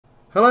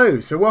Hello,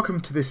 so welcome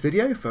to this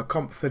video for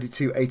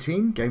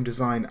COMP3218 Game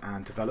Design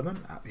and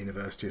Development at the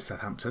University of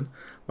Southampton.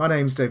 My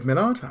name's Dave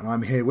Millard and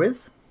I'm here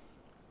with...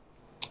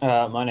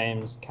 My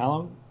name's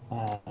Callum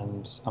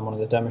and I'm one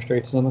of the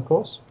demonstrators on the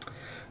course.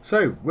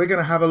 So we're going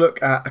to have a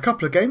look at a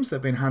couple of games that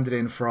have been handed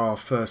in for our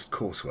first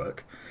coursework.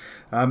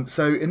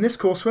 So in this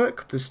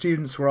coursework the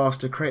students were asked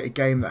to create a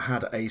game that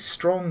had a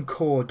strong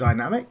core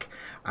dynamic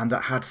and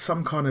that had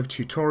some kind of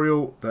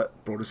tutorial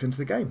that brought us into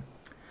the game.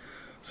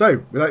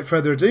 So, without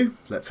further ado,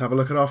 let's have a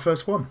look at our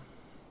first one.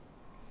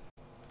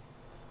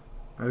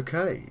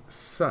 Okay,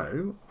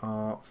 so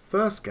our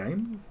first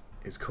game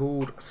is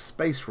called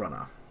Space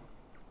Runner.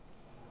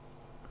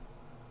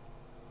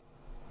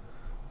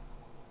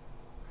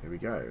 Here we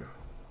go.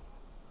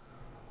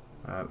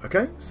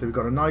 Okay, so we've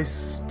got a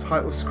nice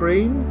title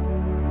screen,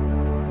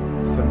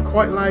 some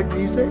quite loud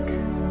music.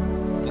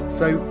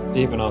 So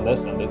even on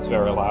this end, it's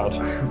very loud.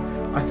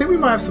 I think we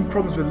might have some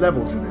problems with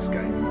levels in this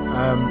game.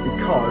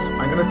 Because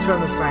I'm going to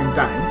turn the sound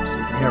down so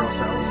we can hear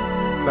ourselves,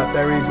 but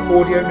there is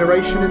audio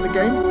narration in the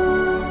game,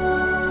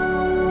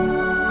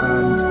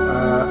 and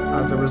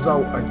as a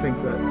result I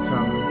think that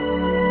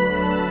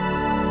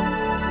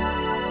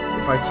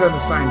if I turn the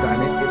sound down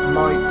it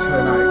might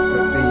turn out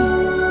that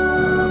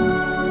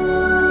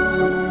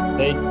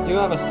they do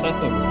have a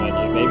settings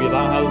menu, maybe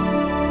that has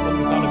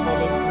some kind of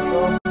volume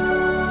control?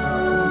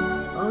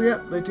 Oh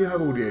yeah, they do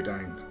have audio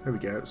down. Here we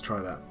go, let's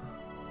try that.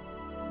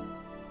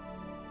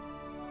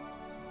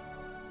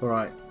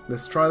 Alright,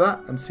 let's try that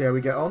and see how we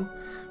get on.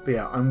 But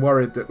yeah, I'm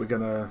worried that we're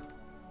gonna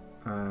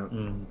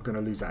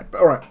lose out.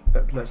 But alright,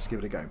 let's give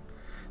it a go.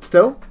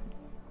 Still,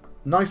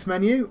 nice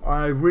menu.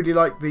 I really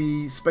like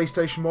the space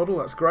station model,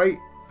 that's great.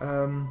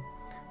 Yeah,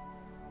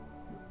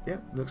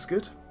 looks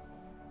good.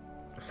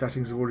 The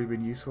settings have already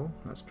been useful.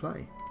 Let's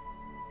play.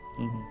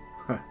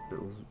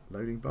 Little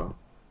loading bar.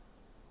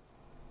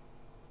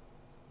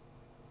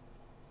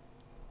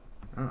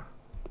 Ah.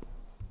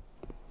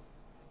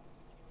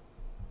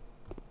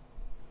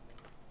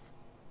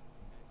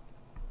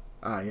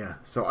 Ah, yeah.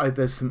 So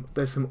there's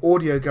some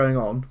audio going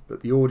on,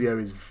 but the audio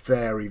is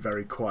very,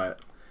 very quiet.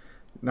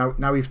 Now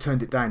we've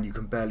turned it down, you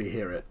can barely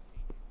hear it.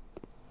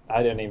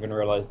 I didn't even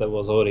realise there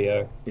was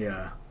audio.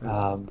 Yeah,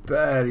 there's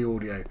barely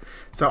audio.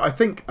 So I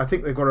think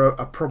they've got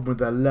a problem with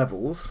their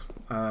levels,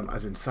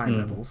 as in sound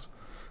levels.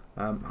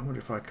 I wonder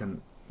if I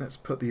can. Let's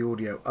put the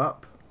audio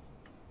up.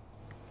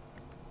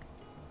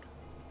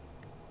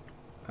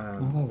 There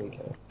we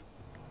go.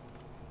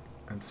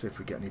 And see if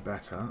we get any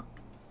better.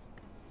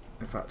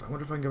 In fact, I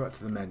wonder if I can go back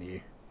to the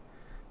menu.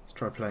 Let's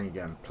try playing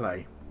again.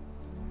 Play.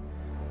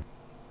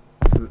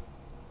 So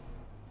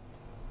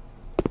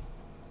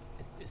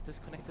is this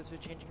connected to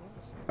changing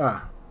rooms?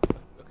 Ah.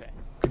 Okay.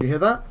 Can you hear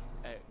that?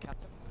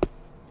 Captain,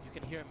 you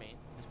can hear me.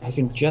 I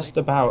can just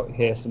about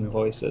hear some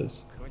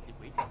voices. Currently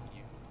waiting for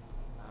you.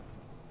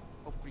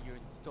 Hopefully you're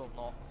still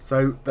not.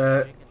 So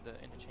they're in the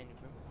changing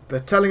room.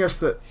 They're telling us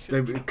that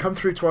they've come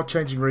through to our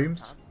changing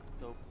rooms.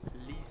 So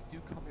please do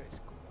come here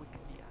as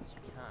quickly as you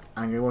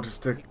can. And they want us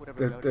to.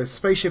 The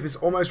spaceship is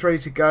almost ready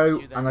to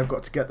go, and I've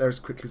got to get there as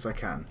quickly as I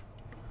can.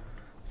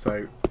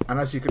 So, and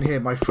as you can hear,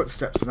 my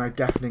footsteps are now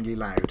deafeningly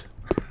loud.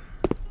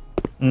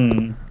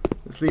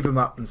 Let's leave them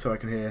up, and so I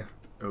can hear.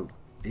 Oh,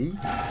 E.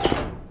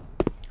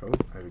 Oh,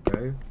 there we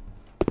go.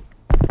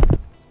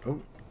 Oh.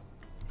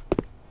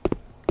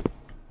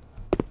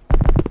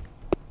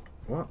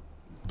 What?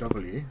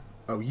 W.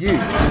 Oh, U.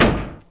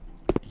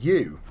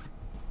 U.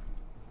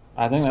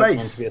 I think that's meant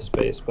to be a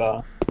space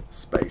bar.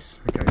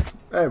 Space. Okay.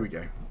 There we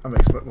go. That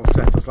makes a bit more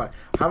sense. I was like,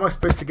 how am I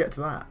supposed to get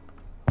to that?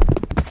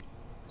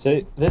 So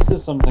this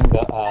is something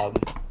that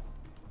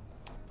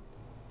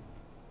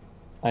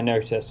I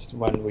noticed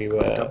when we were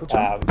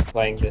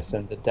playing this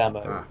in the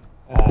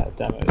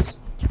demos,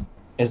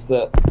 is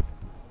that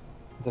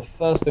the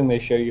first thing they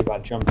show you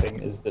about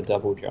jumping is the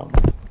double jump.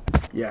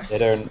 Yes.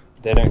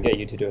 They don't get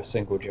you to do a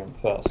single jump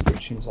first,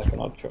 which seems like an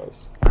odd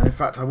choice. And in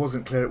fact, I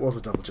wasn't clear it was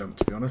a double jump,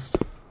 to be honest.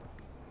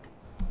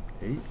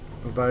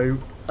 Although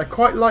I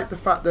quite like the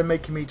fact they're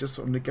making me just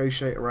sort of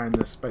negotiate around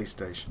the space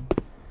station.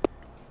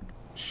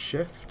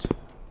 Shift.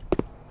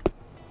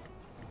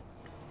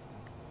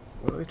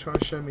 What are they trying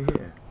to show me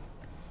here?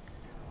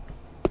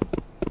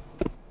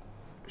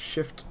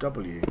 Shift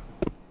W.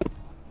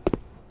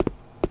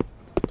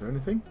 Do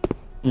anything?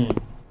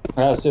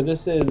 So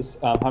this is,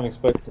 having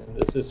spoken,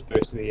 this is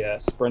supposed to be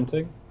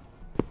sprinting.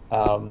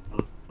 So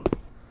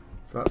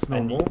that's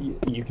normal.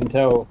 You can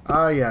tell.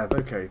 Ah, yeah.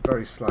 Okay.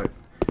 Very slow.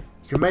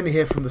 You can mainly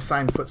hear from the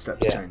sound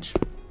footsteps change.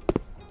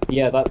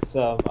 Yeah, that's.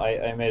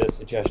 I made a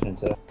suggestion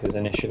to because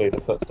initially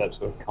the footsteps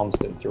were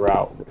constant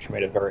throughout, which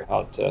made it very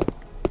hard to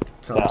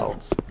tell the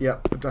difference.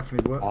 Yep, it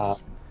definitely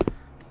works.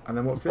 And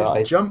then what's this?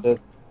 Jump.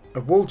 A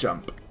wall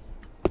jump.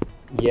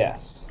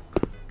 Yes.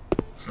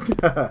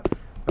 I'd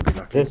be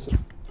lucky.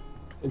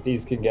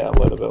 These can get a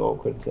little bit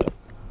awkward to.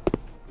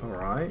 All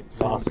right.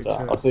 So master.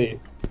 I'll see you.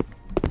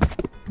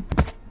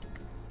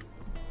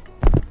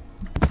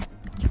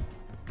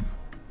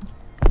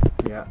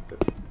 Yeah.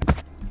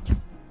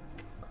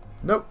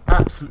 Nope,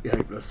 absolutely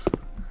hopeless.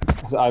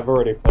 'Cause I've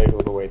already played all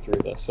the way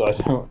through this, so I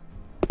don't.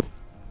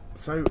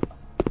 So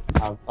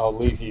I'll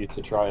leave you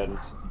to try and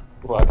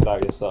work it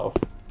out yourself.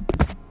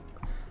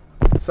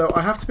 So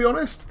I have to be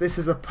honest, this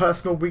is a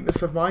personal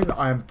weakness of mine that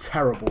I am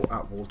terrible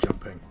at wall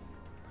jumping.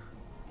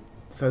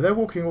 So they're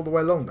walking all the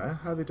way along there.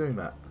 How are they doing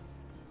that?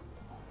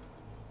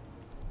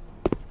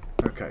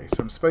 Okay,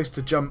 so I'm supposed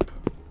to jump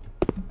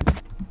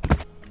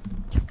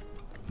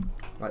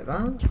like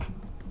that.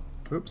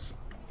 Oops.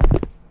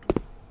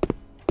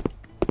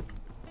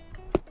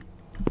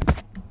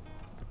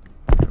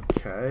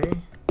 Okay.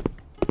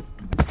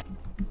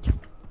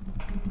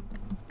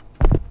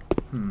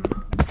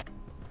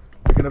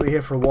 We're going to be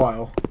here for a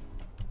while.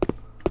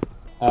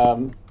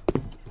 Do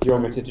you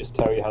want me to just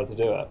tell you how to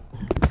do it?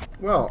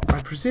 Well,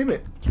 I presume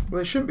it... Well,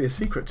 there shouldn't be a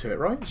secret to it,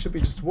 right? It should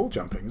be just wall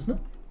jumping, isn't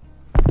it?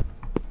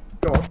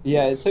 Go on.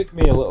 Yeah, it took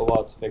me a little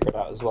while to figure it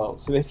out as well.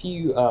 So if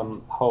you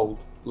hold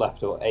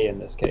left or A in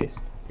this case,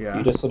 Yeah.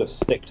 you just sort of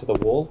stick to the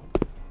wall.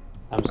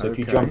 So if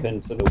you Okay. jump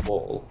into the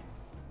wall,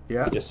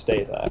 Yeah. you just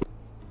stay there.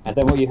 And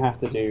then what you have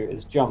to do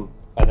is jump,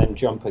 and then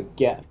jump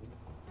again,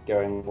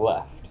 going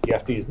left. You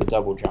have to use the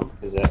double jump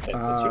because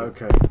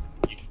Okay.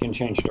 you can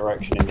change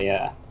direction in the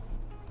air,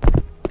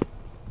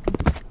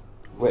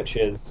 which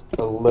is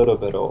a little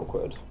bit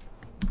awkward.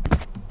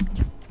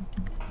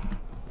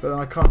 But then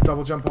I can't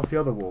double jump off the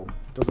other wall.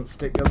 It doesn't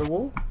stick the other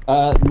wall?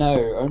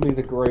 No, only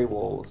the grey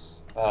walls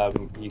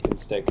you can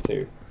stick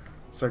to.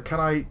 So can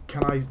I...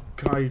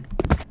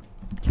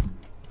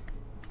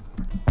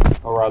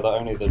 Or rather,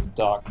 only the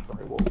dark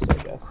grey walls, I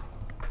guess.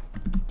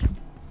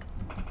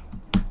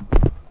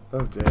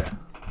 Oh dear.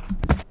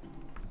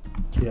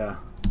 Yeah.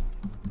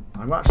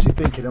 I'm actually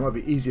thinking it might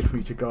be easier for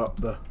me to go up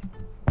the...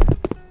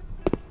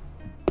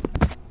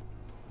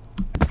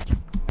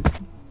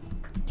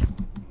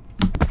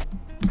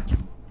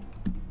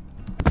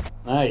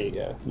 There you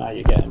go. Now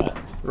you're getting it.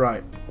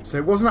 Right. So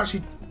it wasn't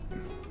actually...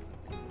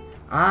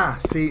 Ah,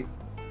 see...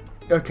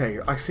 Okay,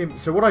 I see.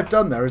 So what I've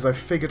done there is I've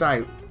figured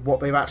out what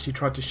they've actually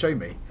tried to show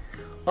me.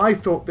 I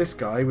thought this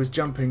guy was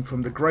jumping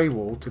from the grey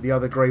wall to the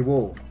other grey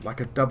wall,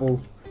 like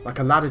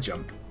a ladder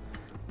jump.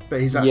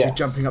 But he's actually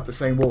jumping up the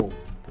same wall.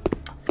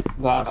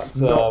 That's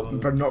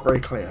not very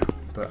clear.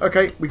 But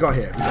okay, we got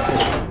here.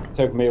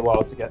 Took me a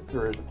while to get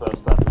through the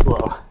first step as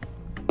well.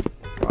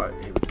 Right,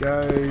 here we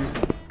go.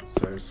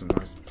 So some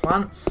nice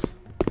plants.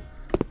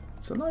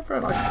 It's a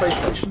very nice space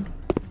station.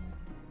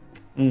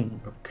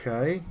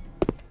 Okay.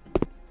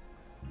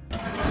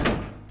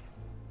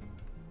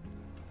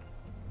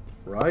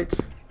 Right.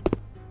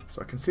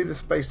 So I can see the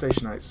space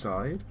station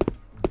outside.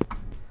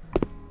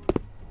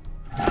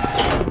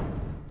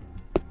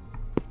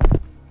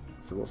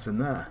 So what's in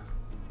there?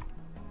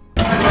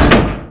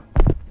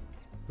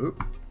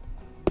 Oop.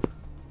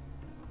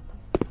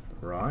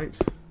 Right.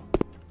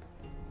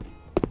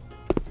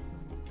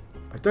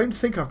 I don't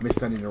think I've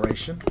missed any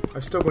narration.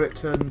 I've still got it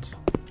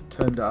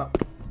turned up.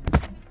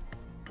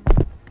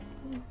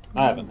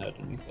 I haven't heard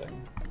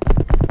anything.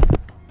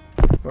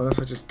 Well, unless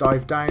I just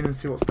dive down and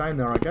see what's down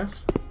there, I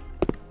guess.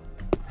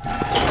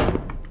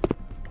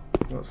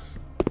 There's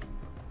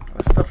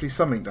definitely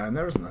something down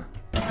there, isn't there?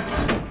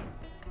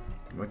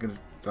 Am I going to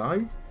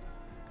die?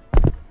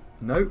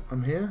 No,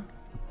 I'm here.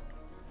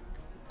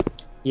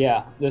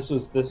 Yeah, this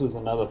was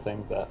another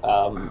thing that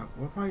What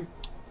am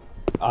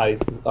I...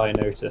 I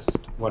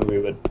noticed when we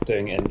were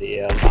doing it in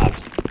the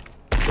labs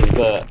is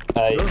that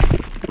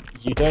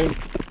you don't.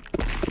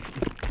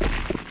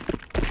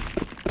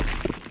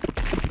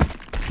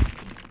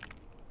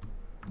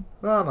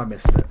 Oh, and I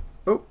missed it.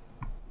 Oh,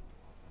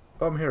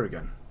 I'm here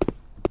again.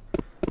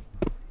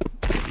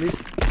 At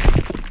least...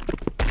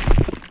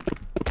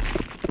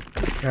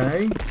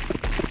 Okay.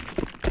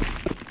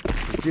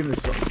 Presume this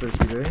is what I'm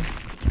supposed to be doing.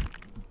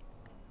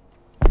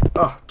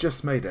 Oh,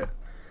 just made it.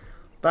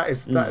 That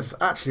is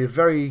actually a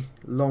very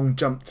long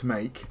jump to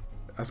make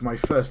as my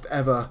first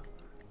ever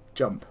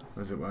jump,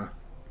 as it were.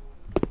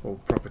 Or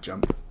proper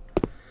jump.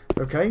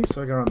 Okay,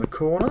 so I go around the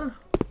corner.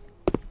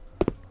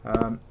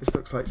 This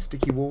looks like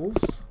sticky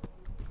walls,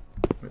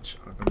 which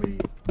are going to be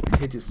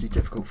hideously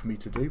difficult for me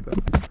to do, but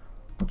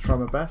I'll try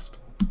my best.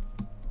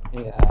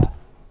 Yeah.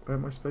 Where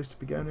am I supposed to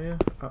be going here?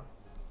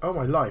 Oh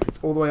my life,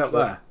 it's all the way up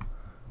there.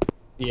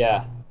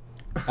 Yeah.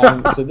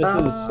 So this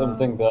is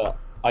something that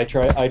I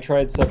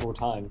tried several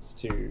times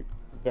to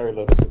very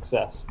little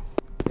success.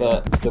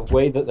 But the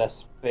way that they're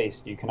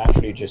spaced, you can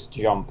actually just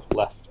jump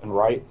left and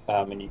right,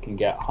 and you can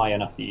get high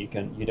enough that you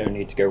don't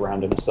need to go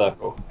round in a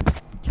circle.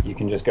 You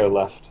can just go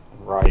left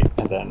and right,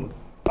 and then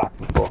back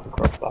and forth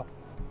across that.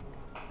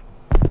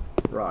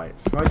 Right,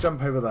 so if I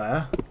jump over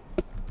there...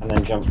 And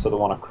then jump to the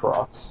one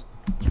across,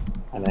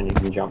 and then you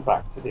can jump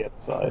back to the other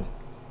side.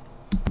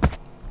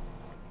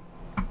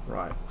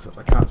 Right, except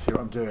I can't see what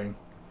I'm doing.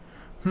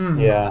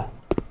 Yeah.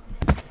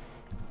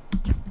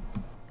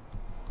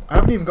 I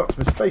haven't even got to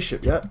my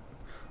spaceship yet.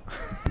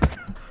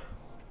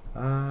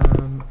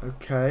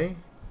 Okay.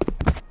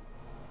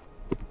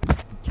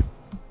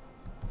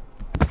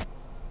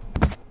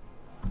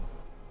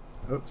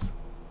 Oops.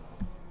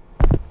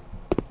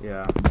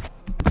 Yeah.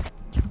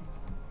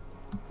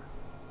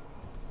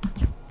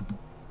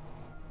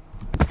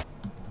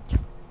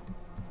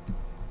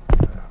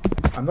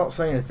 I'm not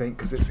saying anything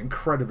because it's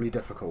incredibly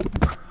difficult.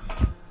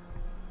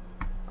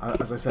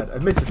 As I said,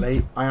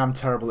 admittedly, I am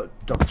terrible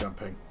at double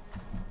jumping.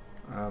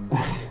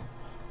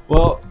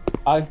 Well,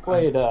 I've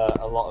played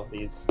a lot of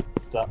these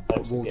types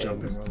of Wall games,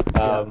 jumping,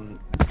 rather.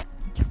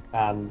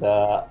 and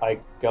I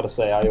gotta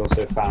say, I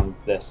also found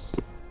this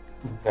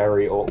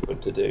very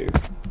awkward to do.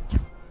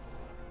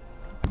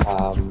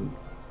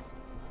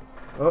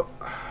 Oh,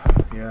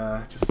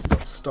 yeah,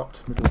 just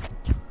stopped middle.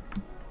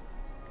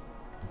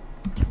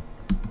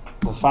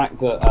 The fact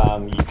that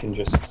you can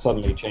just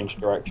suddenly change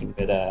direction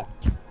mid-air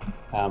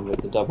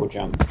with the double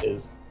jump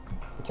it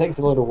takes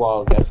a little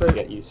while to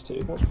get used to.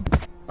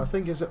 I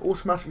think is it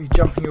automatically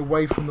jumping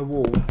away from the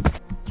wall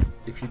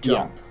if you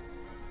jump?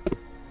 Yeah.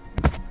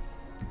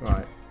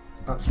 Right,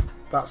 that's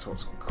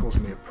what's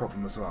causing me a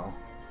problem as well.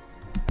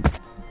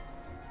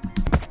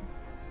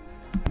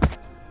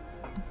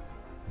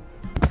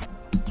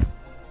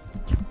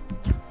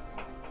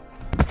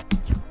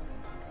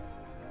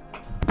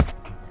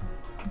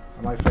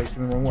 Am I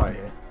facing the wrong way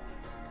here?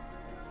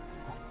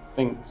 I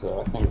think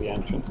so. I think the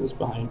entrance is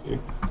behind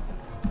you.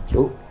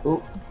 Oh,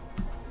 oh.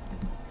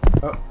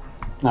 Oh.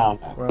 No.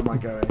 Where am I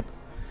going?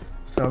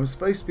 So I'm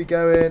supposed to be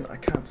going, I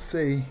can't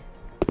see.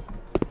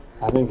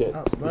 I think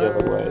it's the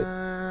other way.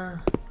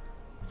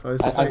 So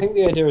I think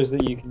the idea is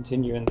that you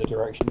continue in the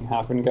direction you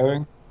have been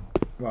going.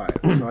 Right,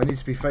 so I need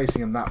to be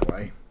facing in that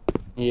way.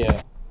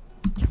 Yeah.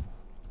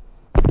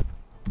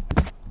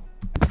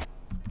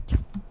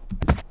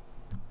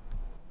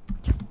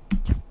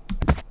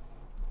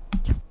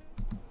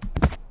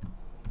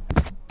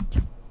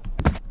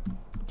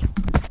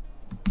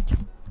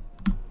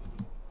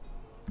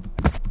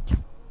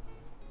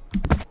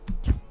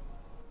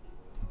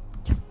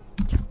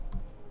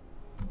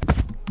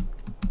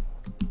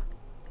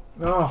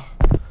 Oh,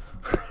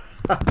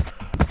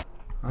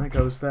 I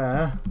goes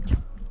there.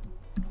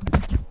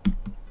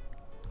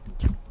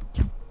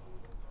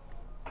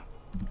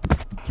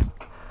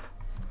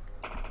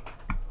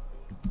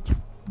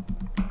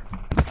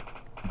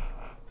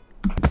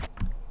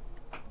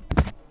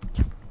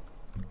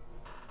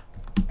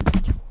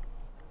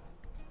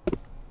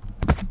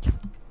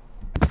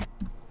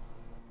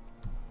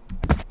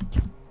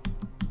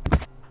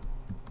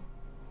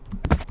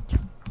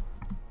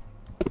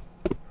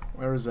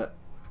 Where is it?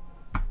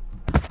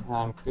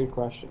 Good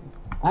question.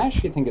 I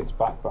actually think it's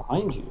back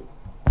behind you.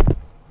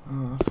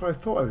 Oh, that's where I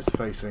thought I was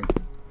facing.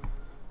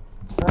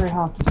 It's very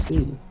hard to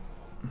see.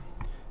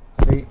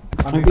 See,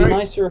 it'd be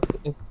nicer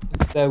if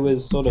there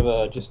was sort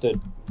of just a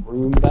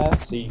room there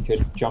so you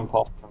could jump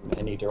off from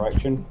any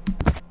direction.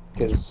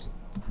 Because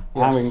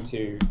having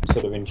to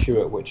sort of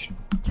intuit which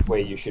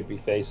way you should be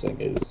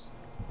facing is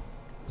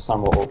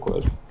somewhat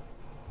awkward.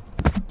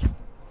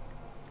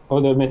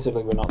 Although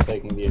admittedly we're not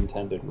taking the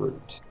intended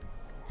route.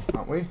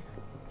 Aren't we?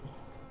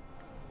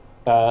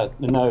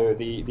 No,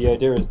 the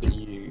idea is that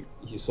you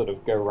sort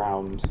of go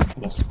round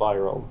in a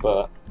spiral,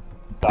 but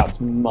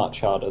that's much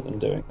harder than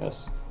doing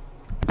this.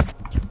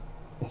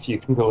 If you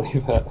can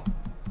believe it.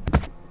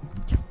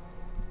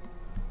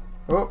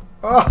 Oh!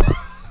 Oh!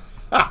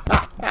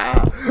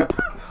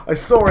 I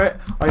saw it!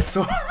 I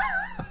saw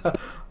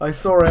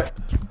it!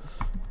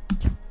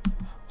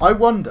 I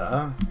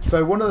wonder,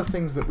 so one of the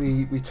things that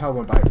we tell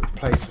them about with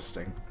play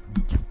testing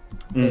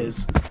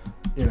is,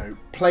 you know,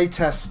 play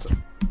test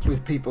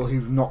with people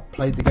who've not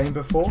played the game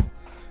before,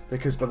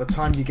 because by the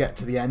time you get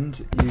to the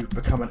end, you've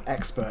become an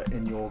expert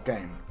in your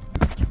game.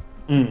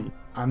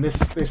 And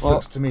this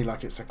looks to me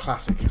like it's a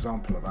classic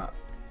example of that,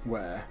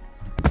 where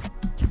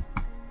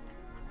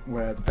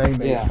they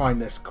may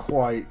find this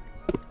quite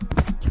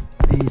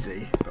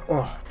easy, but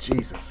oh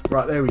Jesus!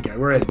 Right, there we go.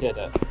 We're in. I did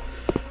it.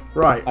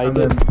 Right.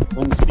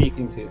 When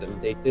speaking to them,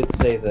 they did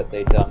say that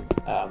they'd done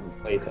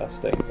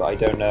playtesting, but I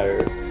don't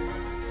know.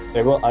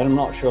 I'm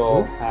not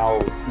sure how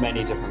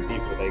many different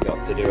people they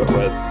got to do it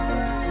with.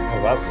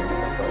 Oh, that's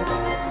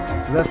something.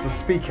 So that's the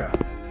speaker.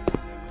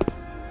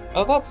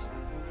 Oh, that's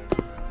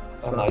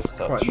so nice that's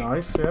touch. Quite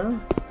nice, yeah.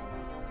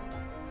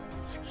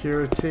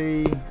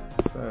 Security.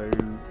 So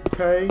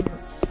okay.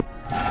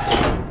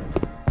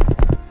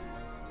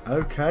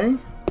 Okay.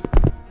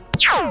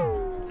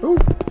 Ooh.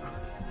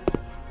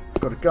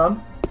 Got a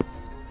gun.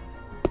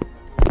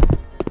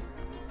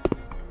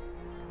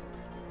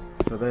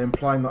 So they're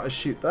implying that I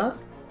shoot that.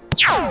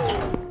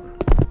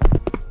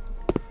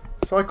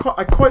 So I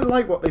quite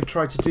like what they've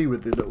tried to do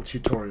with the little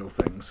tutorial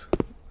things.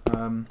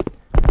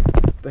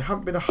 They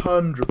haven't been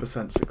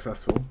 100%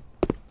 successful.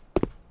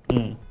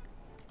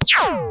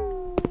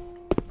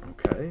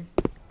 Okay.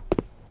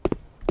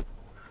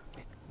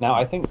 Now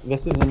I think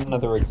this is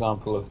another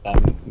example of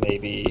them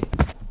maybe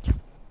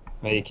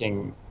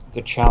making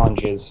the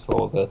challenges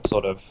for the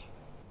sort of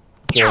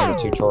during the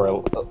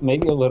tutorial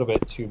maybe a little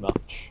bit too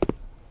much.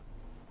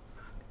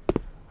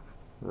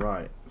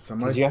 Right, so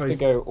you have to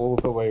go all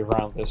the way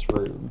around this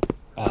room,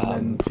 and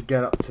then to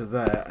get up to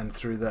there and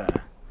through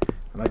there,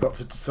 and I got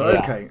to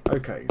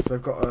okay, so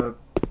I've got to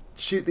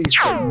shoot these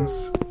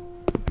things,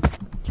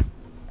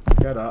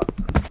 get up,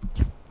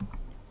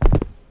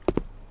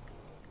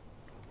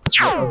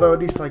 Although at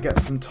least I get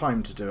some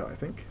time to do it, I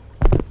think.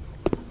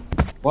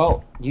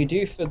 Well, you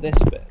do for this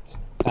bit.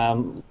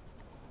 And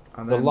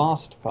The then,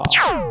 last part,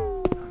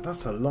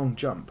 that's a long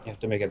jump. you have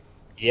to make a...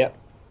 Yep.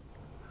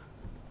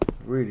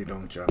 Really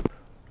long jump.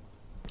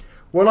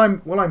 While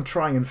I'm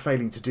trying and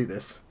failing to do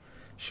this,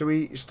 shall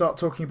we start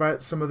talking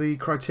about some of the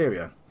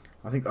criteria?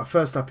 I think our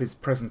first up is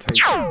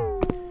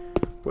presentation.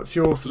 What's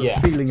your sort of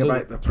feeling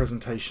about the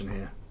presentation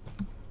here?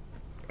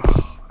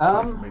 Oh,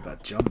 I made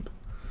that jump.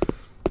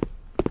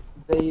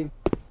 They've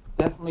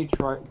definitely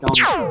gone for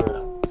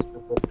a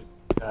specific,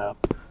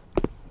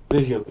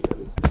 visually at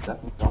least, they've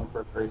definitely gone for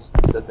a very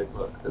specific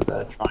look that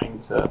they're trying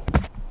to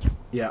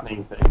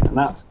maintain, and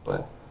that's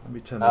clear. Let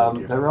me turn the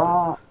audio there down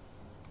are...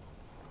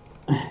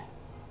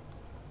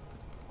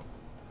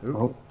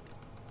 Oh.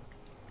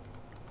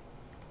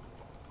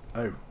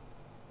 Oh.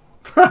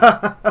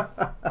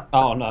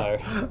 Oh no.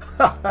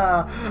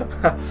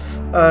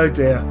 Oh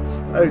dear.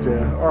 Oh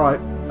dear. Alright.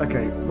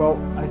 Okay. Well,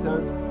 I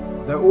don't...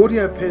 the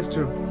audio appears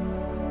to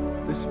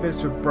have... This appears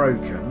to have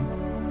broken.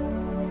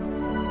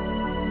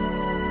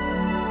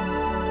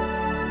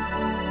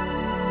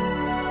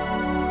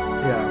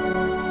 Yeah.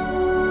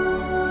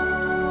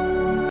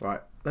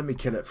 Right. Let me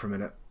kill it for a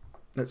minute.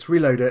 Let's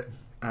reload it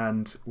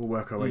and we'll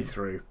work our way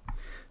through.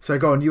 So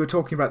go on, you were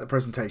talking about the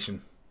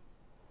presentation.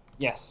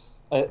 Yes.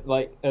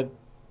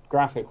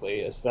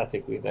 Graphically,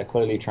 aesthetically, they're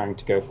clearly trying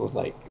to go for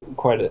like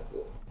quite a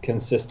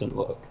consistent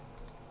look,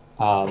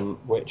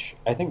 which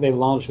I think they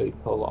largely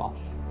pull off.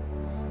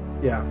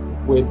 Yeah.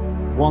 With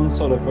one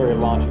sort of very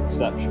large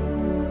exception.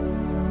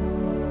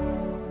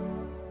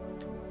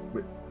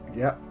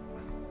 Yeah.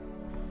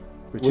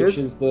 Which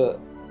is the,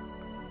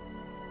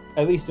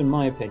 at least in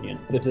my opinion,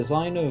 the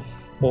design of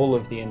all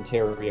of the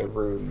interior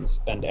rooms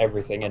and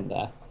everything in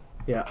there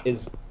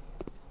is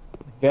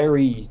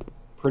pretty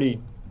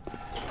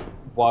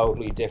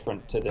wildly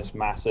different to this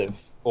massive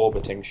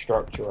orbiting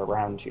structure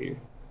around you.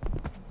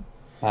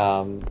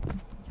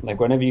 Like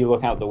whenever you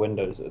look out the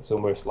windows, it's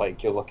almost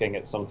like you're looking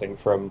at something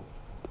from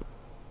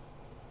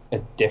a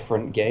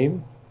different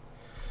game.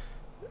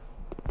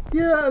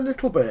 Yeah, a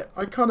little bit.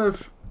 Perhaps I'm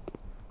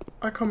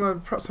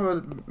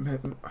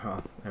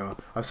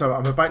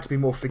about to be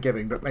more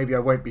forgiving, but maybe I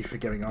won't be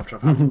forgiving after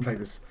I've had to play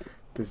this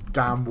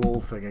damn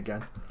wall thing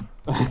again.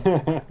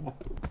 There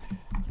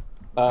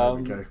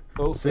we go.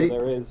 Also, see,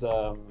 there is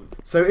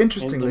so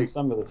interestingly in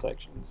some of the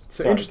sections.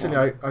 So interestingly,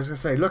 I was going to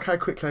say, look how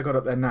quickly I got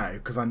up there now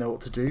because I know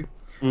what to do.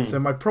 So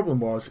my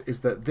problem is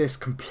that this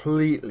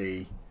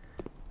completely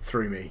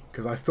threw me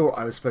because I thought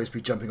I was supposed to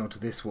be jumping onto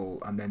this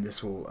wall and then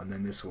this wall and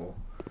then this wall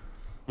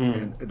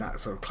in that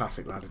sort of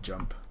classic ladder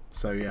jump.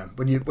 So yeah,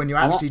 when you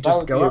actually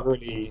just go up, that would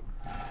be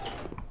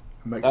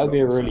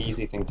a really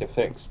easy thing to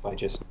fix by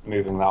just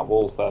moving that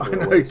wall further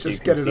away. I know,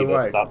 just get it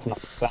away. That's not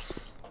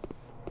that.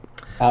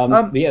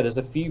 But yeah, there's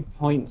a few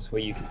points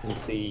where you can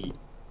see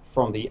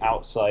from the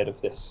outside of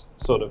this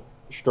sort of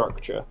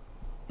structure.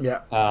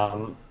 Yeah.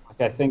 Like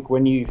I think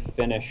when you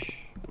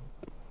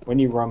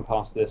run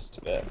past this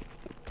bit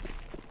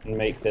and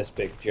make this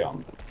big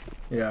jump.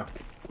 Yeah.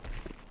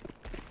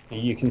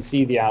 You can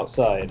see the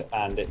outside,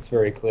 and it's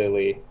very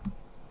clearly.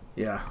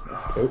 Yeah.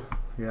 Oh.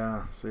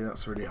 Yeah. See,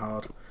 that's really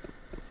hard.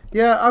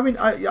 Yeah, I mean,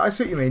 I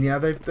see what you mean. Yeah,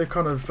 they've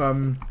kind of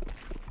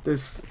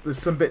there's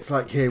some bits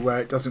like here where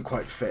it doesn't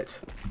quite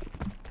fit.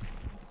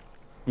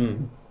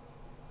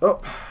 Oh,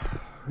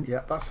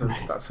 yeah,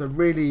 that's a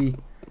really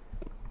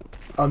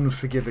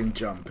unforgiving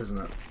jump, isn't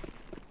it?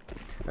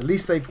 At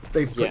least they've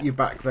put you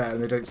back there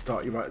and they don't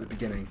start you right at the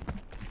beginning.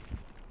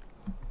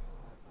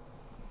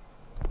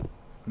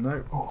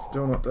 No,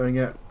 still not doing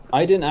it.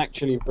 I didn't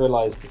actually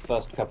realise the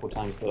first couple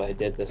times that I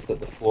did this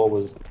that the floor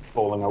was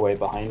falling away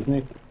behind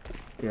me.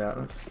 Yeah,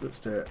 let's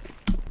do it.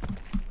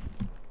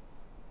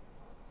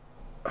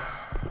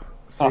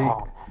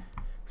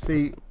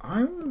 See,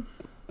 I'm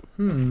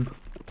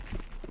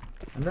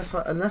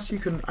unless you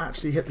can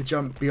actually hit the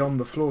jump beyond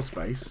the floor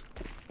space,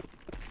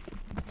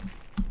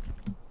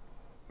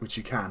 which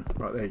you can.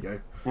 Right, there you go.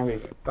 There we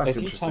go. That's if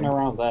interesting. You turn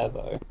around there,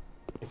 though,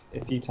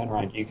 if you turn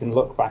around, you can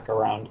look back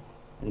around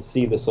and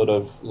see the sort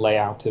of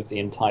layout of the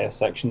entire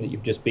section that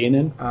you've just been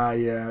in.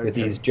 Yeah. Okay. With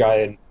these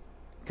giant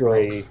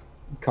grey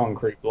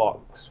concrete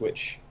blocks,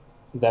 which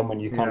then when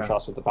you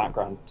contrast with the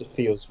background, it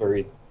feels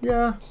very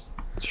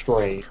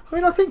strange. I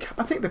mean, I think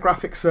the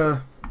graphics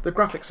are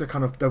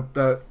kind of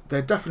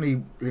they're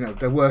definitely,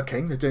 they're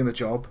working, they're doing the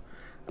job,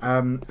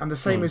 and the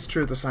same is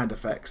true of the sound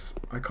effects.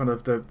 And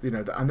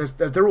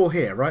they're all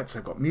here, right? So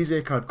I've got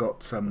music, I've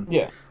got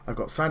I've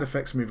got sound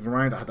effects moving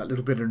around. I had that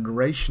little bit of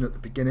narration at the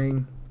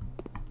beginning.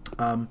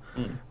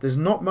 There's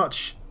not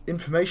much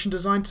information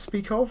design to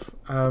speak of,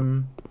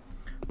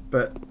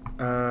 but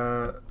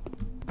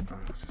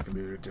this is going to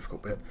be a really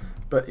difficult bit.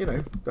 But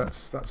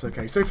that's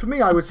okay. So for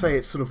me, I would say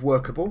it's sort of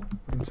workable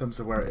in terms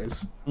of where it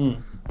is,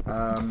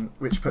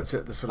 which puts it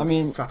at the sort of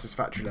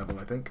satisfactory level,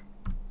 I think.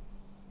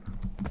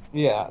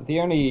 Yeah, the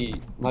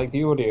only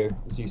the audio,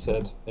 as you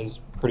said, is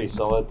pretty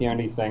solid. The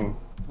only thing,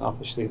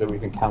 obviously, that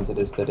we've encountered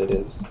is that it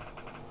is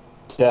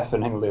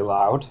deafeningly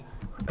loud.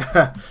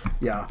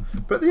 Yeah,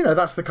 but you know,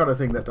 that's the kind of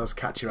thing that does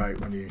catch you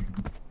out when you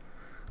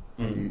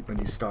when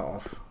you start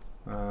off.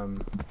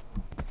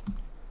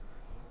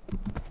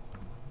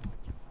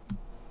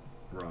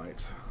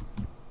 Right.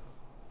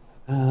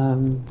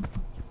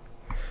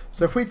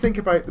 So if we think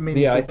about the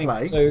meaningful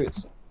play,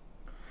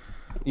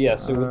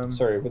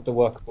 with the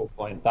workable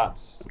point,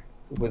 that's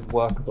with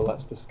workable.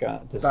 That's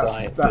described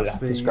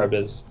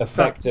as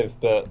effective,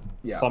 but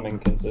some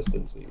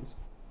inconsistencies,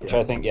 which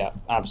I think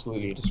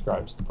absolutely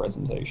describes the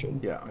presentation.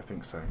 Yeah, I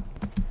think so.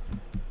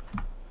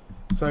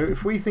 So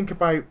if we think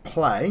about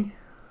play,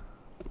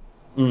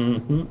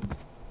 oh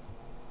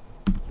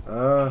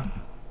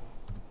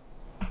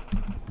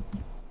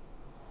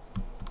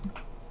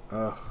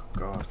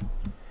God.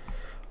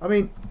 I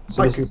mean,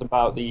 so this is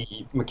about the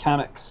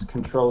mechanics,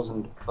 controls,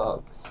 and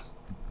bugs.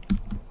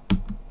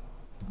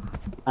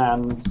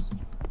 And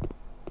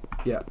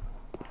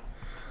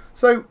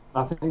so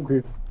I think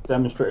we've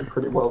demonstrated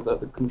pretty well that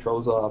the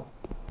controls are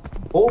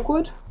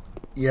awkward.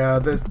 Yeah,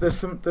 there's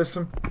some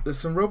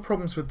real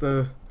problems with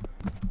the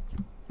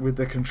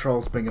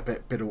controls being a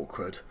bit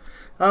awkward.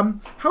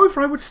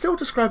 However, I would still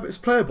describe it as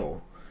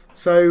playable.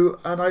 So,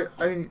 and I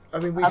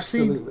mean, we've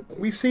seen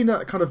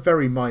that kind of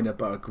very minor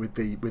bug with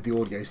the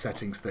audio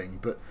settings thing,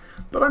 but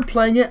I'm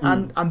playing it,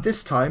 and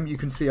this time you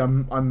can see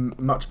I'm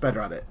much better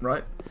at it,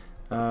 right?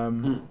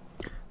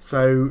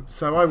 So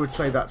I would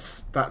say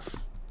that's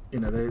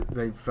you know,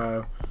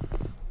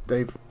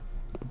 they've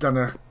done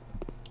a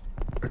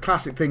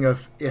classic thing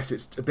of, yes,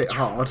 it's a bit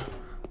hard,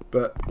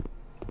 but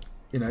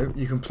you know,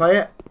 you can play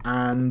it,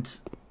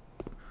 and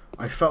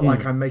I felt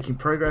like I'm making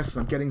progress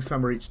and I'm getting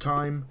somewhere each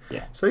time.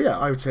 Yeah. So yeah,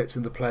 I would say it's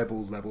in the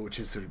playable level, which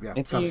is sort of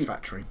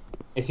satisfactory.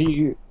 If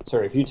you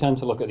turn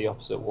to look at the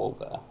opposite wall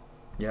there.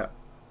 Yeah.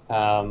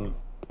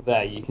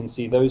 There you can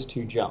see those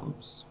two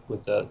jumps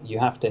with you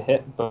have to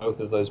hit both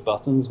of those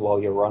buttons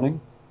while you're running,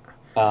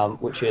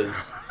 which is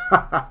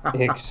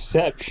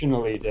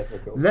exceptionally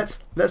difficult.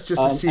 Let's just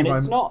assume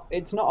and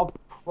it's not a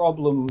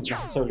problem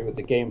necessarily with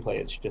the gameplay.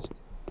 It's just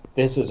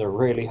this is a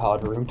really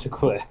hard room to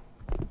clear.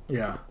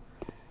 Yeah.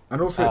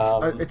 And also,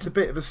 it's a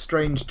bit of a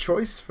strange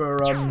choice for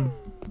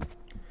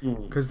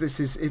because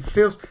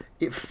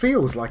it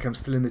feels like I'm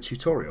still in the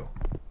tutorial,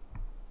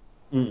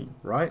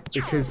 right?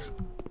 Because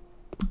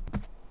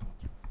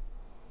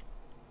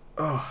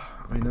I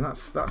mean,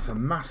 that's a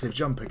massive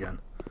jump again.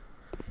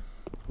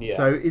 Yeah.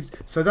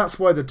 So that's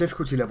why the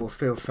difficulty levels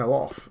feel so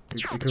off.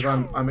 Is because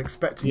I'm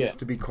expecting this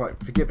to be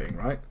quite forgiving,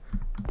 right?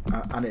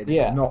 And it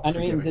is not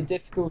forgiving. I mean, the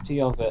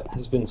difficulty of it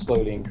has been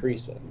slowly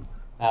increasing.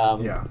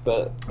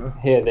 But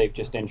here they've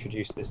just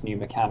introduced this new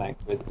mechanic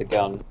with the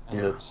gun and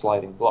the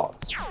sliding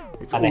blocks,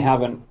 they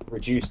haven't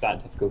reduced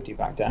that difficulty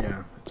back down.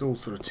 Yeah, it's all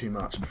sort of too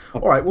much.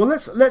 All right, well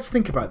let's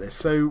think about this.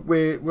 So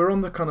we're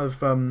on the kind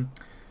of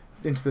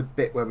into the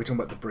bit where we're talking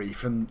about the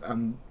brief,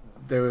 and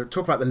they were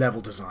talking about the level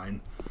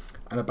design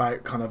and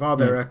about kind of are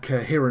there a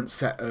coherent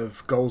set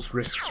of goals,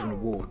 risks, and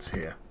rewards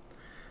here.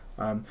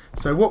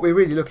 So what we're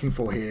really looking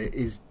for here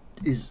is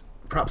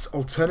perhaps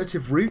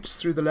alternative routes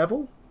through the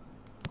level.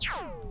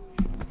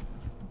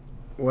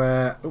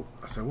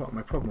 So what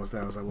my problem was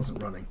there was I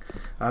wasn't running.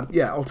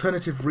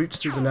 Alternative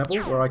routes through the level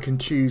where I can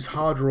choose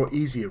harder or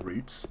easier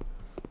routes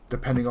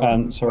depending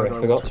on whether I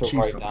want to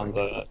achieve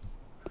something.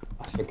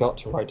 I forgot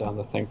to write down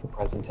the thing for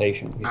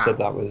presentation. We said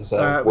that was.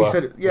 We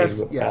said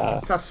yes,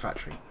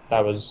 satisfactory.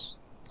 That was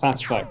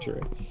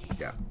satisfactory.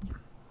 Yeah.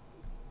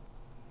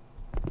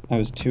 I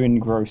was too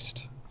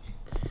engrossed.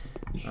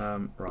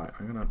 Right,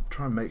 I'm gonna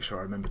try and make sure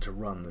I remember to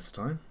run this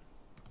time.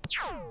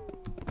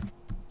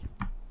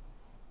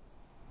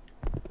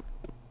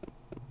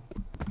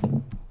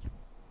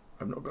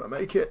 I'm not going to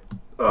make it.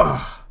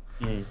 Ugh.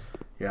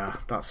 Yeah,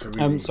 that's a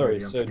really,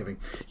 really unforgiving.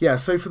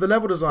 So for the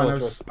level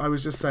design, I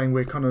was just saying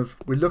we're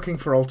looking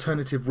for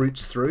alternative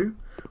routes through,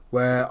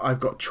 where I've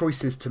got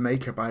choices to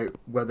make about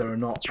whether or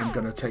not I'm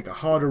going to take a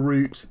harder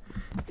route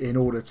in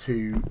order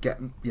to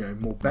get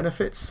more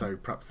benefits. So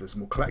perhaps there's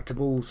more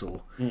collectibles,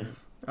 or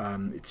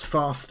it's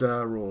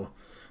faster, or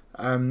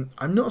I'm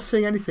not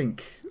seeing anything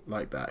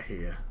like that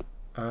here.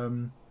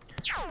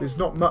 There's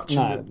not much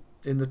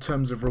in the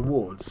terms of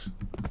rewards.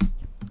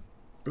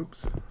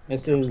 Oops.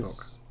 This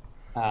is.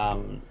 I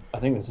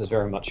think this is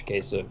very much a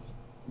case of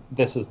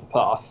this is the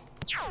path.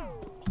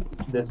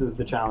 This is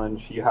the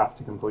challenge. You have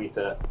to complete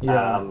it.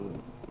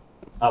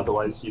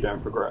 Otherwise, you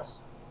don't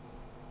progress.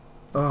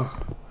 Oh,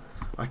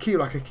 I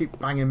keep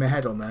banging my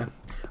head on there.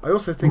 I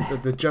also think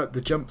that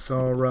the jumps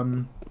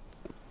are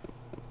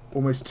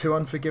almost too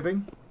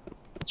unforgiving.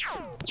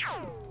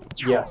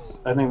 Yes,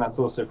 I think that's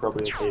also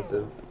probably a case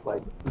of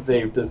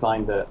they've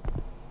designed it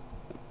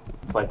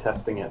by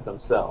testing it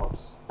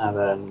themselves, and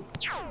then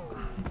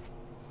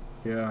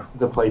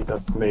the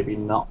playtests maybe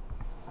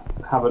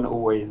haven't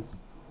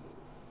always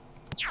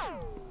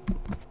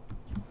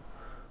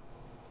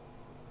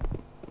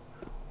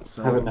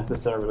haven't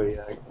necessarily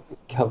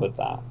covered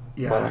that.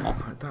 Yeah,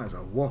 that is a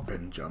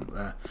whopping jump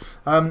there.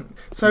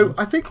 So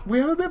I think we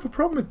have a bit of a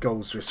problem with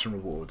goals, risks, and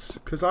rewards,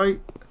 because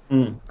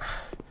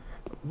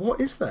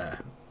what is there?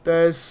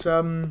 There's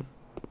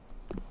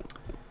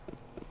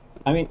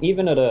I mean,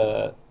 even at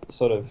a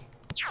sort of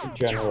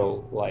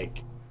general,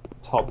 like,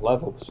 top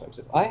level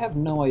perspective, I have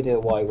no idea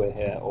why we're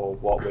here or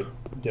what we're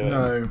doing.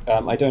 No.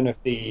 I don't know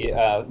if the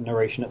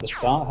narration at the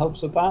start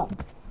helps with that.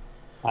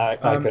 I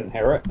couldn't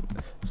hear it.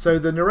 So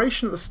the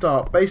narration at the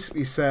start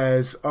basically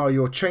says, "Oh,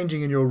 you're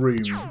changing in your room.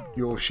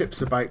 Your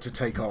ship's about to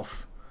take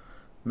off.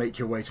 Make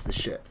your way to the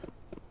ship."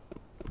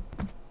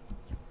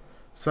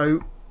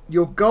 So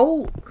your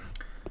goal.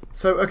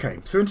 So okay.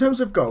 So in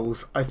terms of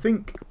goals, I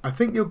think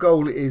your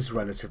goal is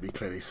relatively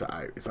clearly set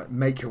out. It's like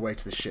make your way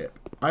to the ship.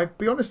 I'll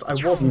be honest, I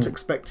wasn't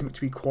expecting it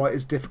to be quite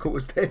as difficult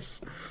as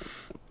this.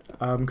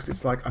 Because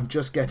it's like I'm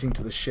just getting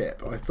to the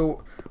ship. I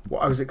thought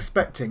what I was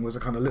expecting was a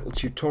kind of little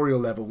tutorial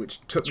level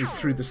which took me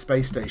through the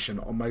space station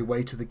on my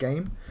way to the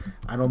game,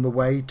 and on the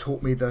way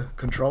taught me the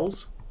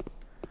controls.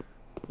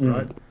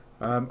 Right.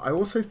 I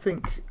also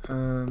think,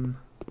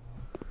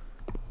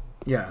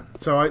 yeah.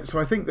 So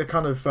I think the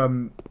kind of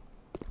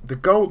the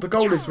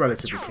goal is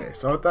relatively clear.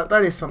 So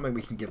that is something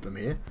we can give them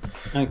here.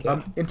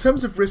 Okay. In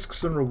terms of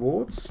risks and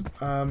rewards,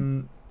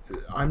 I'm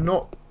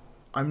not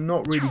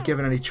really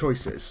given any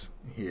choices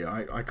here.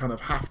 I kind of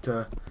have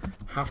to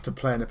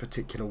play in a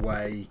particular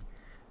way.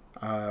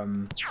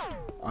 I'm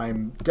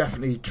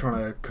definitely trying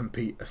to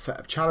compete a set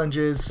of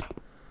challenges,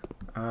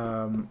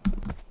 and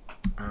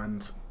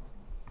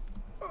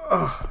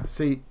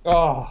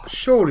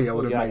surely I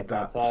would have made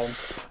that.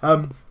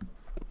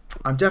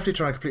 I'm definitely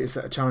trying to complete a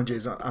set of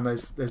challenges, and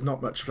there's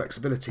not much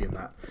flexibility in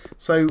that.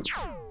 So.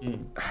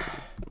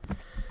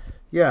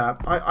 Yeah,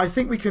 I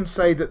think we can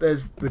say that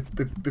there's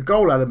the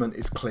goal element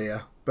is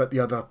clear, but the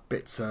other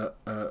bits are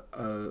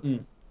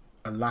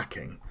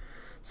lacking.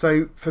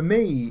 So for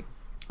me,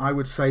 I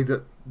would say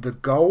that the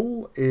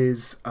goal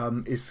is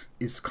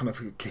kind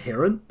of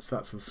coherent, so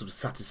that's the sort of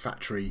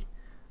satisfactory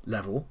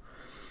level,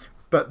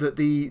 but that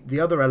the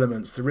other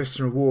elements, the risks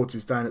and rewards,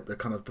 is down at the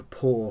kind of the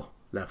poor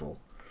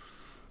level.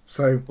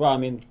 So well, I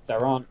mean,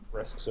 there aren't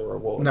risks or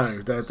rewards. No,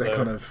 they're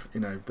kind of, you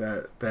know,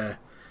 they're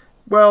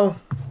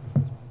well.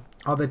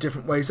 Are there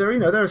different ways?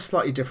 There are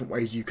slightly different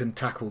ways you can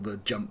tackle the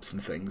jumps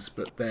and things,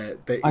 but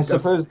I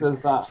suppose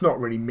there's that. It's not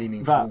really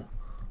meaningful.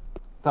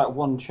 That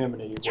one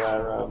chimney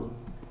where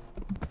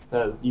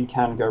you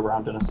can go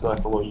round in a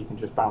circle, or you can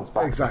just bounce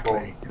back.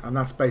 Exactly, and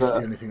that's basically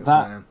the only thing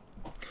that's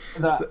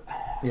there.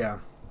 Yeah.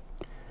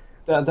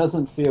 That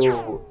doesn't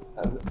feel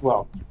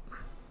well.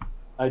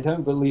 I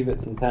don't believe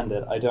it's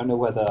intended. I don't know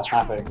whether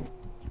having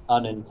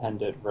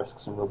unintended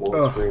risks and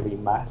rewards really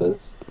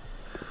matters.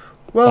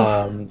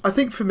 Well, I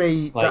think for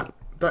me, like,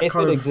 that if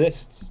kind it of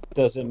exists,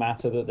 does it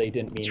matter that they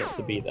didn't mean it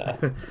to be there?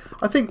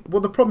 I think,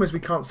 well, the problem is we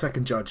can't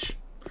second judge.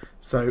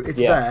 So it's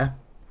there.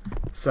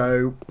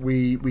 So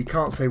we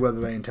can't say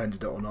whether they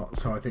intended it or not.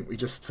 So I think we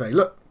just say,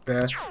 look,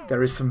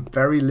 there is some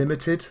very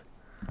limited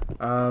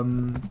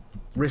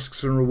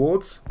risks and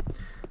rewards.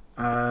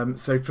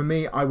 So for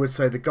me, I would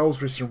say the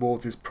goals, risks, and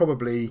rewards is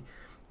probably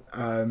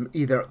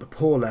either at the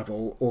poor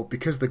level, or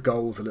because the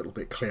goal's a little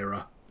bit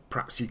clearer,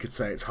 perhaps you could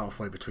say it's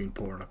halfway between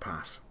poor and a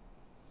pass.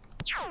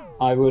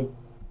 I would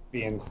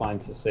be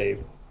inclined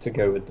to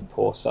go with the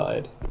poor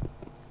side,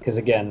 because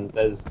again,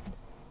 there's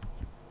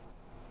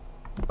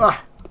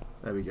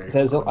there we go.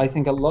 There's I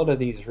think a lot of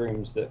these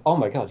rooms that, oh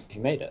my god, you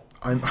made it.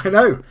 I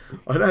know,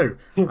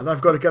 and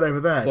I've got to get over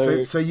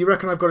there. So you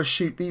reckon I've got to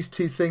shoot these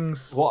two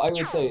things? What I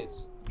would say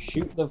is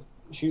shoot the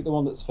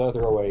one that's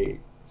further away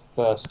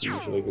first,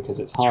 usually,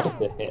 because it's harder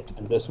to hit,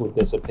 and this would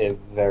disappear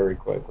very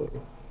quickly.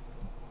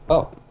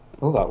 Oh,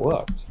 that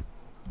worked.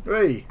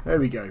 Hey, there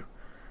we go.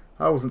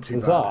 That wasn't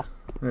too bad.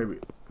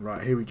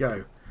 Right, here we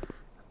go.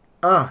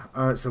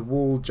 It's a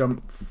wall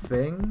jump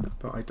thing,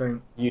 but I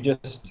don't... You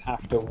just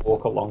have to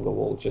walk along the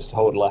wall, just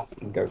hold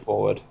left and go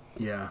forward.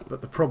 Yeah,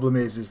 but the problem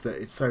is that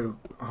it's so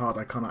hard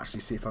I can't actually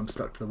see if I'm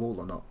stuck to the wall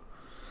or not.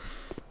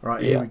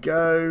 Right, here we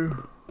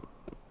go.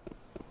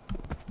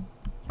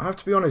 I have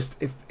to be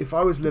honest, if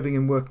I was living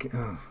and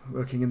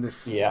working in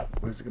this... Yeah.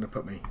 Where's it going to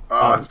put me?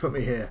 It's put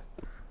me here.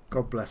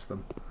 God bless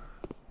them.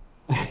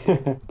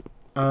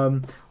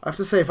 I have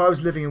to say, if I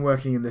was living and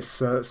working in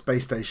this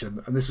space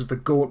station, and this was the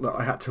gauntlet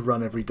I had to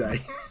run every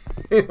day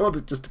in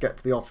order just to get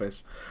to the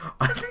office,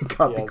 I think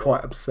I'd be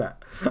quite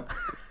upset.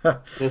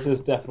 This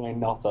is definitely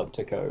not up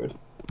to code.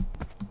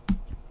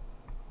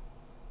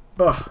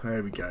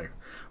 There we go.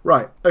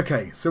 Right,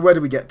 okay, so where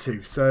do we get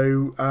to?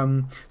 So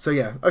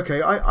yeah,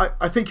 okay,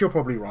 I think you're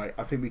probably right.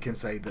 I think we can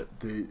say that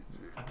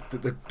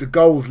the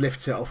goals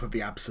lifts it off of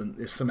the absent.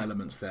 There's some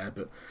elements there,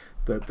 but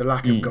the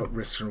lack of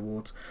risks and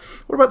rewards.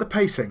 What about the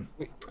pacing?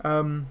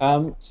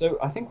 So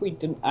I think we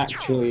didn't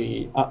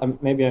actually.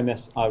 Maybe I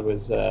missed.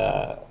 Maybe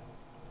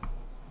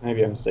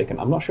I'm mistaken.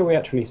 I'm not sure we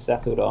actually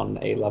settled on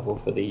a level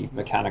for the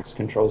mechanics,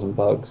 controls, and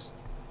bugs.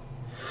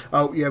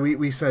 Oh yeah,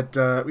 we said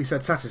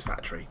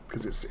satisfactory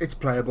because it's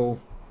playable.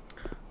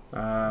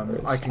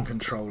 I can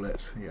control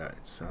it. Yeah,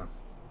 it's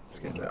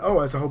getting there. Oh,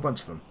 there's a whole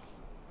bunch of them.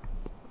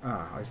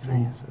 I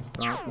see. So it's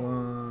that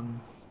one.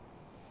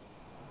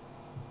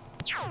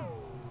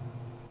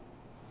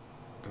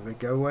 Do they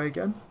go away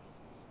again?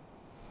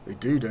 They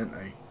do, don't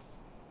they?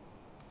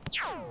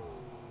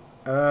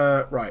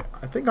 Right.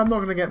 I think I'm not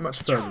going to get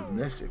much further than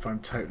this, if I'm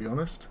totally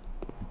honest.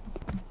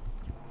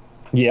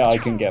 Yeah, I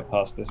can get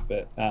past this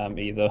bit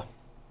either.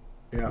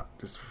 Yeah,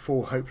 just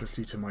fall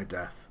hopelessly to my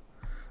death.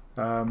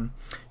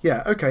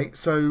 Yeah, okay,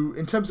 so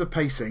in terms of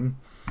pacing,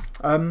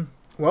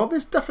 well,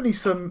 there's definitely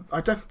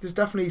there's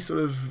definitely sort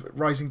of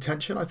rising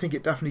tension. I think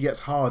it definitely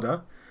gets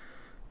harder,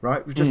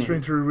 right? We've just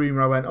been through a room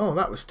where I went, oh,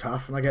 that was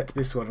tough, and I get to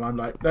this one and I'm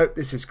like, no,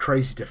 this is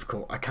crazy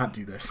difficult. I can't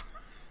do this.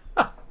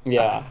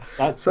 Yeah,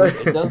 that's So-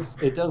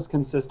 it does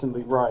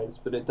consistently rise,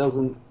 but it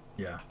doesn't.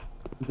 Yeah.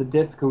 The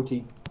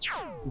difficulty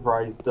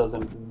rise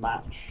doesn't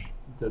match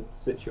the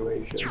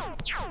situation.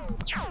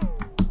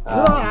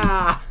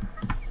 Ah!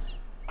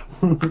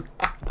 I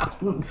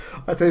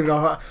don't even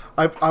know.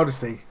 I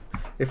honestly,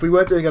 if we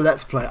weren't doing a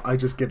let's play, I'd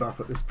just give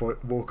up at this point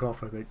and walk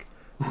off, I think.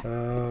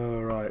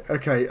 Right.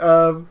 Okay.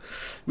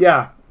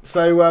 Yeah.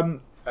 So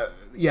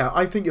yeah,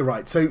 I think you're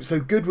right. So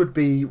good would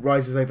be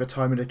rises over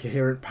time in a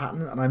coherent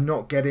pattern, and I'm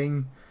not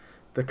getting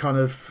the kind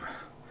of.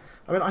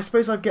 I mean, I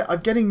suppose I'm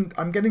getting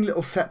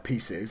little set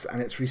pieces,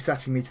 and it's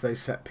resetting me to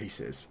those set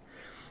pieces.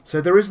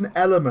 So there is an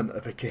element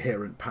of a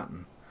coherent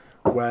pattern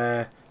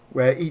where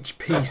each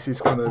piece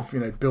is kind of, you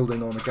know,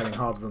 building on and getting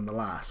harder than the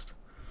last.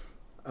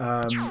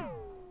 Oh,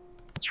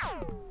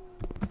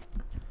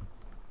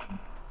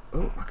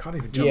 I can't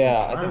even jump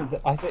into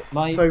that. I think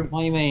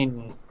my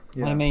main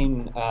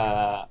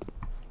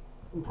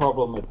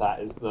problem with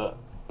that is that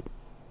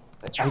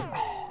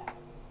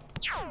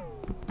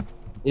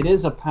it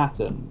is a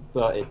pattern,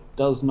 but it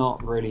does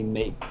not really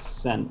make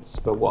sense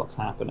for what's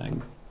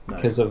happening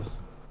because of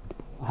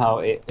how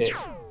it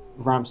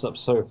ramps up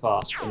so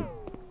fast and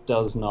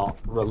does not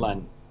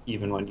relent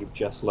even when you've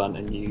just learnt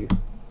a new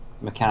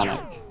mechanic.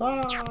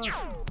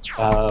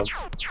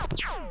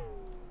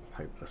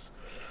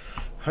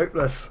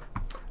 Hopeless.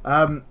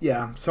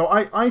 Yeah. So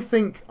I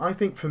think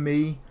for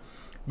me,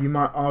 you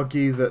might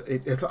argue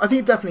that I think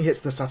it definitely hits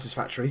the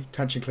satisfactory.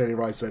 Tension clearly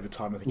rises over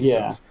time. I think it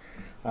does.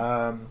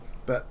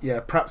 But yeah,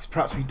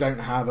 perhaps we don't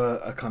have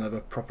a kind of a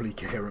properly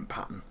coherent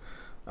pattern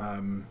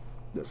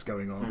that's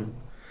going on.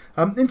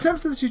 In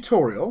terms of the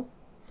tutorial,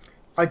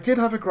 I did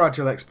have a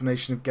gradual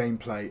explanation of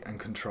gameplay and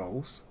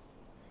controls.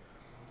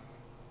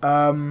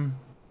 And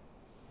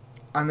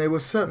they were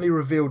certainly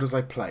revealed as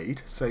I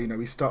played. So, you know,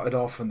 we started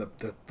off and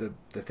the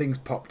things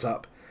popped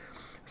up.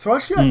 So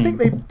actually, I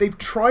think they've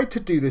tried to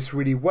do this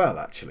really well,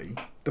 actually.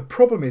 The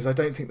problem is I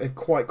don't think they've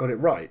quite got it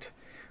right,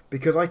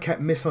 because I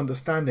kept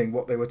misunderstanding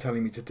what they were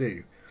telling me to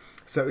do.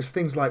 So it was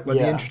things like when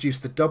they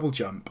introduced the double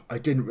jump, I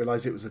didn't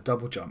realise it was a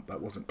double jump.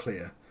 That wasn't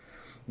clear.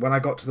 When I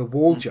got to the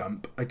wall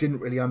jump, I didn't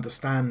really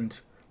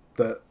understand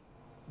that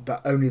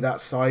only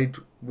that side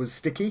was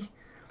sticky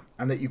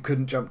and that you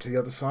couldn't jump to the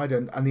other side.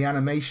 And the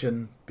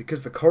animation,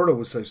 because the corridor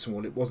was so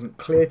small, it wasn't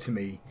clear to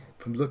me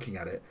from looking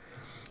at it.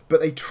 But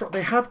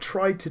they have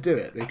tried to do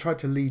it. They tried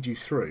to lead you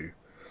through.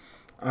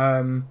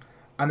 And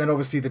then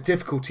obviously the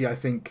difficulty, I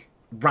think,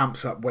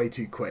 ramps up way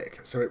too quick.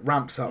 So it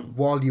ramps up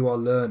while you are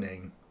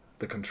learning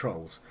the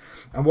controls.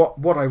 And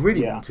what I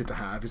really wanted to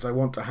have is I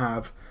want to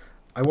have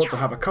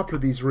a couple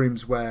of these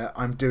rooms where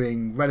I'm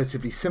doing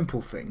relatively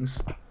simple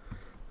things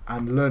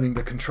and learning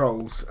the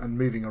controls and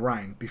moving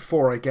around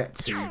before I get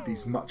to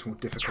these much more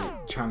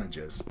difficult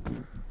challenges.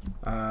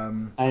 I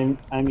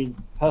mean,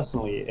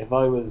 personally, if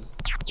I was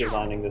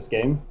designing this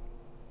game,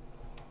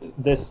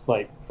 this,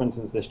 like, for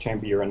instance, this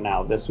chamber you're in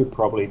now, this would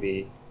probably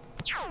be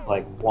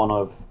like one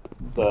of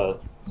the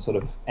sort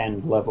of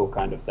end level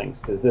kind of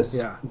things, because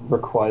this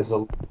requires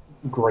a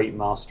great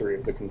mastery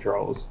of the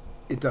controls.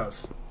 It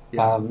does.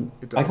 Yeah,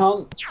 it does. I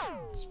can't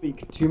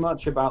speak too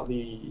much about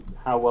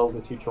how well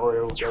the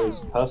tutorial goes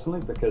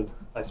personally,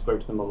 because I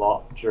spoke to them a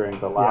lot during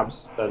the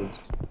labs and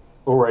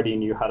already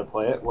knew how to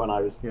play it when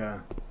I was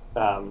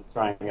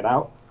trying it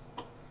out.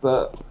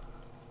 But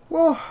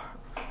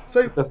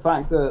so the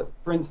fact that,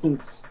 for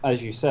instance,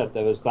 as you said,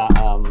 there was that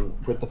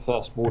with the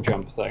first wall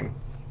jump thing,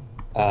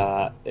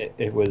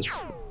 it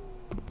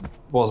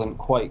wasn't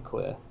quite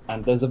clear,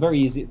 and there was a very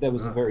easy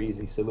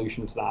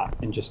solution to that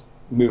in just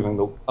moving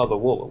the other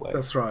wall away.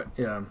 That's right.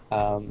 Yeah.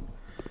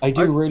 I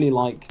really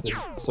like the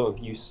sort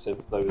of use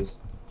of those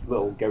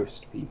little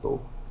ghost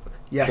people.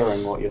 Yes.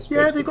 Showing what you're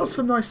supposed to they've got do.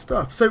 some nice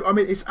stuff. So I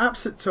mean, it's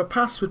absolute. So a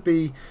pass would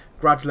be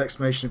gradual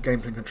explanation of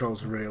gameplay and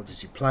controls revealed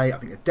as you play. I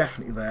think they're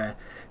definitely there.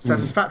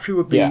 Satisfactory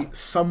would be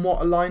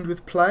somewhat aligned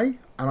with play,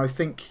 and I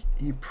think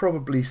you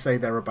probably say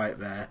they're about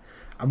there.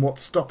 And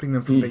what's stopping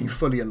them from being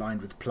fully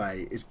aligned with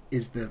play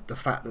is the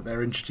fact that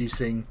they're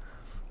introducing,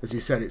 as you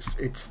said, it's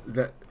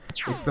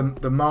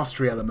the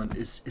mastery element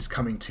is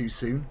coming too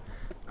soon,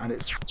 and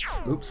it's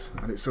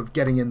sort of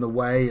getting in the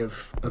way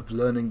of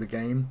learning the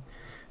game,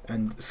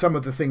 and some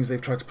of the things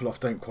they've tried to pull off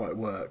don't quite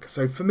work.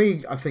 So for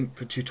me, I think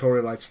for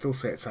tutorial, I'd still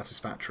say it's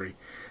satisfactory,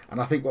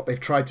 and I think what they've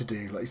tried to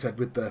do, like you said,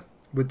 with the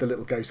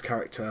little ghost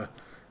character,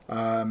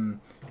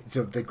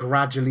 sort of they're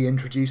gradually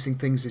introducing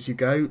things as you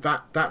go.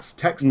 That's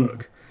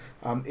textbook.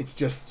 It's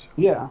just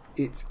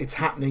it's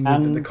happening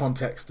within the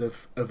context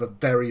of a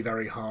very,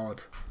 very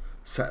hard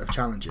set of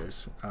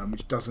challenges,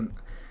 which doesn't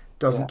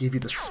doesn't Yeah. give you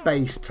the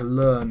space to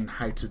learn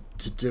how to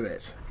do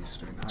it. If you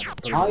sort of know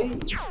how to do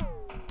it.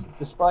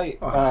 Despite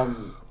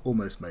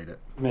Almost made it.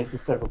 making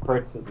several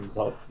criticisms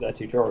of their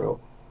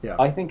tutorial, Yeah.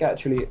 I think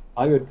actually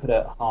I would put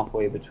it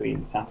halfway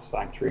between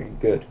satisfactory and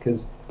good,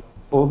 because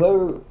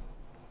although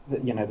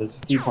there's a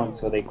few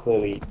points where they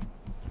clearly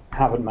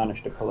haven't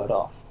managed to pull it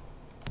off,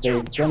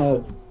 they've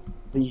done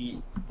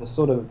the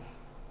sort of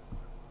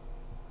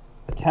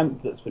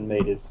attempt that's been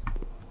made is,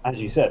 as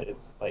you said,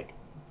 it's like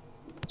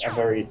a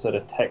very sort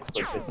of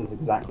textbook. This is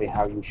exactly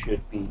how you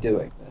should be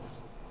doing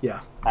this.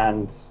 Yeah.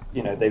 And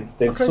they've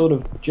Okay. sort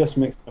of just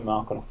mixed the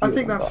mark on a few. I of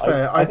think them, that's but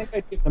fair. I think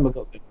I'd give them a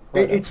little bit of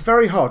credit. It's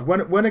very hard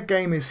when a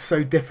game is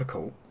so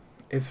difficult.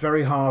 It's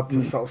very hard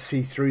to sort of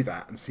see through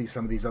that and see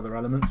some of these other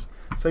elements.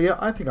 So yeah,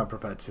 I think I'm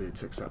prepared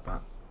to accept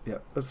that. Yeah,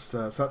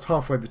 so that's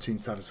halfway between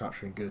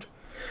satisfactory and good.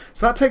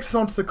 So that takes us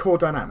on to the core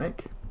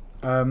dynamic,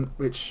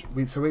 which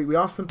we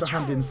asked them to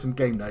hand in some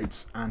game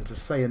notes and to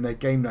say in their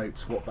game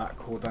notes what that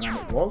core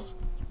dynamic was.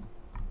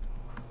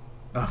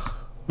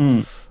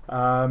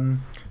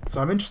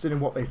 So I'm interested in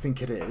what they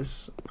think it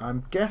is.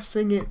 I'm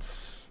guessing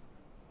it's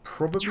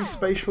probably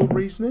spatial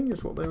reasoning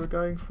is what they were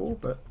going for,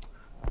 but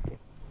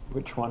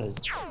Which one is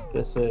this?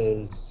 This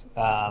is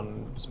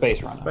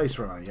Space Runner. Space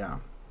Runner, yeah.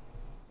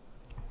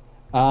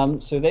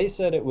 So they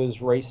said it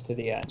was race to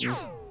the end,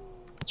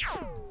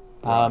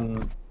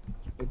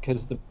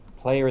 because the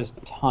player is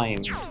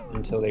timed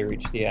until they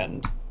reach the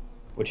end,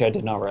 which I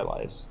did not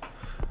realize.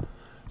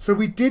 So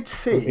we did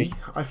see,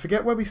 I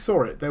forget where we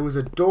saw it. There was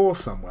a door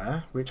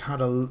somewhere which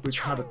had a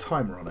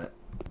timer on it,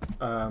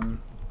 and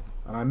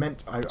I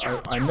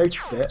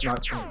noticed it, and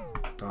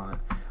darn it,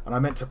 and I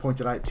meant to point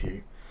it out to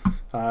you.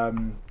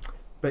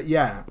 But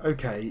yeah,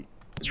 okay,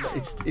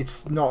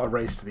 it's not a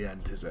race to the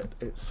end, is it?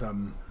 It's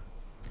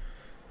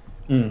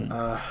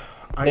They've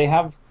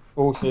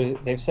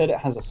said it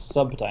has a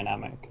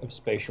sub-dynamic of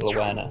spatial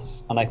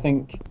awareness, and I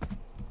think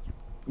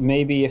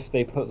maybe if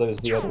they put those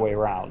the other way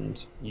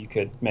around, you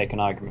could make an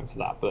argument for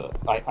that. But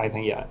I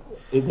think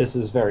this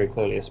is very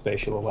clearly a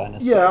spatial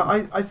awareness.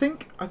 Yeah,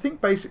 thing. I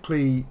think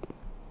basically,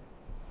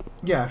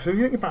 yeah. If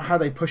you think about how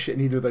they push it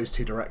in either of those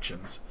two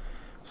directions,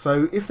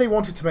 so if they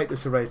wanted to make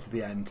this a race to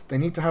the end, they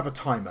need to have a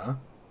timer.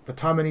 The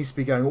timer needs to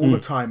be going all the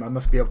time. I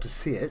must be able to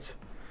see it.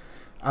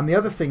 And the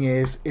other thing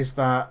is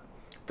that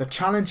the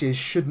challenges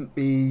shouldn't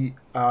be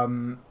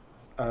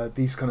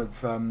these kind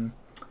of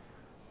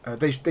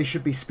they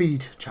should be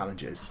speed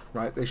challenges,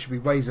 right? They should be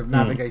ways of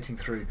navigating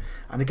through.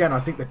 And again, I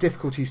think the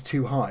difficulty is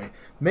too high.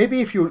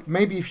 Maybe if you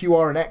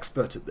are an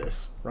expert at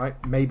this, right?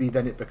 Maybe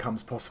then it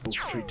becomes possible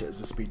to treat it as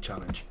a speed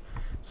challenge.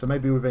 So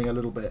maybe we're being a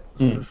little bit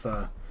sort of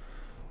a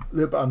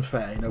little bit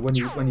unfair. When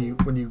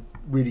you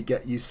really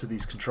get used to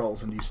these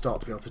controls and you start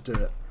to be able to do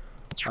it.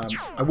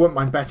 I wouldn't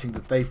mind betting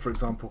that they, for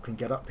example, can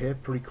get up here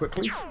pretty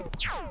quickly.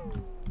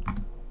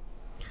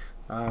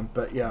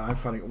 But yeah, I'm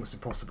finding it almost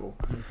impossible.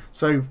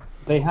 So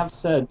they have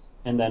said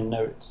in their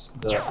notes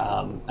that,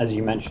 as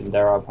you mentioned,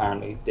 there are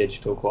apparently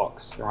digital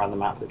clocks around the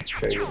map that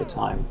show you the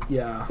time.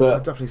 Yeah, but I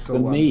definitely saw for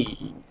one.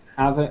 me,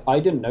 I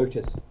didn't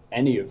notice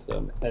any of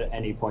them at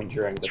any point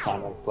during the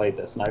time I played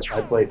this, and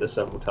I played this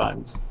several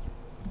times.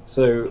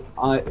 So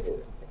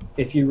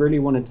if you really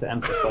wanted to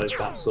emphasize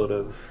that sort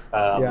of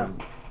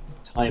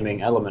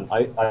timing element,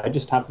 I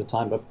just have the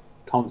timer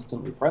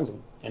constantly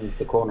present in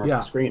the corner of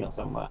the screen or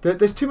somewhere.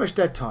 There's too much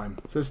dead time.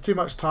 So there's too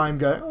much time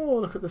going, oh,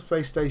 look at the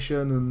space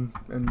station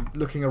and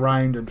looking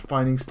around and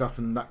finding stuff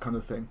and that kind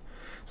of thing.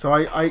 So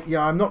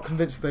I'm not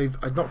convinced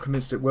I'm not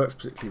convinced it works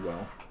particularly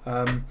well.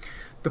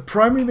 The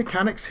primary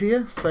mechanics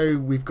here, so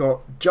we've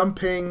got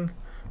jumping,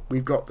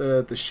 we've got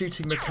the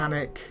shooting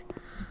mechanic.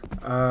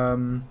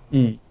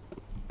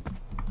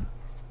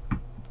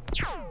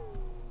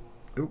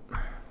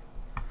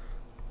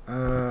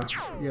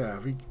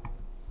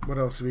 What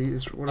else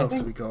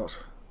have we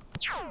got?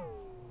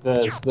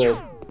 There's the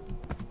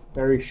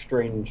very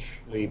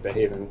strangely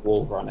behaving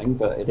wall running,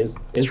 but it is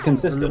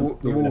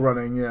consistent. The wall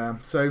running, yeah.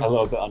 So a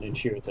little bit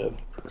unintuitive.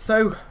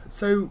 So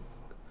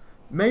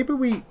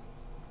maybe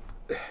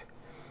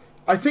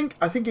I think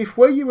if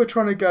where you were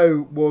trying to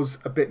go was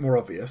a bit more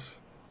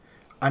obvious,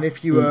 and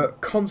if you were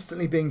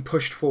constantly being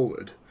pushed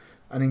forward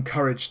and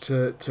encouraged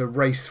to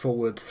race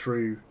forward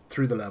through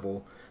the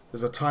level,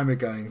 there's a timer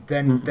going,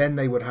 then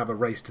they would have a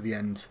race to the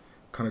end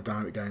kind of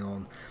dynamic going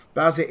on.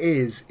 But as it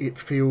is, it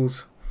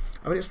feels,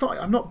 I mean, it's not,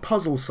 I'm not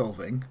puzzle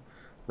solving,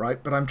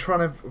 right? But I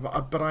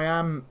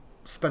am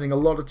spending a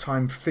lot of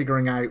time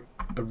figuring out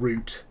a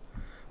route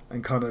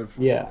and kind of,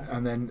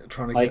 and then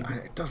trying to get,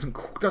 it doesn't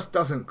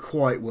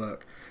quite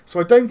work.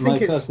 So I don't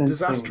think it's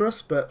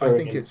disastrous, but I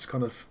think it's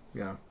kind of,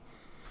 Yeah,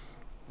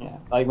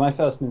 like my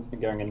first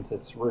instinct going into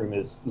this room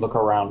is look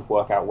around,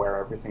 work out where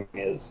everything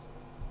is,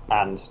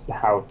 and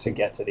how to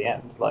get to the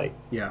end. Like,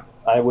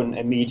 I wouldn't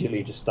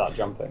immediately just start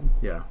jumping.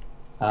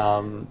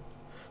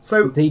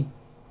 So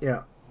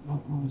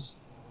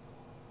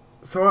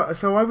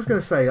I was going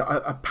to say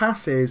a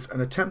pass is an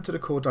attempt at a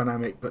core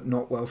dynamic, but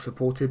not well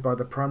supported by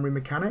the primary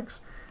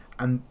mechanics,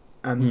 and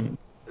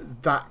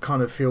that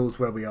kind of feels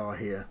where we are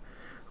here.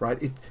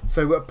 right?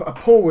 So a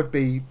poor would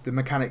be the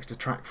mechanics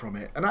detract from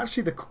it, and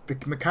actually the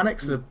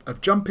mechanics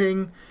of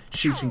jumping,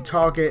 shooting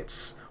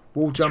targets,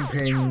 wall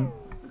jumping,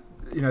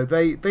 you know,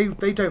 they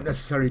don't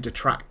necessarily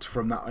detract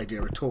from that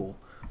idea at all.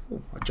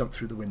 Oh, I jumped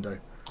through the window.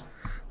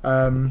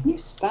 Can you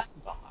stand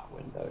on that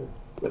window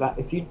without,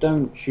 if you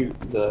don't shoot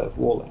the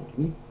walling?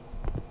 Can you?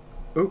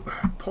 Oh,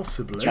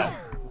 possibly. Yeah.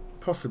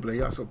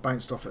 Possibly. I sort of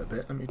bounced off it a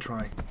bit. Let me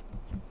try.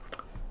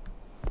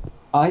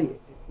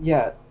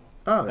 Yeah.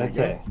 Oh, there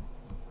Okay. you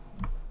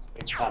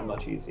Makes that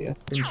much easier.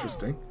 go.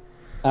 Interesting.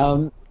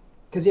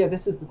 Because yeah,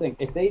 this is the thing.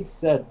 If they'd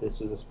said this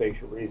was a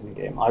spatial reasoning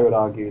game, I would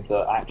argue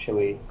that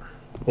actually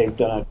they've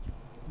done a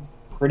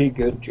pretty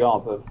good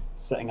job of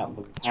setting up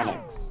the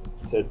mechanics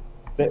to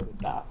fit with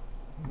that.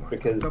 Oh,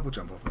 Because double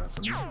jump off that.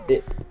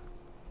 Something.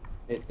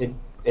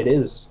 it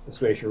is a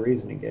spatial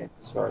reasoning game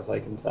as far as I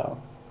can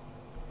tell.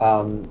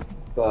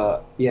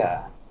 But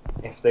yeah,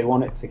 if they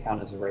want it to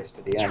count as a race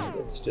to the end,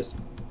 it's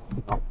just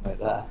not right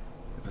there.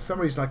 For some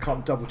reason, I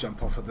can't double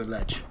jump off of the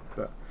ledge,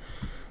 but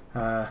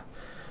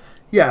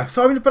yeah.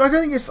 So I mean, but I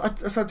don't think it's. I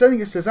don't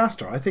think it's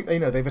disaster. I think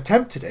they've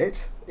attempted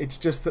it. It's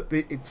just that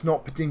it's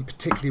not being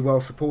particularly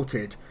well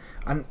supported,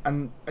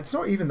 and it's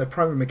not even the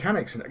primary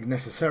mechanics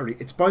necessarily.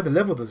 It's by the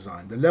level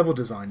design. The level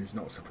design is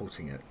not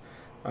supporting it.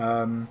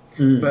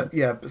 But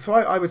yeah, so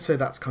I would say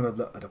that's kind of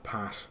at a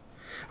pass.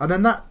 And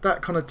then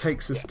that kind of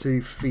takes us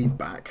to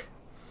feedback.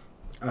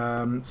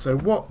 So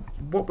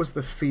what was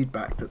the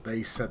feedback that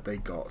they said they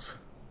got?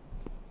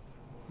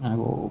 I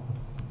will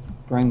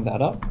bring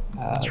that up.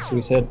 So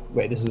we said,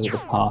 wait, this is at the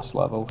pass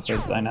level for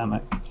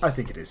dynamic. I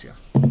think it is, yeah.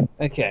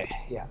 Okay,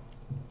 yeah.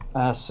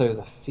 So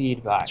the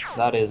feedback,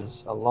 that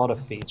is a lot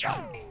of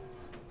feedback.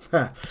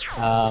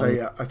 So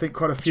yeah, I think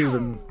quite a few of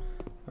them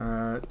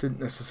didn't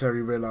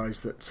necessarily realise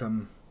that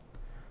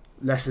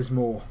less is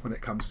more when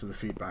it comes to the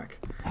feedback.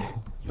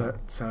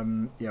 But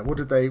yeah, what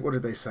did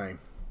they say?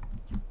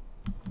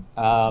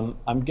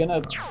 I'm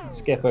gonna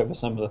skip over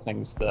some of the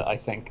things that I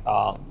think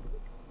are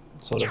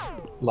sort of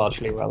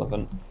largely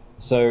relevant.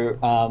 So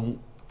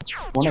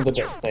one of the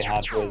bits they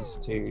had was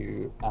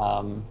to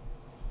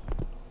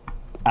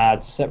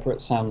add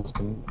separate sounds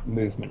to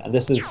movement, and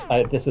this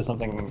is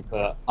something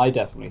that I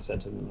definitely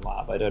said to them in the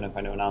lab. I don't know if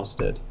anyone else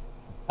did,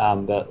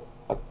 but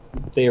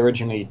they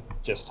originally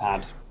just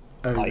had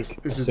This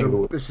a is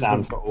single the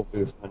sound for all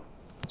movement.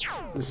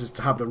 This is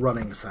to have the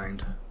running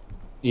sound.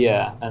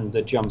 Yeah, and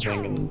the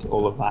jumping and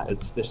all of that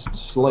is just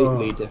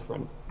slightly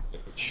different,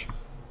 which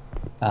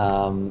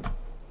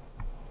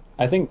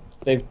I think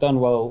they've done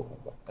well,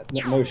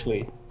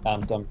 mostly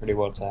done pretty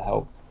well to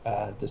help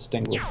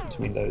distinguish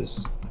between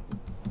those,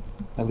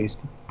 at least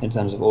in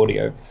terms of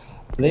audio.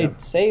 They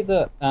say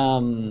that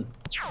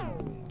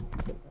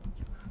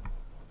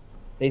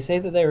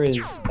there is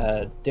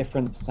a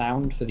different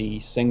sound for the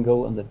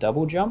single and the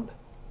double jump,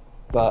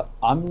 but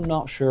I'm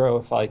not sure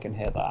if I can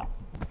hear that.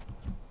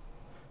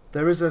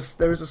 There is a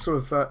sort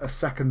of a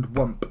second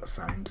whump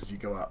sound as you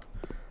go up.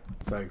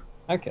 So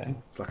okay,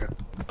 it's like a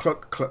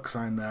cluck cluck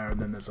sound there, and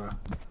then there's a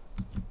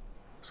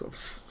sort of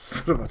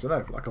I don't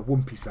know, like a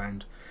whumpy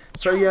sound.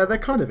 So yeah, there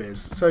kind of is.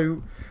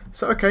 So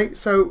okay.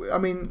 So I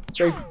mean,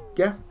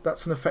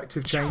 that's an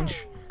effective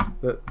change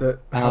that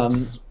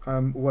helps.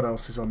 What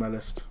else is on their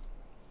list?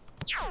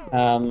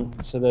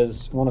 So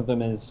there's one of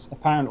them is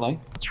apparently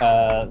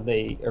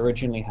they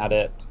originally had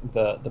it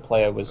the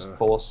player was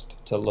forced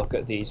to look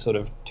at the sort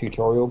of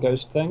tutorial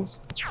ghost things.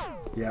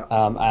 Yeah.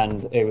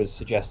 And it was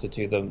suggested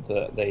to them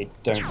that they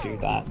don't do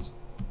that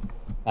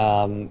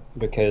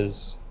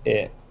because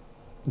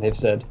they've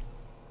said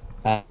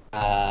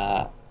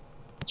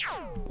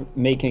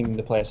making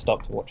the player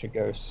stop to watch a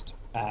ghost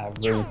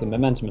ruins the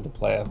momentum of the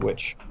player,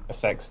 which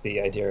affects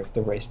the idea of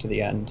the race to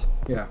the end.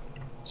 Yeah.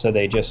 So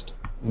they just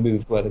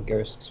moved where the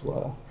ghosts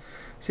were.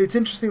 See, it's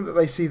interesting that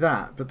they see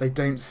that, but they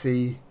don't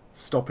see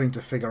stopping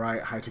to figure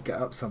out how to get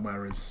up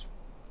somewhere as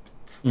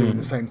doing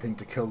the same thing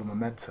to kill the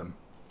momentum.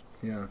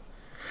 Yeah.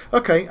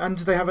 Okay, and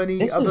do they have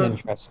any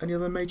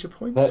other major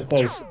points?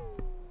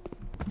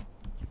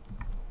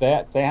 They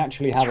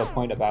actually have a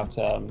point about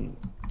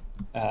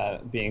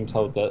being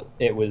told that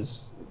it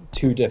was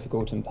too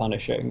difficult and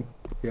punishing.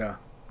 Yeah.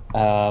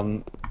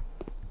 And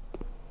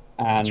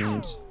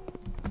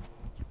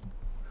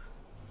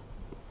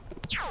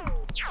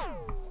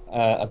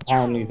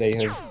apparently they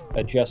have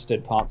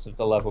adjusted parts of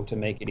the level to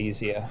make it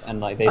easier, and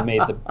like they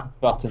made the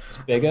buttons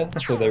bigger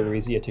so they were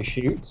easier to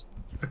shoot.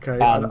 Okay,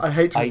 I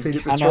hate to have seen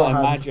it beforehand. I cannot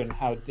imagine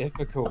how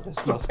difficult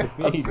this must have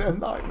been. That's a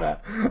nightmare.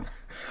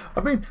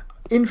 I mean,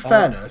 in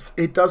fairness,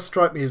 it does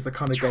strike me as the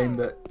kind of game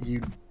that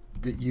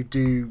you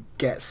do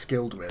get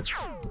skilled with,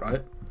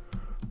 right?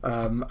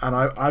 And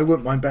I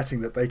wouldn't mind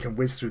betting that they can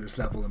whiz through this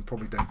level and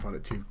probably don't find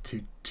it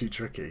too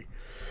tricky.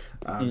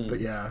 But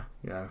yeah,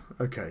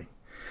 okay.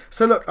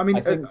 So look, I mean,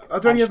 are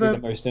there any other? The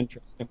most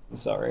interesting.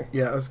 Sorry.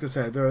 Yeah, I was going to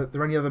say, are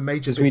there any other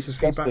major bits of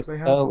feedback they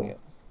have? Earlier.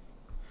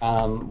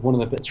 One of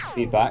the bits of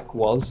feedback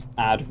was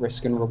add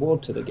risk and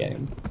reward to the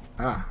game.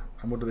 Ah,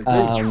 and what do they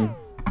do?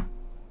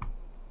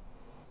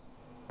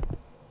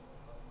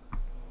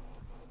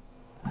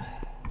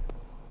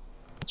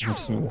 I'm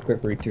just going to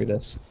quick read through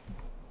this.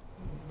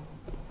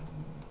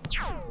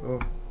 Oh.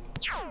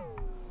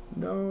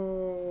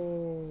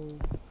 No.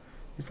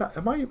 Is that?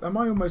 Am I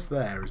almost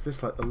there? Is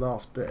this like the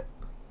last bit?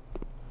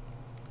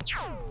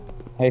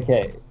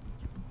 Okay.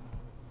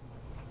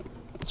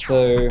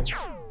 So.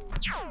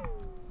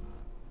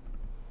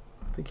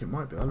 I think it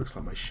might be. That looks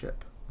like my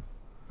ship.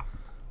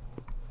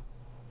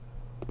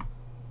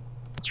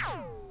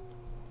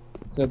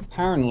 So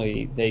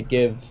apparently they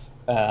give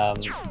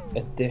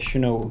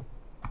additional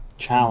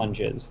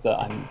challenges that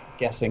I'm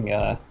guessing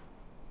are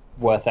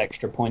worth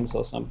extra points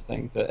or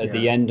something. That at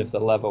the end of the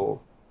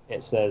level,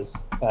 it says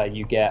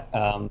you get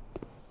a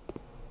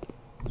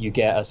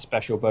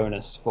special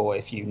bonus for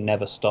if you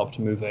never stopped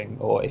moving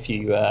or if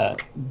you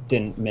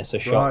didn't miss a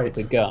shot with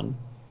the gun.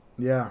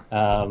 Yeah.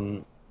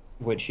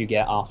 Which you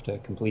get after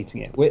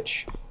completing it,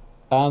 which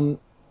I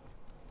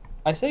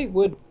say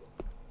would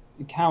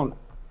count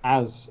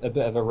as a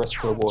bit of a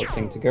risk-reward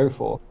thing to go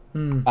for.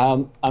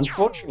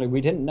 Unfortunately, we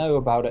didn't know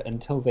about it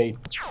until they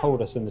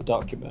told us in the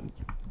document.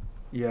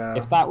 Yeah.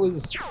 If that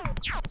was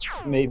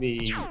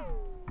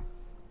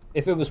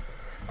if it was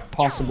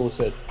possible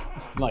to,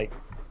 like,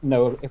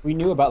 know, if we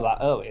knew about that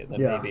earlier, then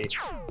maybe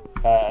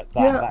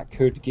that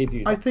could give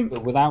you that. I think,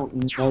 but without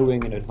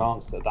knowing in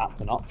advance that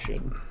that's an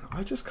option,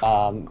 I just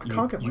can't. I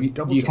can't get my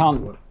double jump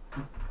to work.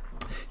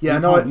 Yeah, I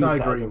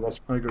agree.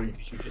 I agree.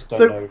 You just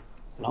don't know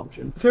it's an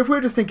option. So if we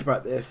were to think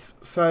about this,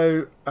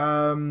 so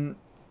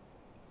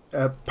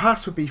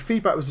pass would be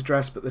feedback was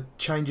addressed, but the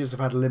changes have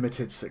had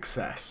limited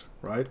success,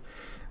 right?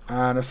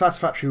 And a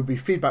satisfactory would be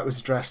feedback was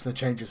addressed and the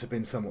changes have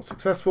been somewhat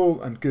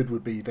successful, and good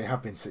would be they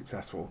have been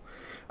successful.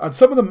 And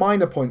some of the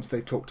minor points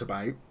they've talked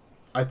about,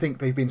 I think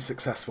they've been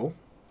successful,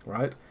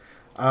 right?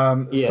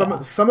 Some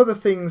of the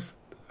things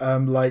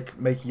like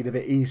making it a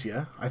bit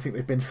easier, I think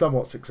they've been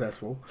somewhat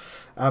successful.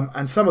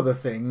 And some of the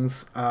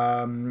things,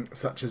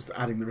 such as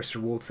adding the risk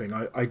reward thing,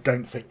 I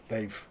don't think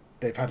they've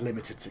had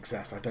limited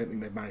success. I don't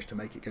think they've managed to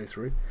make it go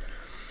through.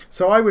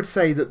 So I would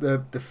say that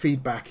the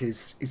feedback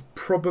is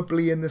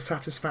probably in the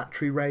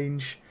satisfactory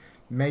range,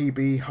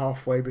 maybe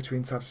halfway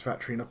between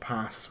satisfactory and a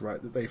pass,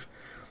 right? That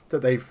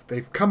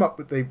they've come up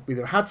with, they've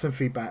either had some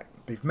feedback,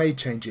 they've made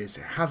changes,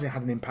 it hasn't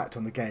had an impact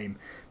on the game,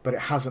 but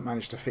it hasn't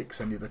managed to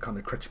fix any of the kind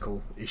of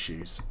critical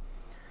issues.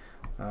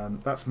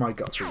 That's my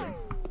gut feeling.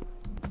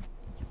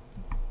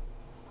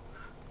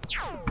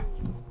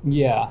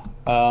 Yeah.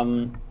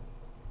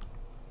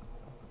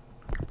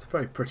 It's a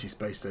very pretty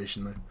space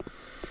station, though.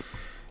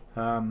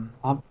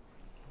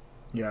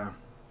 Yeah.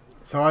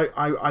 So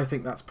I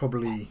think that's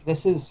probably.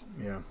 This is.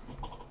 Yeah.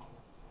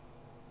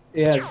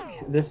 Yeah.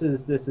 This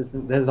is.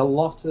 There's a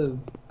lot of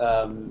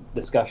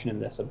discussion in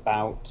this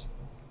about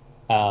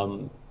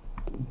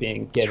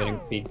being given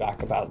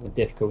feedback about the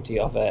difficulty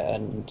of it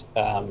and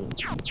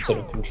sort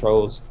of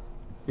controls.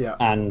 Yeah.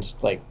 And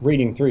like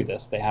reading through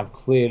this, they have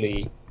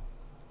clearly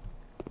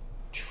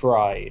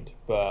tried,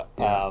 but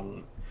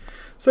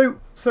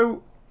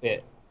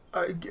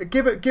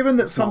given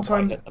that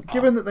sometimes,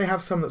 given that they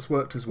have some that's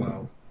worked as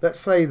well, let's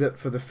say that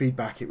for the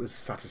feedback it was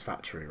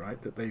satisfactory,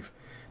 right? That they've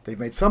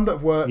made some that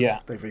have worked,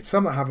 they've made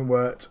some that haven't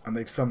worked, and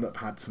they've some that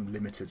have had some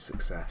limited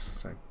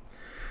success.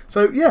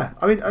 So yeah,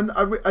 I mean,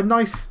 a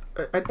nice,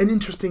 an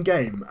interesting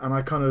game, and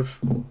I kind of,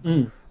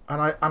 and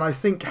I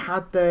think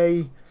had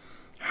they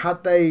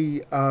had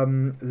they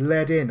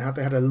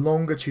had a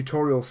longer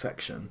tutorial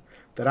section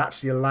that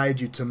actually allowed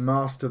you to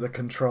master the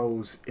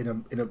controls in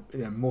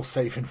a more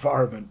safe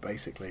environment,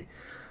 basically.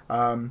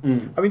 I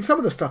mean, some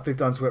of the stuff they've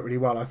done's worked really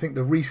well. I think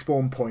the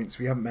respawn points,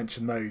 we haven't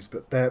mentioned those,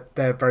 but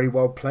they're very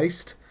well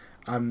placed,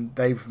 and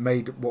they've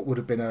made what would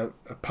have been a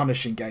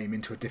punishing game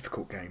into a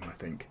difficult game, I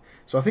think.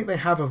 So I think they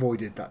have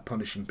avoided that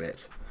punishing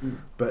bit.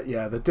 But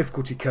yeah, the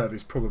difficulty curve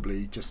is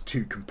probably just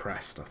too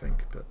compressed, I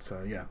think. But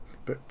yeah,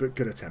 but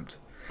good attempt.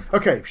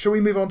 Okay, shall we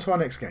move on to our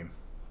next game?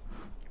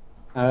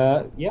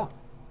 Yeah.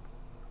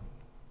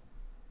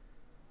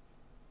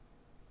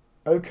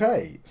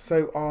 Okay,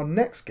 so our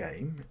next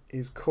game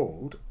is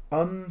called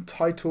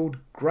Untitled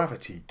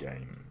Gravity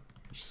Game,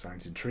 which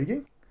sounds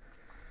intriguing.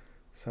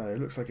 So it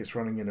looks like it's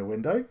running in a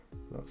window.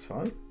 That's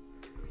fine.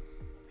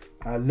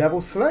 Level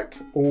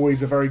select,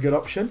 always a very good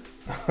option.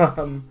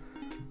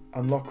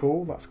 Unlock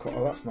all, that's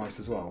nice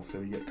as well. So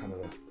you get kind of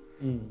a...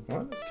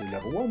 Right, let's do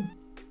level 1.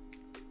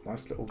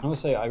 Nice little... I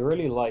must say, I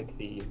really like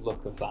the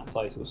look of that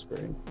title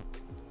screen.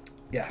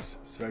 Yes,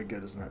 it's very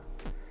good, isn't it?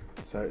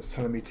 So it's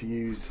telling me to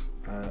use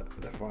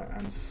left, right,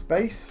 and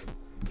space.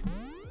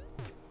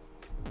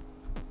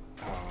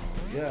 Oh,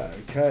 yeah,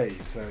 okay,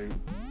 so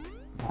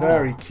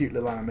very cute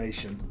little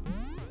animation.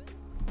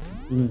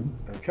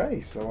 Okay,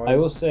 so I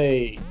will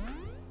say,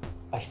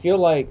 I feel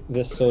like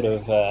this sort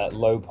of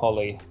low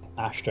poly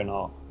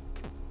astronaut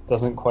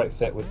doesn't quite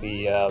fit with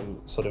the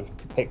sort of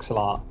pixel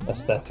art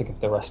aesthetic of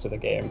the rest of the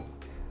game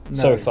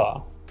so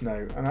far.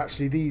 No, and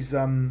actually these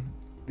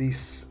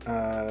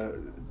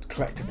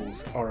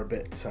collectibles are a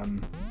bit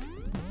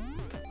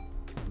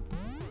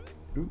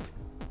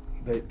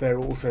they're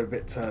also a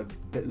bit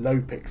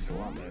low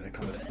pixel, aren't they? They're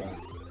kind of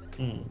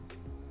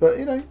but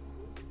you know,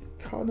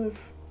 kind of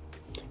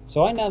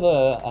So I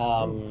never.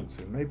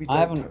 So maybe I don't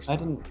haven't. touch I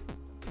that. didn't.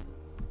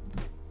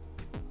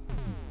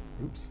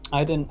 Oops.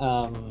 I didn't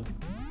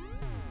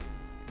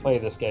play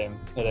this game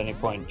at any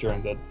point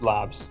during the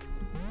labs.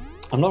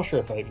 I'm not sure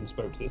if I even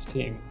spoke to this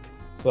team,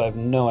 so I have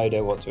no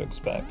idea what to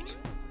expect.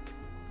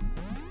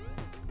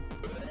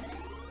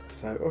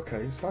 So,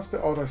 okay, so that's a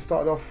bit odd. I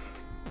started off...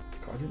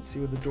 God, I didn't see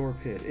where the door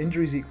appeared.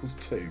 Injuries equals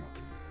 2.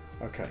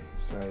 Okay,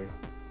 so...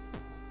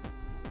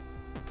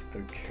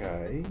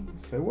 Okay,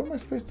 so what am I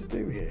supposed to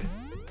do here?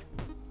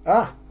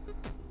 Ah!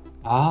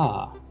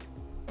 Ah.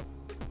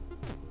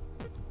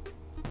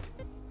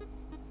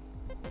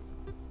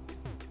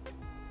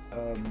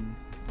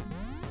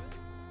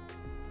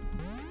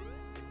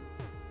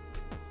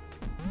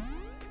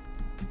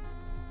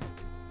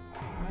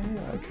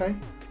 Yeah, okay.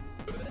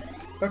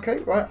 Okay,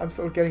 right, I'm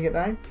sort of getting it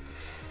now.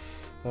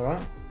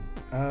 Alright.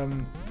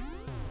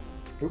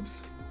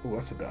 Oops. Oh,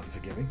 that's a bit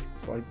unforgiving.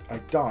 So I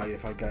die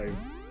if I go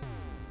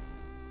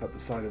up the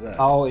side of there.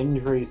 Oh,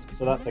 injuries.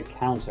 So that's a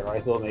counter. I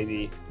thought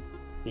maybe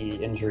the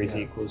injuries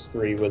equals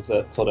 3 was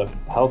a sort of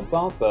health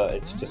bar, but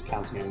it's just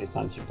counting how many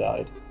times you've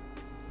died.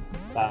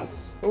 That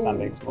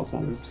makes more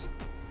sense. Oops.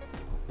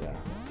 Yeah.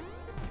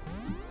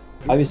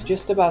 I was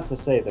just about to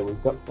say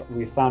that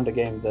we found a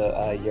game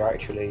that you're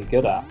actually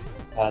good at,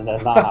 and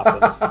then that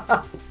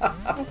happened.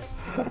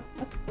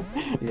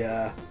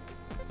 Yeah.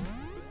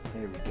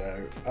 Here we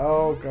go.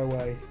 Oh, go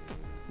away.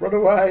 Run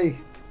away!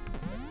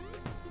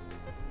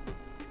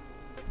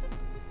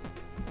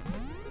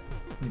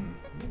 Not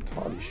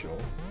entirely sure.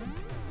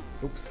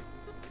 Oops.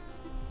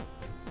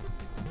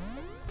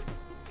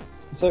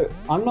 So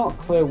I'm not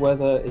clear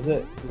whether is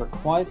it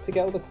required to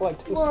get all the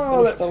collectibles Well, to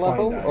finish let's the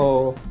level, find out.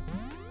 or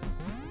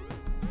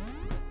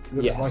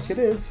Looks yes. like it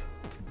is.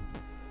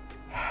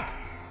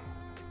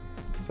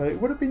 So it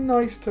would have been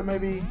nice to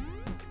maybe...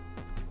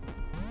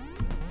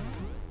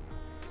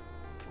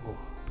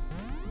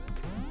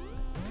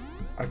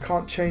 I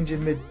can't change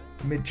in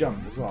mid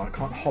jump as well. I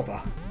can't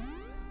hover.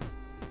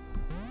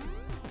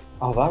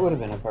 Oh, that would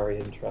have been a very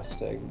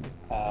interesting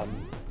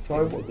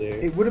So thing to do.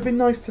 it would have been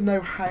nice to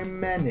know how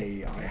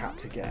many I had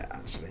to get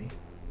actually.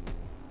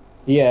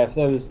 Yeah, if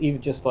there was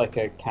even just like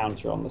a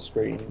counter on the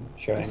screen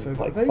showing So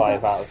like those 5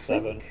 out of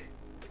sync? 7.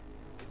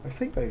 I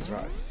think those are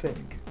out of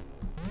sync.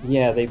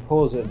 Yeah, they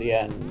pause at the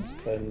end.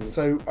 And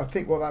So I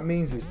think what that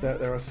means is that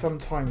there are some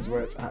times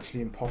where it's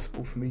actually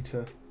impossible for me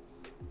to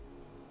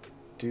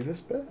do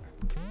this bit.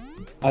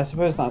 I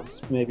suppose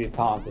that's maybe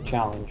part of the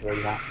challenge where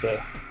you have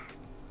to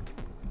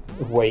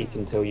wait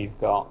until you've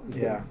got...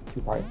 Yeah.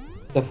 Right.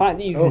 The fact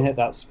that you can hit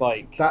that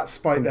spike... That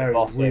spike from the there is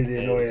bottom really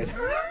annoying.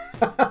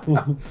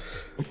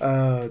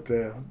 Oh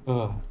dear.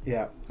 Ugh.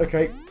 Yeah.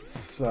 Okay.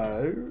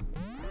 So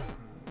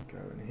go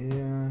in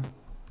here.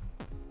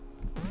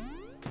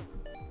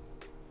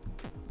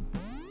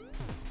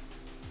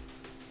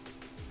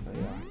 So yeah,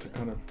 I have to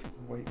kind of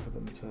wait for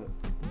them to.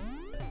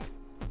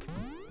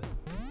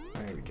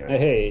 There we go.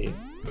 Hey.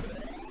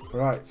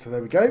 Right. So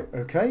there we go.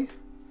 Okay.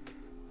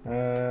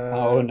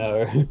 Oh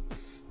no.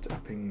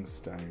 Stepping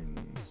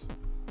stones.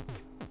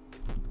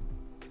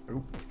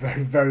 Oh,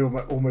 very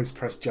almost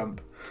pressed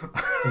jump.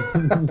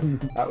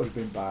 That would have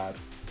been bad.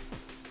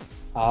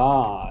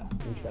 Ah,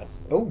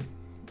 interesting. Oh,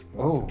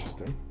 well, that's Oh.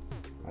 interesting.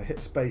 I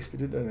hit space but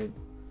didn't do anything.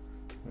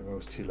 Maybe I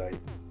was too late.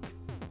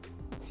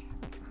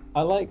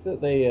 I like that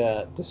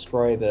they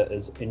describe it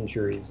as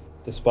injuries,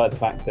 despite the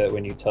fact that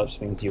when you touch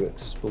things you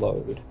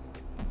explode.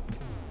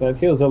 But it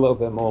feels a little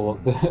bit more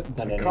than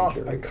an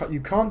injury.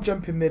 You can't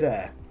jump in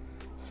midair,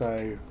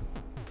 so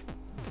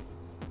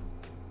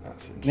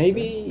that's interesting.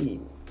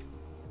 Maybe...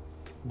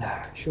 No,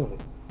 surely.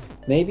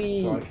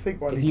 Maybe So I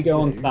think what I if need you to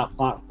go onto do- that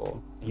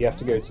platform, you have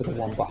to go to the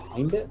one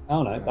behind it?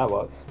 Oh no, that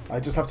works. I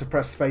just have to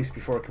press space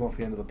before I come off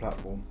the end of the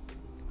platform,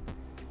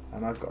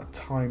 and I've got to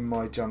time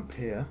my jump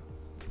here.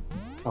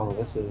 Oh,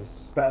 this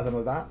is... Better than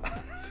with that.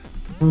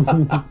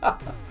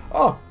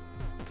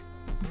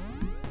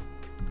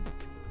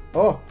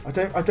 Oh,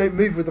 I don't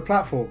move with the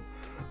platform.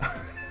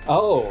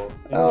 Oh!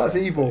 Oh, that's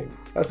evil.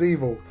 interesting. That's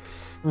evil.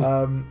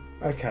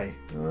 Okay.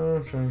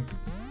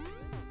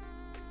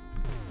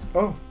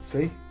 Oh,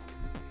 see?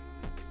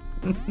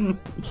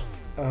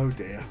 Oh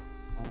dear.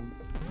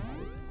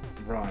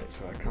 Right,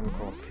 so I come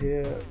across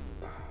here.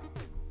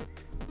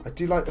 I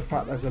do like the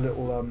fact there's a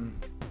little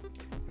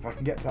if I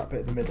can get to that bit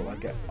in the middle, I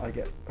get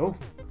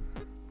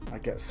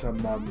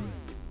some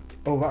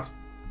oh,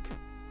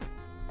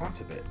 that's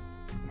a bit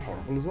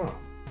horrible as well.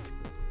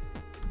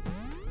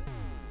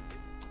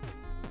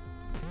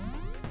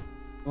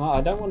 Well,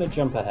 I don't want to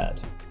jump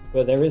ahead,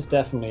 but there is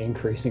definitely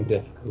increasing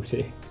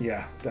difficulty.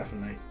 Yeah,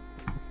 definitely.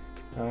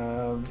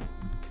 Oh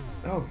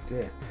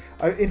dear.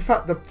 In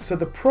fact,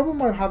 the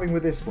problem I'm having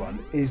with this one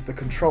is the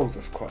controls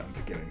are quite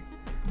unforgiving.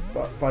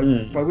 But by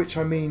which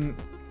I mean,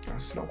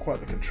 it's not quite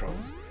the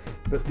controls,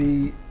 but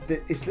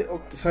it's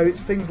little. So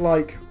it's things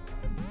like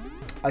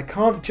I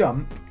can't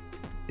jump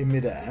in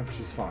midair, which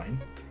is fine.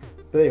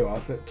 But there you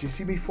are. So, do you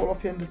see me fall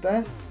off the end of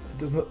there? It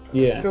doesn't.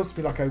 Yeah. It feels to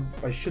me like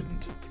I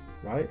shouldn't,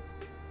 right?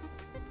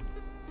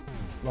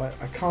 Like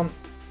I can't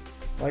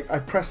Like I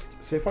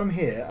pressed, so if I'm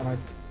here and I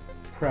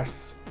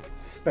press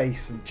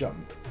space and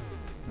jump,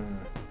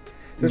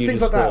 there's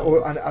things like that,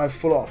 and I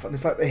fall off, and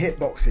it's like the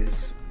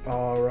hitboxes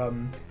are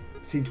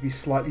seem to be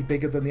slightly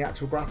bigger than the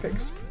actual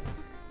graphics,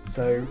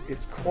 so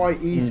it's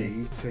quite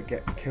easy to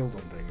get killed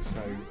on things.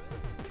 So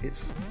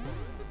it's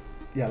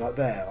like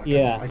there. Like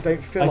yeah, I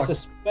don't feel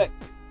like.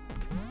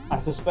 I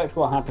suspect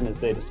what happened is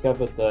they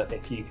discovered that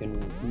if you can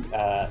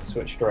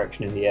switch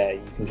direction in the air,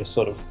 you can just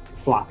sort of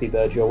Flappy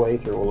Bird your way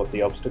through all of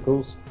the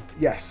obstacles.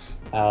 Yes,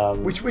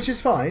 which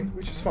is fine.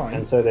 Which is fine.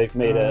 And so they've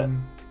made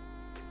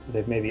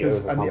they've maybe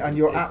overcompensated. And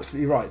you're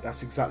absolutely right.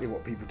 That's exactly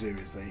what people do.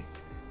 Is they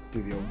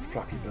do the old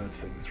Flappy Bird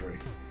thing through.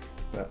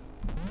 But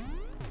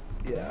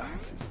yeah,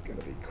 this is going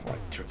to be quite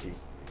tricky.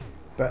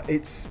 But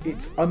it's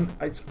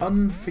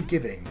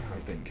unforgiving, I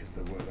think, is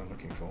the word I'm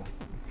looking for.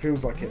 It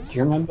feels like it's. Do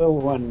you remember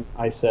when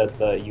I said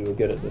that you were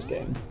good at this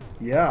game?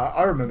 Yeah,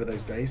 I remember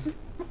those days.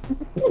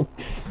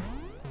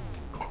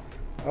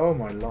 Oh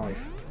my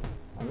life.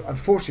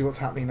 Unfortunately, what's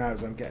happening now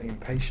is I'm getting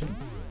impatient.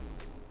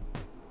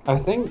 I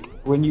think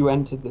when you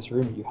entered this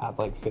room, you had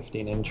like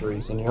 15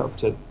 injuries, and you're up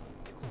to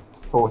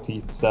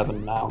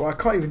 47 now. Well, I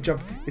can't even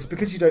jump. It's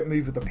because you don't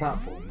move with the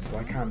platform, so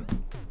I can't.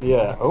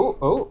 Yeah.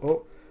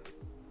 Oh,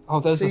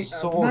 there's a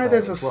saw. No,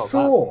 there's a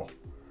saw.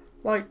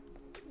 Like,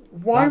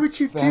 why would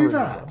you do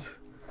that?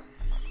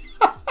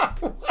 Why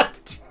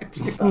would you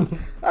do that?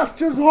 That's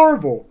just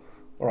horrible.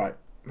 All right,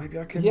 maybe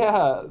I can.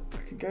 Yeah. I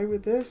can go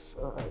with this.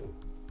 All right.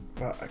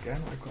 But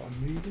again, I've got to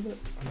move with it,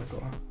 and I've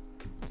got to.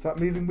 Is that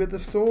moving with the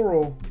saw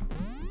or?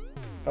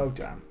 Oh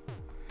damn.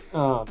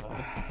 Oh no.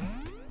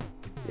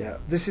 Yeah,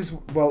 this is,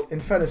 well, in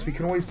fairness, we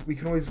can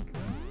always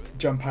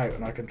jump out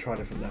and I can try a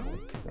different level,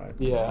 right?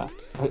 Yeah,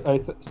 I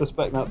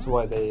suspect that's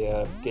why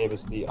they gave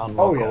us the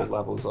unlock all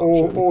levels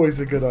option. Always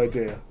a good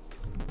idea.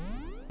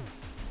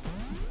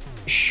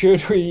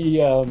 Should we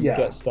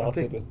get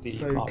started with the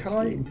so can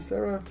scheme? Is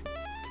there a...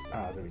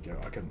 Ah, there we go.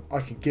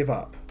 I can give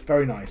up.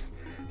 Very nice.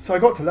 So I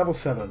got to level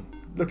 7.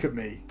 Look at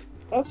me.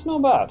 That's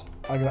not bad.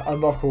 I'm going to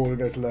unlock all and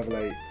go to level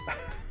 8.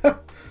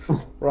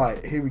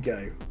 Right, here we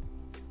go.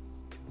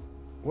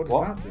 What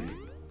does that do?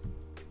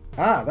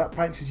 Ah, that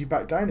bounces you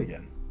back down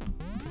again.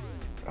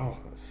 Oh,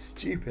 that's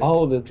stupid.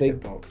 Oh, the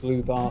big hitbox.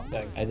 Blue bar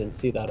thing. I didn't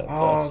see that at first.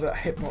 Oh, that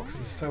hitbox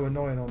is so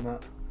annoying on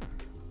that.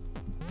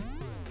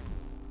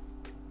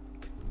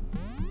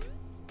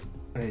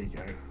 There you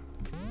go.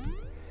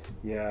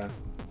 Yeah.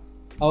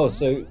 Oh,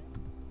 so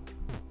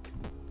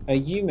are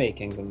you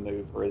making them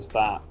move, or is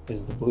the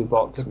blue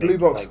box? The blue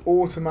box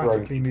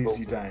automatically moves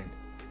you down.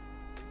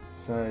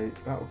 So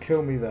that will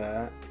kill me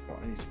there. But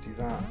I need to do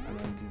that, and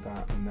then do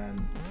that, and then.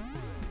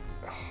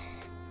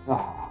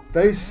 Oh.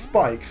 Those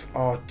spikes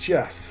are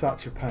just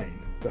such a pain.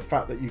 The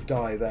fact that you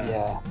die there.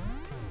 Yeah.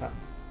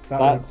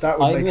 That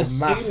would make a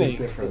massive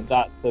difference.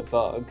 That's the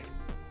bug.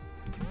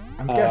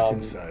 I'm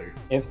guessing so.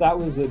 If that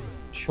was a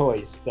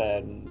choice,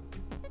 then.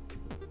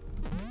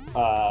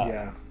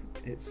 Yeah,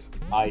 it's.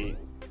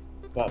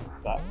 That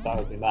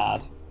would be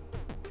mad.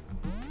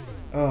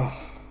 Oh,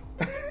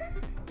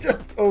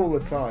 just all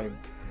the time.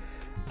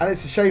 And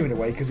it's a shame in a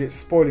way because it's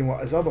spoiling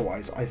what is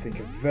otherwise, I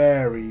think, a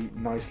very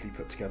nicely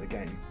put together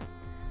game.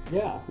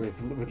 Yeah.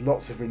 With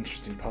lots of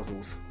interesting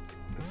puzzles.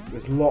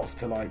 There's lots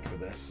to like with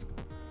this.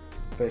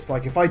 But it's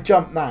like if I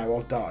jump now,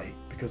 I'll die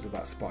because of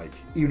that spike,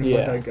 even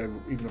if I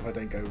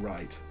don't go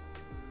right.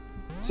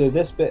 So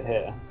this bit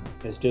here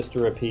is just a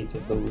repeat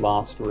of the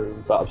last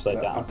room, but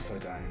upside down.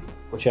 Upside down.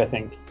 Which I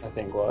think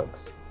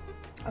works.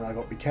 And I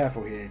got to be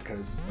careful here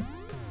because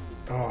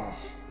of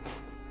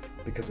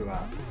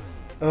that.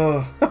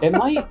 It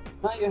might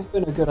have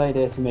been a good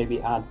idea to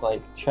maybe add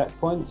like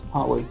checkpoints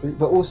partway through,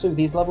 but also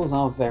these levels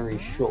are very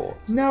short.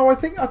 No, I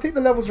think the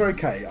levels are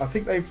okay. I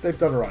think they've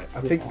done it right.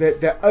 I think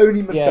their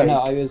only mistake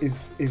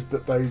is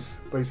that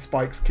those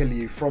spikes kill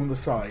you from the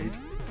side.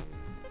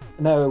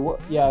 No,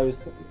 what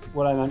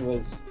I meant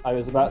was I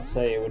was about to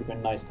say it would have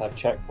been nice to have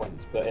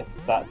checkpoints, but if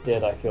that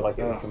did, I feel like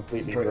it would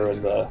completely ruin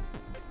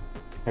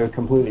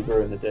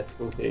the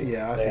difficulty.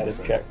 Yeah, I think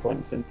so.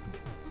 Checkpoints in.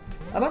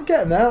 And I'm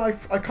getting there. I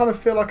kind of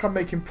feel like I'm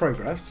making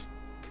progress.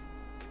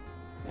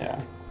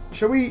 Yeah.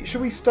 Shall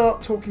we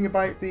start talking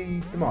about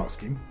the mark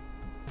scheme?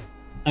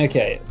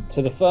 Okay,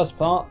 so the first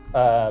part,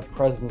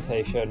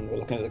 presentation, we're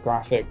looking at the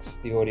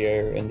graphics, the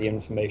audio, and the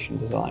information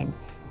design.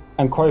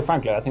 And quite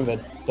frankly, I think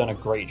they've done a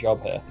great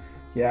job here.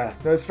 Yeah,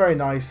 no, it's very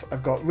nice.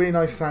 I've got really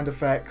nice sound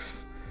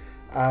effects.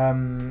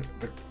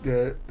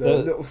 The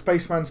little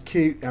spaceman's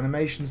cute. The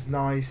animation's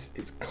nice.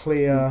 It's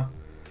clear.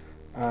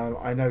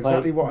 I know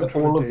exactly what I'm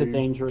trying to do. All of the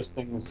dangerous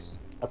things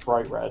are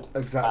bright red.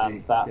 Exactly.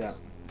 And that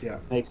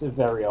makes it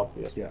very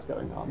obvious what's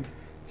going on.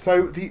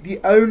 So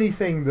the only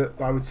thing that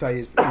I would say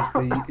is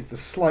the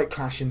slight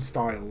clash in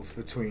styles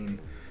between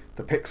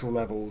the pixel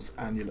levels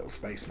and your little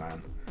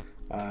spaceman.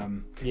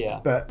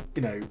 But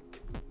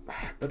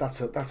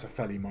that's a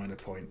fairly minor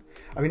point.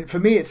 I mean, for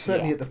me, it's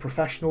certainly at the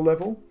professional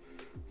level.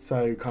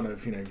 So kind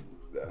of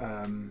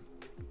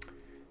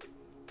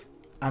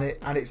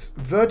and it's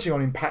verging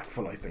on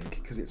impactful, I think,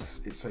 because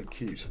it's so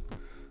cute.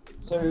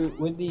 So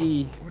with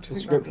the What do you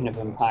think description that of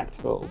was?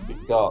 impactful,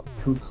 we've got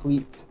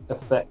complete,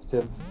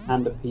 effective,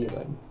 and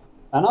appealing.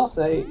 And I'll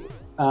say,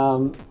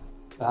 oh,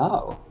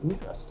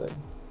 interesting.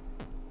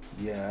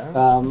 Yeah.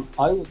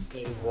 I would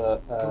say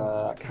that.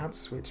 I can't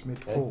switch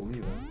mid-fall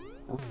either.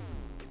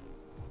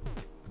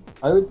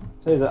 I would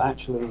say that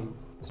actually,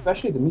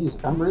 especially the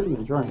music, I'm really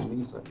enjoying the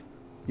music.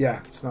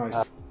 Yeah, it's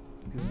nice.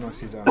 It's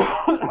nicely done.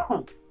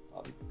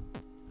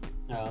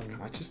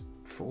 Can I just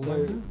fall so-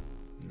 over?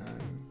 No.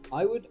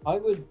 I would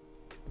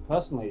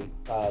personally,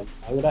 I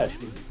would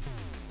actually be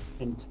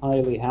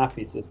entirely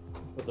happy to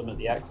put them at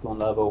the excellent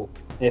level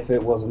if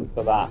it wasn't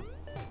for that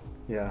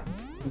Yeah.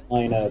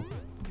 minor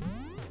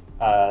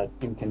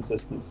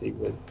inconsistency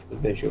with the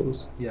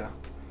visuals. Yeah.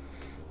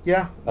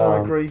 Yeah, no, I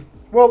agree.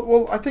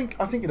 Well, I think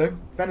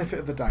benefit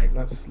of the doubt.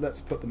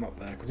 Let's put them up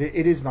there because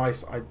it is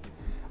nice. Like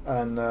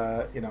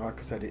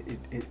I said,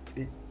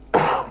 it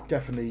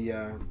definitely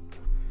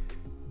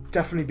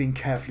been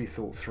carefully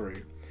thought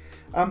through.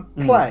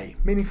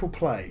 Meaningful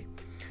play.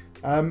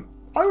 I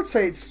would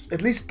say it's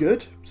at least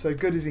good. So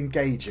good is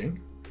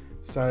engaging.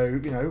 So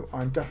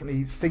I'm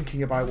definitely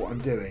thinking about what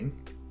I'm doing.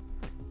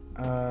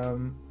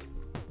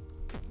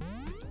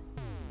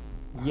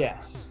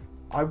 Yes.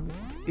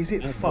 Is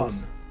it It fun?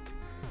 is.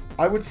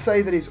 I would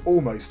say that it's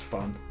almost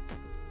fun.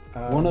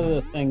 One of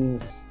the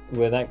things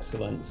with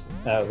excellence,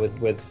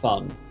 with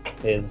fun,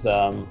 is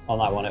on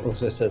that one. It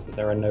also says that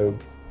there are no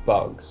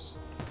bugs,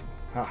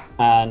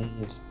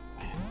 and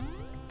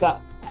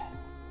that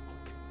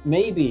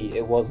maybe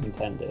it was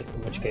intended.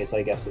 In which case,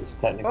 I guess it's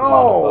technically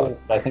not a bug.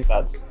 But I think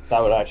that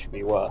would actually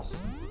be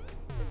worse.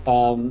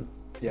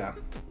 Yeah.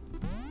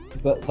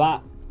 But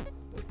that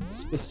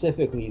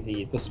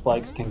specifically, the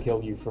spikes can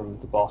kill you from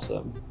the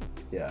bottom.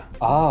 Yeah.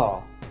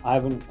 Ah, I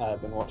haven't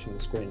been watching the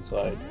screen, so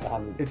I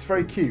haven't. It's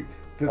very cute.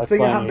 The I thing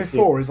that happened finally see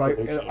before the is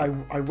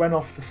solution. I went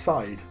off the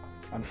side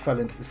and fell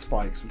into the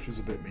spikes, which was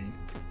a bit mean.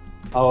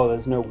 Oh,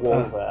 there's no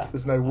wall there.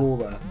 There's no wall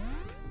there,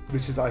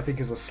 which is I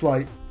think is a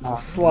slight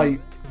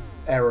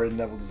error in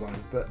level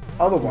design. But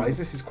otherwise,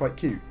 this is quite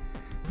cute.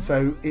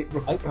 So it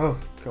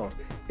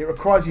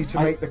requires you to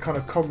make the kind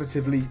of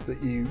cognitive leap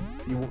that you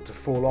want to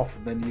fall off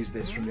and then use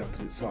this from the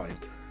opposite side.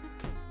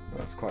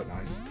 That's quite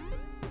nice.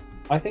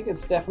 I think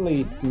it's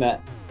definitely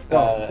met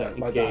like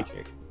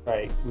engaging.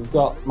 Right, we've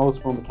got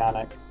multiple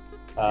mechanics.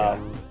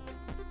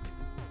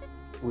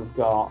 We've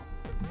got.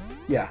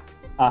 Yeah.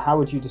 How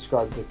would you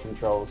describe the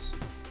controls?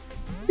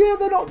 Yeah,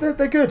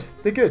 they're good.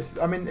 They're good.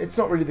 I mean, it's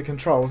not really the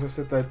controls. I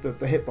said the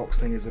hitbox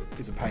thing is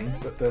a pain,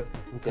 but the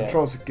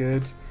controls are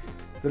good.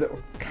 The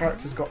little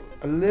character's got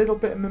a little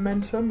bit of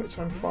momentum, which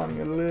I'm finding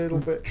a little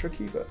bit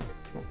tricky, but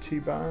not too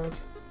bad.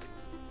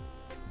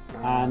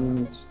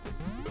 And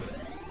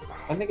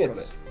I think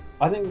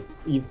I think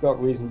you've got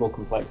reasonable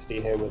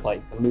complexity here with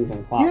like the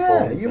moving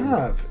platforms. Yeah, you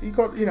have. You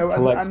got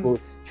and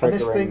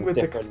this thing with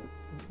different...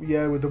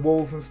 with the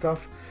walls and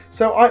stuff.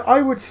 So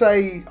I would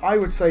say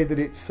that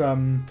it's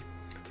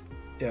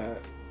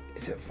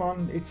is it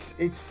fun?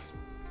 It's.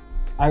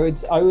 I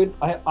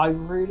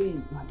really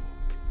like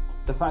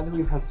the fact that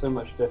we've had so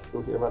much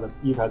difficulty, or rather,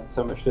 you've had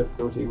so much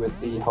difficulty with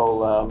the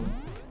whole.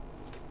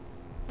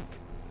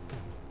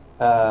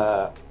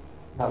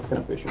 That's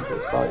going to push into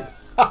this fight.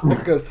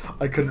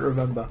 I couldn't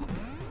remember.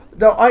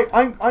 No,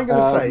 I'm going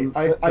to say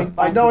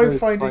I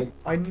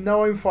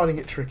know I'm finding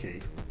it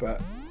tricky, but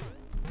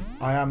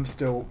I am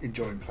still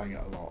enjoying playing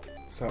it a lot.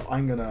 So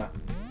I'm gonna.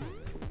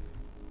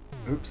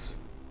 Oops.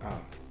 Oh,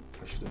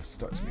 I should have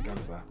stuck to my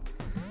guns there.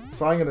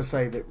 So I'm gonna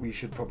say that we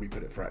should probably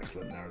put it for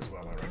excellent there as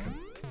well. I reckon.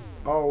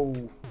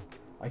 Oh,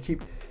 I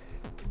keep.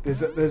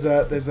 There's a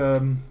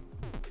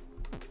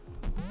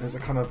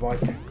kind of like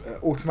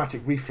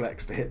automatic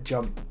reflex to hit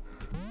jump.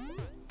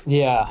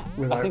 Yeah,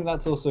 I think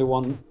that's also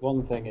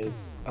one thing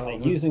is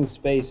using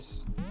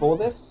space for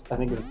this. I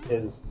think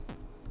is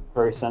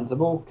very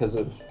sensible because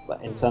of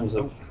in terms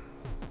of.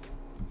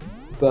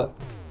 But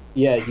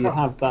yeah, you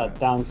have that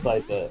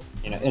downside that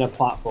in a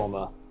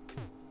platformer,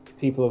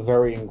 people are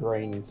very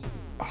ingrained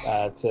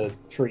to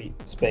treat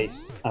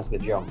space as the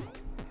jump.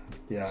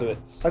 Yeah, so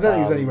it's. I don't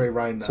think there's any way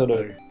around that. Sort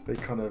of, though. They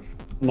kind of.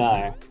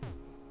 No.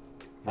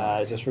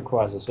 Right. It just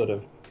requires a sort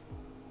of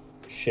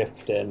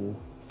shift in.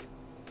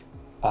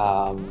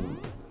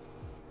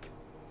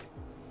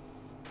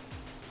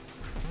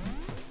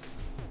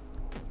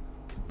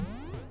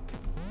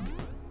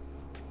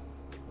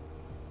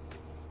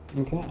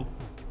 Okay.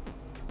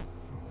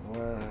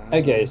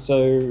 Okay,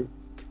 so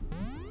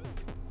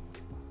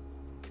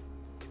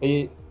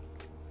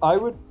I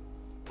would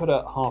put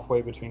it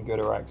halfway between good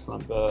or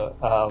excellent, but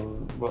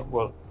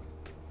what?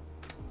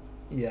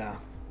 Yeah.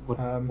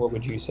 What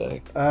would you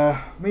say?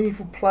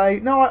 Meaningful play?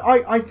 No,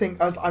 I think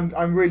as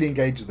I'm really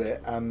engaged with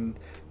it, and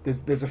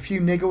there's a few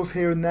niggles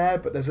here and there,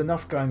 but there's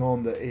enough going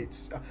on that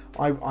it's.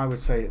 I would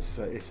say it's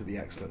at the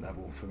excellent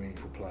level for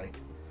meaningful play.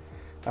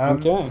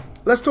 Okay.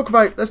 Let's talk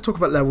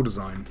about level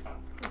design.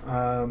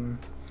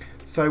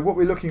 So what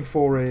we're looking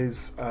for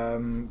is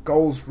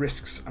goals,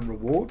 risks, and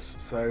rewards.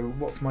 So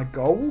what's my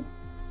goal?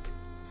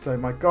 So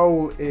my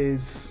goal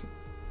is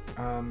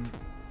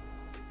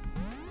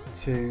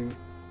to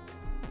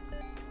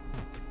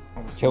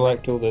obviously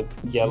collect all the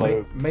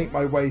yellow. Make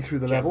my way through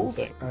the gem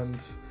levels, things.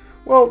 and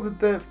well,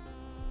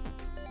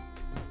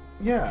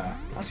 yeah,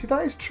 actually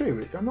that is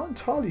true. I'm not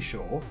entirely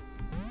sure.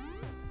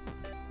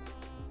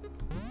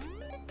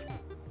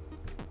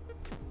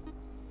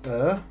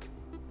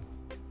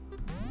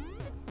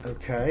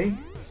 Okay,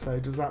 so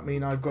does that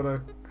mean I've got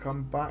to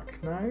come back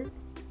now?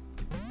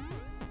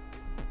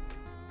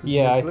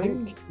 Yeah, I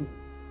Presumably? think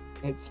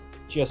it's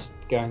just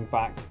going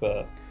back,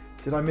 but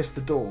Did I miss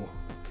the door?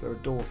 Is there a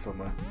door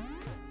somewhere?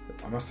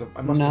 I must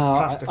have No,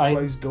 passed a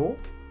closed door.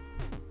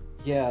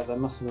 yeah, there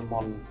must have been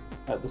one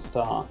at the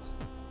start.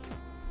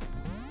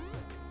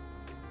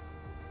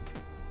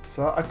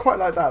 So I quite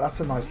like that.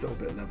 That's a nice little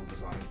bit of level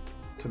design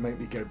to make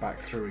me go back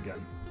through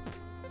again.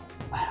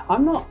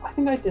 I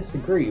think I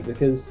disagree,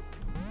 because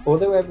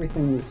although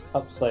everything's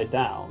upside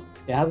down,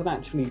 it hasn't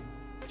actually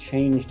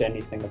changed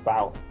anything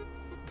about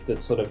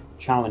the sort of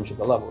challenge of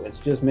the level. It's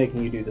just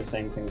making you do the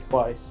same thing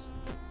twice.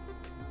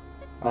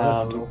 Oh,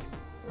 that's the door.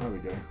 There we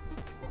go.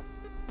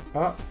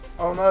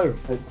 Oh no!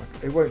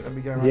 It won't let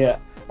me go around. Yeah,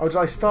 Oh, did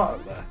I start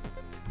up there?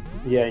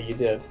 yeah, you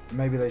did.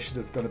 Maybe they should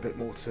have done a bit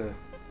more to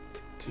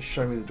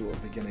show me the door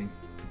at the beginning.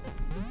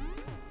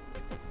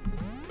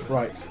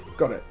 Right,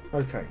 got it.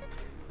 Okay.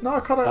 No, I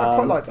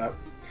quite like that.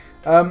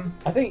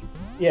 I think,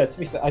 yeah, to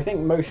be fair, I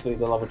think mostly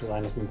the level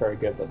design has been very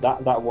good, but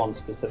that one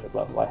specific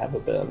level I have a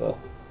bit of a...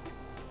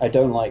 I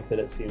don't like that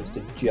it seems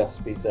to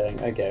just be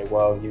saying, okay,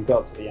 well, you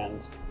got to the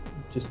end,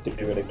 just do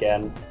it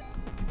again.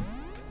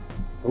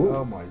 Ooh.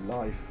 Oh my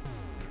life.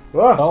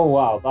 Ah! Oh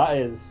wow, that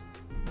is...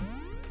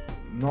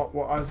 Not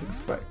what I was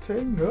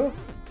expecting.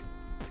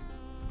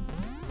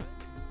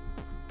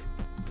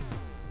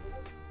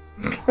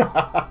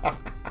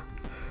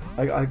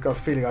 I got a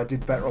feeling I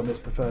did better on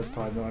this the first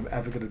time than I'm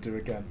ever going to do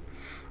again.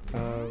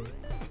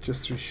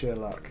 Just through sheer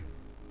luck.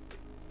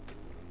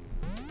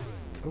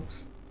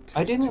 Oops.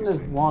 I do think there's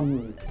soon.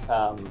 one,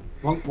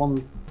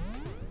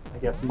 I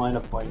guess,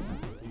 minor point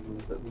even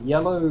is that the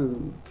yellow...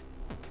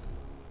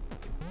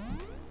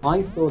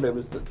 I thought it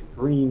was that the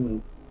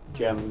green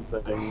gem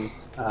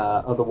things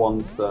are the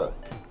ones that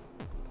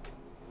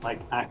like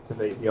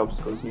activate the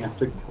obstacles, and you have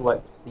to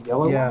collect the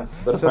yellow ones.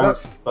 But so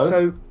that's both.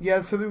 so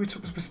yeah. So we're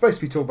supposed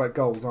to be talking about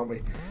goals, aren't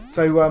we?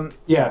 So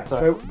Yeah,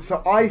 So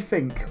I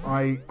think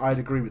I'd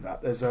agree with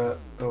that. There's a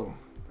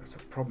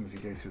problem if you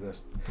go through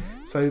this.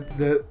 So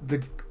the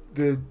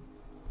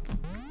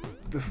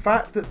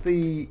fact that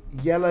the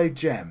yellow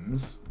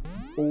gems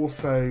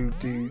also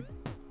do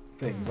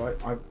things.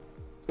 I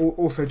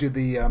also do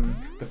the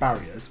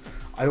barriers.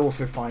 I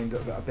also find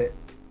a bit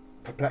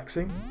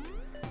perplexing.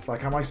 It's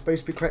like, am I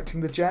supposed to be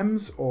collecting the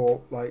gems,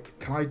 or like,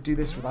 can I do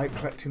this without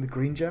collecting the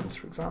green gems,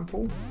 for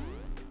example?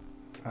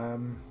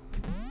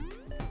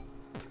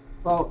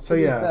 Well, so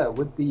to be yeah. fair,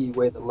 with the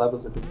way the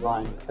levels are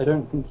designed, I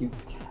don't think you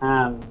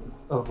can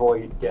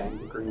avoid getting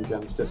the green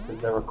gems just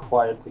because they're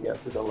required to get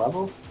through the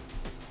level.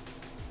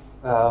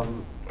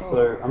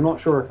 So I'm not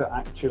sure if it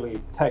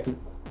actually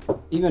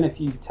even if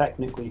you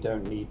technically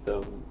don't need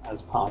them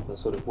as part of the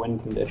sort of win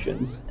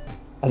conditions,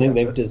 I think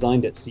they've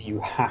designed it so you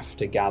have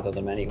to gather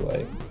them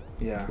anyway.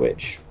 Yeah.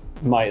 Which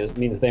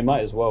means they might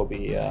as well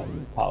be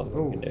part of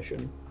the win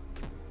condition.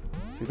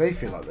 See, they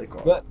feel like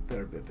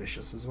they're a bit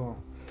vicious as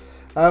well.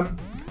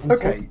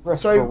 Okay,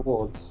 so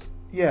rewards.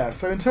 Yeah,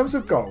 so in terms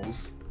of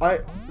goals,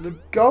 the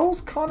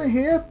goals kind of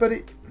here, but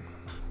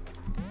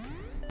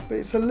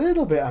it's a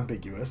little bit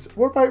ambiguous.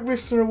 What about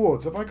risks and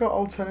rewards? Have I got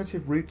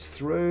alternative routes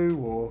through,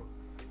 or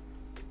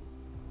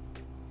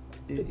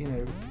you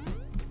know?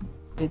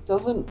 It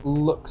doesn't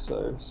look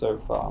so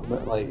far,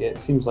 but like it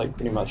seems like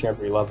pretty much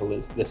every level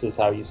this is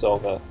how you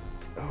solve it.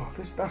 Oh,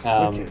 that's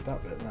wicked,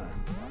 that bit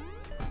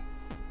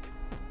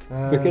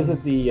there. Because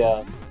of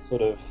the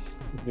sort of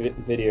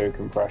video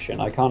compression,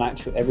 I can't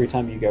actually, every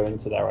time you go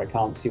into there, I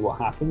can't see what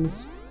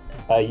happens.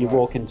 You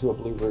walk into a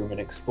blue room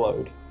and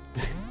explode.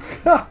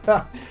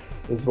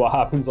 Is what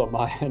happens on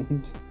my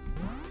end.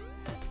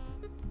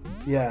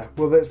 Yeah,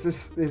 well, there's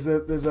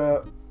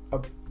a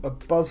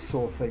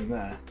buzzsaw thing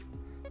there,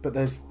 but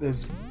there's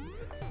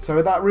so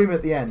in that room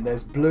at the end,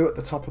 there's blue at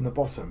the top and the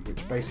bottom,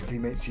 which basically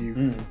makes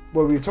you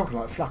well, we were talking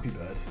like Flappy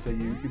Bird, so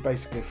you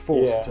basically are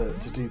forced to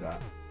do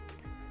that.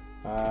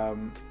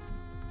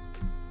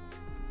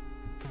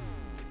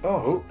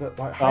 But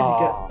like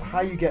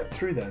how you get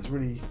through there is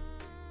really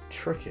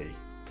tricky.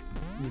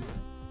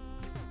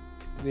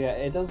 Yeah,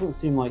 it doesn't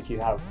seem like you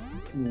have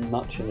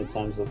much in the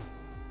terms of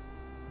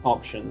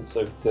options,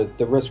 so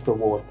the risk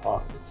reward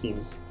part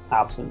seems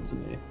absent to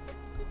me.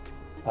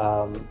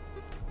 How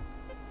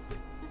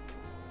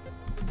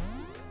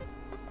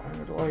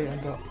do I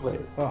end up?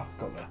 Wait. Oh,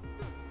 got there.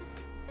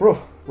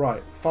 Oh,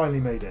 right, finally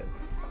made it.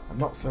 I'm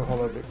not so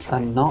hollow victory.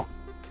 I'm not.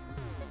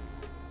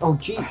 Oh,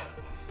 gee.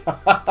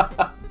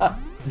 That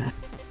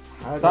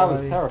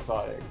was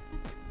terrifying.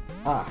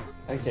 Okay,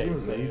 so...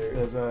 presumably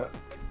there's a...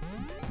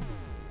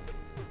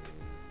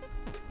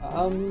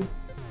 How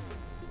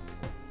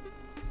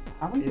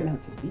are you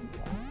meant to beat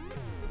that?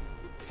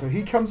 So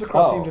he comes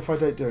across Oh. even if I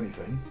don't do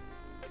anything.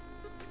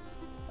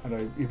 I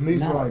know, it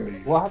moves No. when I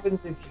move. What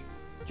happens if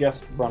you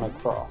just run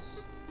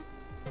across?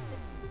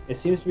 It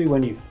seems to be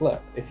when you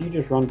flip. If you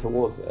just run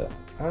towards it.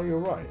 Oh, you're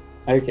right.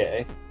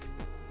 Okay.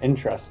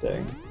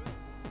 Interesting.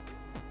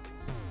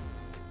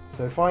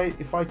 So if I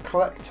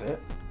collect it,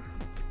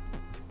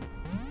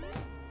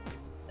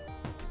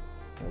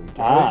 there we go.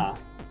 Ah.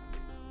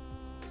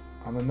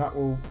 And then that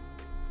will.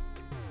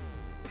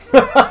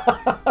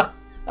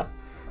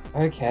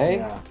 Okay.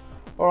 Yeah.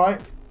 All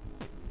right.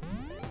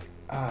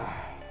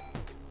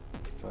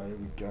 So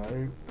we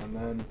go, and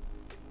then.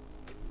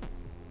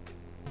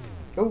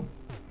 Oh,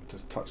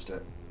 just touched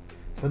it.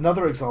 It's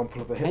another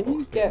example of the hitbox. Can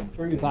you get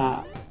through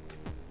that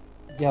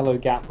yellow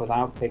gap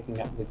without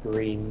picking up the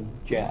green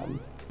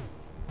gem?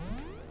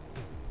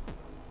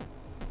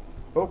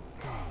 Oh,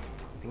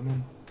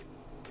 blooming.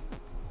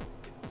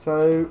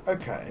 So,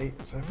 okay,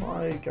 so if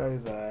I go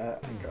there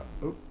and go,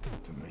 oh,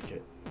 didn't make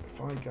it.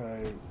 If I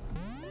go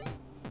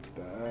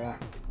there,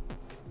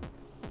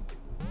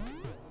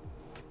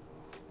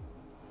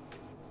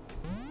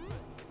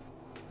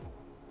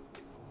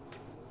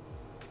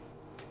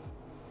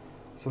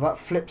 so that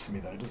flips me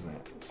though, doesn't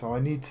it? So I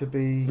need to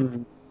be.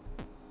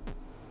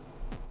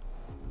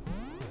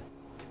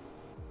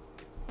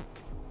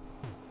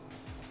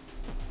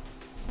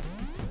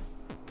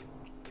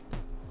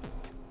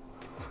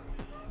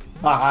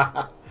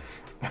 I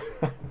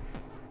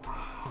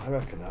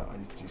reckon that I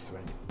need to do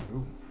something.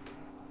 Ooh.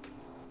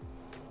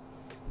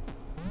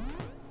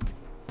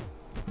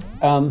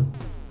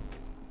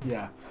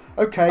 Yeah.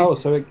 Okay. Oh,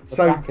 so the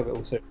back of it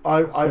also.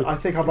 I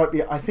think I might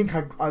be. I think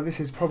this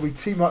is probably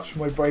too much for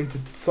my brain to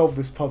solve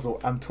this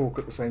puzzle and talk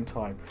at the same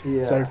time.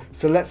 Yeah.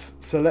 So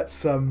let's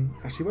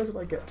actually, where did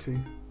I get to?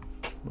 I'm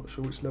not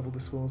sure which level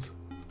this was.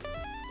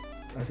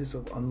 That is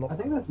sort of unlocked. I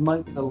think this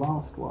might be the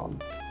last one.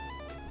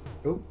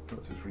 Oh,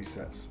 that's with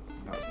resets.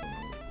 That's the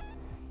one.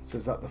 So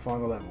is that the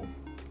final level?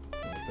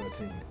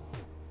 13.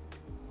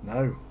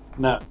 No.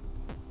 No.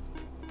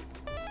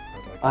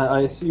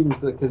 I assumed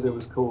that because it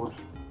was called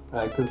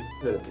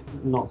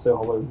Not So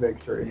Hollow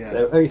Victory. Yeah.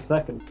 They're very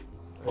second.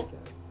 Okay.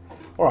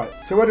 All right.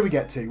 So where do we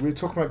get to? We were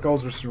talking about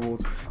goals, risks, and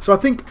rewards. So I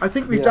think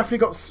we've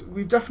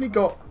definitely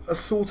got a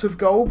sort of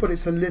goal, but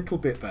it's a little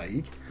bit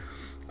vague.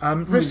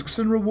 Risks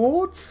and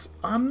rewards.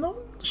 I'm not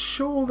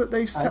sure that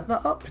they've set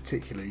that up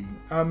particularly.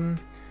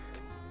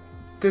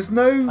 There's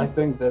no. I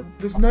think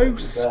there's no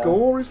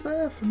score, is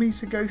there, for me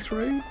to go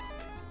through?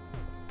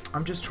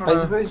 I'm just trying. I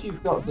suppose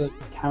you've got the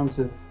count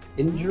of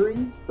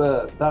injuries,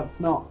 but that's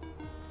not.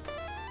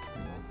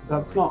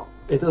 That's not.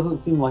 It doesn't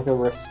seem like a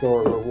risk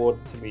or a reward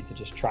to me to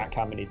just track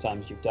how many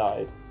times you've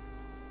died.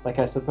 Like,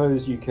 I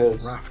suppose you could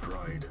raft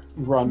ride.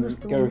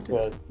 Go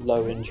for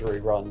low injury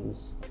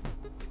runs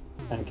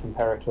and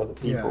compare it to other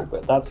people, Yeah.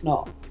 but that's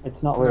not.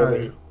 It's not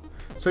really. No.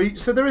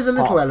 So there is a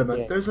little element.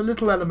 Yeah. There's a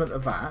little element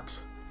of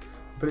that,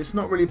 but it's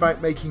not really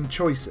about making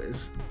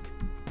choices.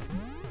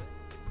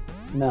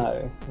 No.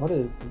 What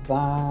is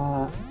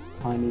that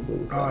tiny blue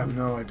thing? Oh, I have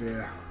no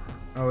idea.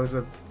 Oh,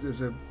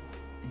 there's a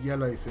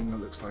yellow thing that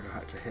looks like I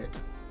had to hit.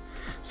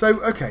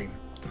 So okay,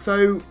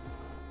 so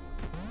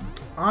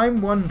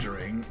I'm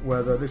wondering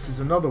whether this is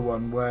another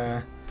one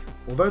where,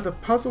 although the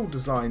puzzle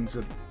designs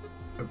are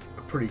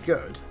pretty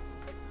good,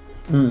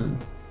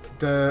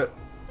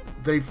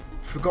 they've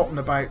forgotten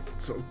about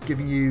sort of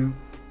giving you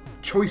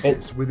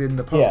choices within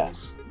the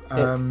puzzles.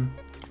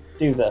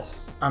 Do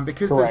this. And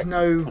because there's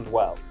no and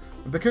well.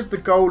 Because the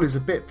goal is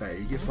a bit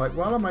vague, it's like,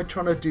 well, am I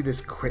trying to do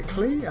this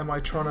quickly? Am I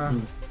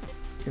trying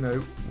to,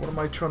 what am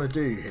I trying to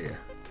do here?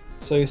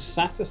 So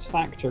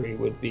satisfactory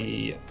would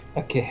be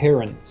a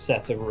coherent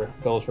set of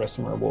goals, risks,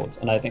 and rewards,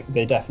 and I think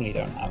they definitely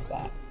don't have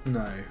that.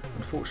 No,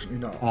 unfortunately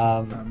not.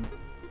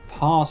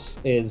 Pass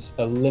is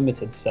a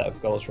limited set of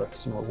goals,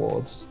 risks, and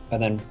rewards,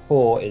 and then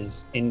poor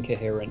is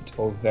incoherent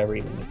or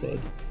very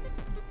limited.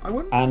 I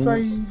wouldn't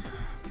say,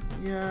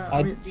 yeah.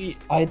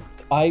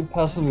 I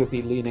personally would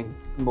be leaning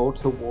more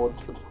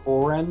towards the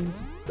poor end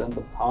than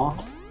the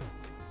pass.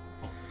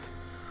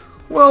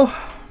 Well,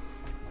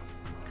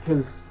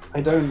 because I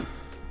don't know.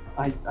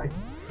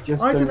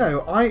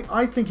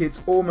 I think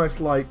it's almost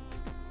like.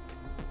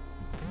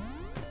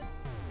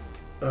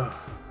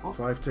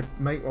 So I have to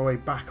make my way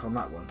back on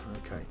that one.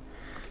 Okay.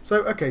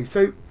 So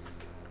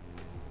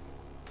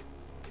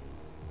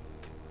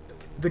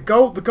the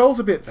goal's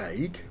a bit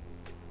vague.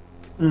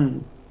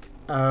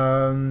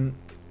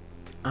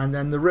 And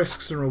then the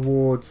risks and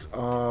rewards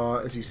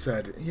are, as you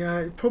said, yeah,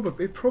 it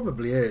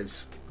probably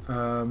is.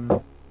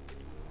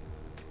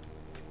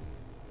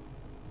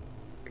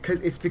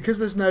 Because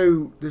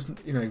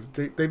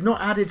they've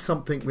not added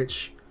something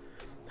which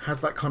has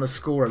that kind of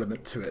score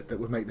element to it that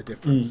would make the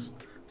difference.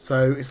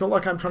 So it's not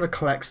like I'm trying to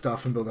collect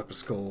stuff and build up a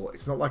score.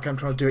 It's not like I'm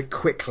trying to do it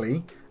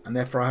quickly and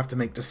therefore I have to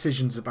make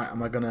decisions about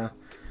am I going to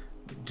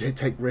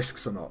take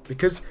risks or not.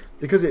 Because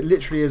it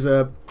literally is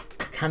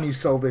can you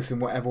solve this in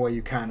whatever way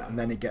you can, and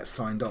then it gets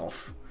signed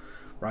off.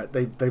 Right?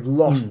 They've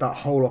lost that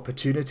whole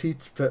opportunity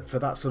for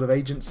that sort of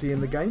agency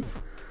in the game.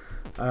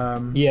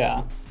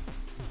 Yeah.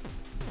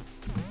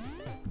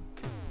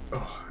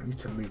 Oh, I need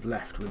to move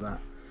left with that.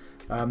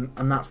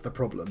 and that's the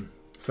problem.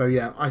 So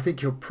yeah, I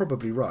think you're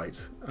probably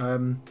right.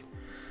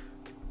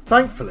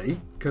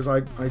 Thankfully, because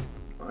I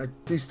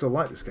do still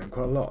like this game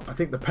quite a lot. I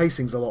think the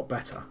pacing's a lot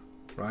better,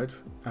 right?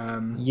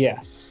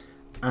 Yes.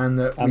 And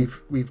that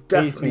we've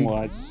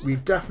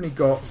definitely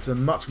got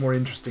some much more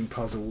interesting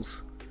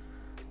puzzles.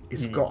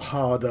 It's got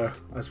harder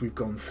as we've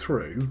gone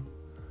through.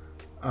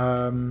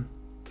 I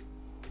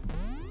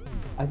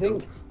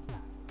think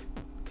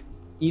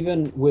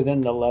even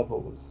within the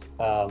levels,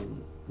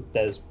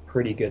 there's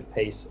pretty good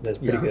pace. There's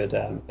pretty good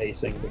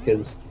pacing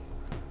because.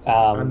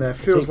 And there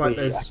feels like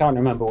there's. I can't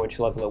remember which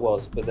level it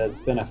was, but there's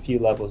been a few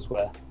levels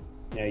where,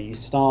 you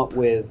start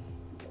with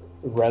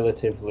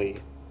relatively.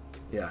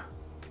 Yeah.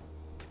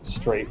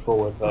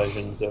 Straightforward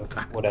versions of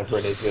whatever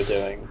it is you're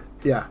doing.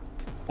 Yeah.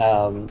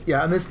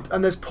 Yeah,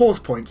 and there's pause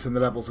points in the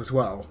levels as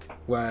well,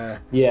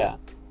 where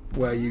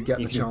you get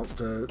the chance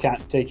to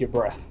take your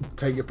breath.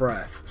 Take your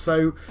breath.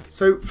 So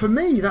for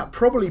me, that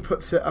probably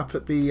puts it up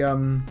at the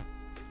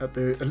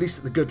at least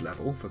at the good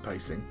level for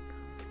pacing.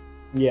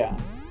 Yeah.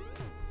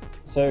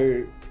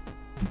 So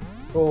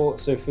for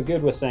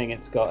good, we're saying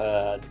it's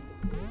got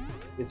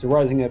it's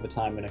rising over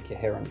time in a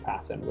coherent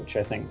pattern, which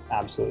I think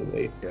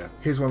absolutely. Yeah.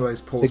 Here's one of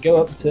those pause to go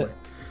points. Up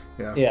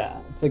to,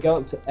 to go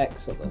up to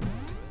excellent,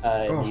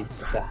 it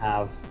needs to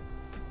have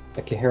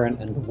a coherent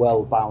and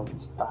well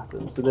balanced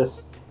pattern. So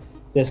this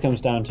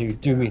comes down to: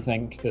 do we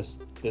think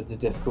the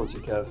difficulty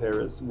curve here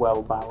is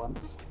well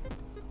balanced?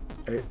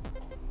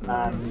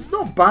 It's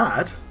not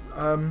bad,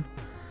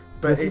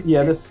 but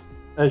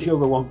as you're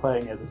the one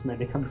playing it, this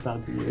mainly comes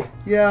down to you.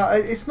 Yeah,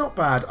 it's not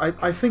bad.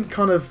 I think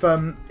kind of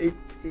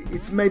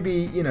it's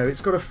maybe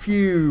it's got a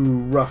few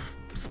rough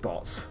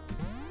spots,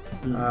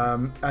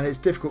 and it's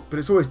difficult, but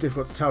it's always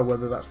difficult to tell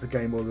whether that's the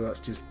game or whether that's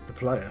just the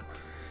player,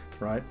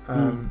 right?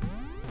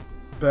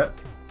 But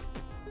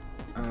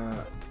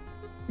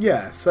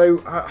yeah, so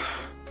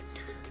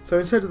in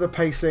terms of the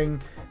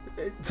pacing,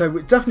 so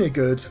definitely a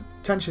good.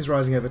 Tension's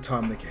rising over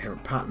time in a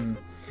coherent pattern.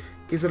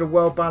 Is it a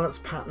well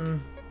balanced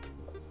pattern?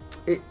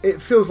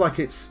 It feels like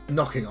it's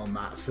knocking on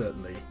that,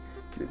 certainly.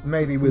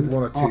 Maybe with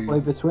one or two.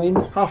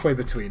 Halfway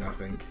between, I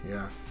think,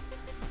 yeah.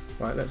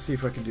 Right, let's see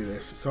if I can do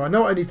this. So I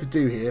know what I need to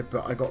do here,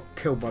 but I got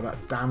killed by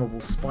that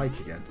damnable spike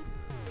again.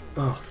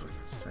 Oh, for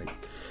goodness sake.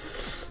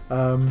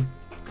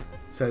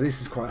 So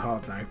this is quite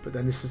hard now, but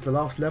then this is the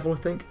last level, I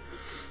think.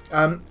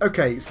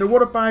 Okay, so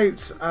what about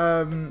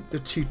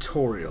the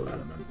tutorial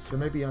element? So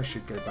maybe I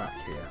should go back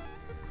here.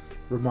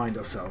 Remind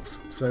ourselves.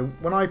 So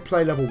when I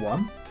play level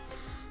 1,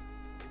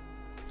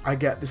 I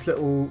get this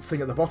little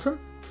thing at the bottom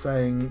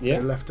saying go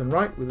left and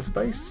right with a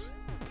space.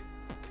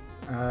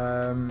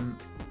 And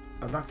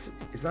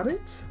is that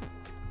it?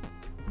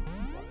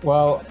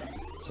 Well,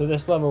 so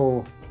this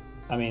level,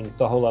 I mean,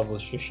 the whole level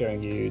is just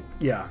showing you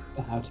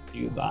how to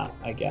do that,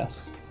 I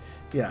guess.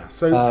 Yeah,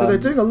 so they're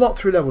doing a lot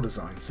through level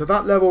design. So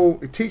that level,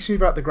 it teaches me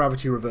about the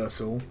gravity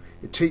reversal.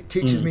 It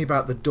teaches me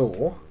about the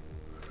door.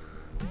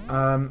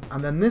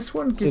 And then this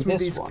one gives me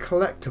these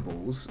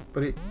collectibles,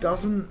 but it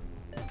doesn't.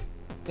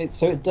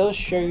 So it does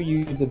show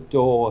you the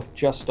door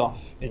just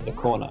off in the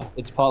corner.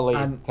 It's partly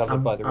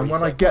covered by the reset. And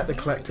when I get the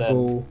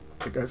collectible,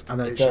 it goes, and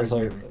then it shows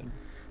me.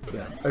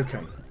 Yeah. Okay.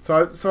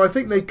 So I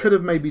think they could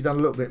have maybe done a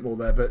little bit more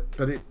there, but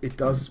it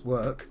does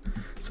work.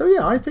 So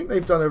yeah, I think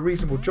they've done a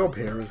reasonable job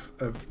here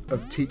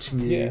of teaching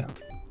you. Yeah.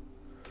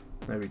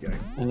 There we go.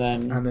 And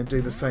then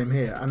do the same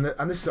here. And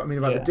this is what I mean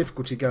about the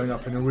difficulty going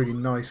up in a really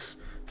nice,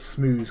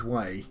 smooth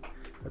way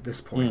at this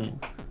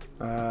point.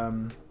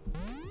 And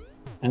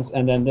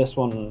then this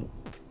one,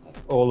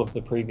 all of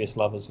the previous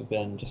levels have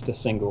been just a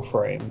single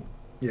frame.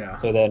 Yeah.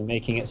 So then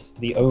making it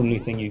the only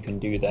thing you can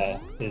do there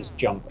is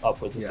jump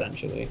upwards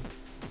essentially.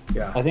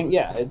 Yeah. I think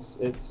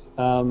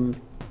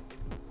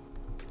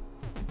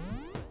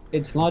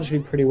it's largely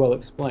pretty well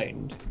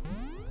explained.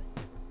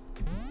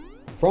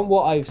 From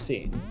what I've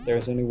seen, there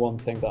is only one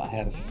thing that I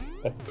have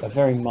a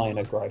very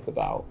minor gripe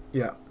about.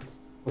 Yeah.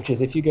 Which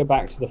is if you go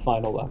back to the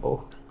final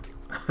level.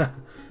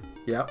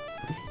 Yeah.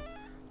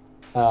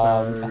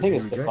 I think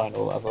it's the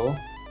final level.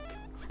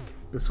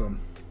 This one.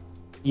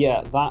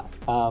 Yeah, that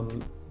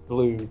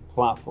blue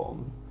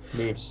platform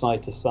moves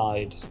side to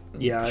side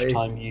each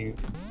time you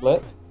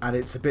flip. And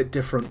it's a bit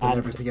different than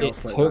everything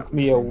else like that. It took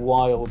me a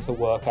while to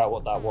work out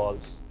what that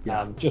was,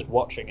 just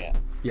watching it.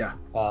 Yeah.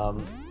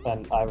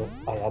 And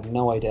I had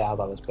no idea how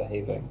that was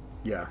behaving.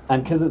 Yeah.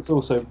 And because it's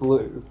also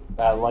blue,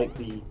 like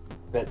the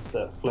bits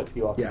that flip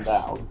you up and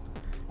down.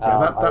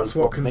 Yeah, that's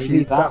what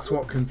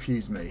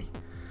confused me.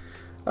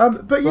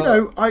 But you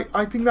know,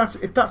 I think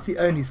if that's the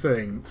only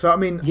thing. So I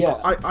mean,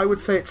 I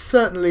would say it's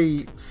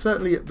certainly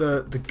at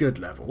the good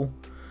level,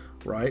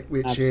 right?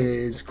 Which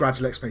is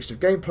gradual explanation of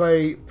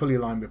gameplay, fully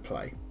aligned with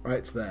play. Right,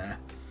 it's there.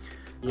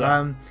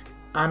 Yeah.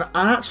 And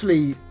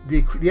actually,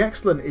 the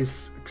excellent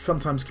is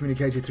sometimes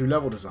communicated through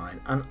level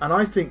design, and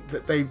I think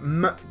that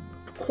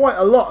quite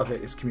a lot of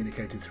it is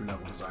communicated through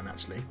level design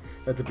actually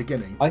at the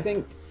beginning. I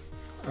think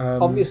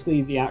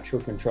obviously the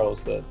actual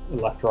controls, the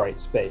left-right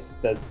space,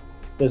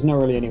 there's not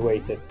really any way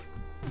to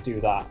do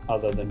that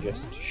other than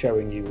just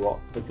showing you what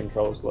the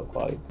controls look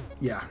like.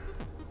 Yeah.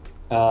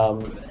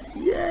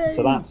 Yay!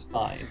 So that's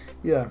fine.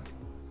 Yeah.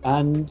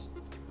 And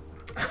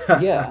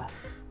yeah,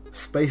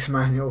 Space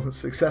Manual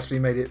successfully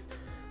made it.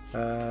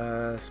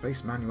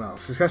 Space Manuel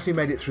successfully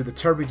made it through the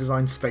terribly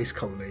designed space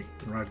colony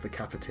and arrived at the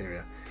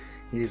cafeteria.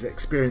 He has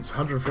experienced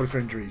 144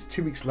 injuries,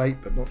 2 weeks late,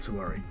 but not to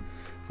worry.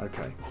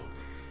 Okay.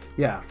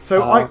 Yeah.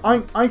 So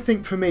I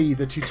think for me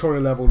the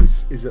tutorial level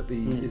is at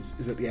the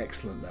is at the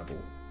excellent level.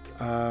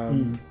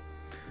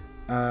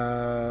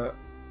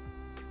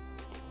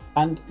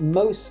 And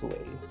mostly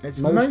It's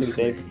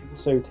they've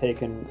also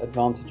taken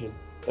advantage of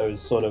those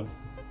sort of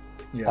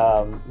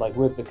like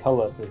with the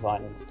color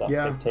design and stuff.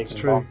 Yeah, they've taken it's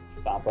true. advantage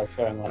of that by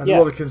showing like And a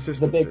lot of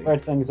consistency. the big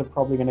red things are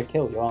probably going to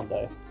kill you, aren't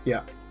they?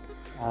 Yeah.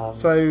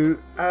 So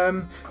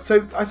I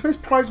suppose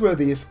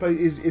Prizeworthy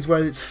is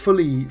where it's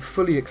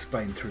fully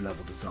explained through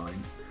level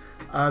design,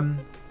 and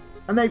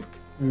they've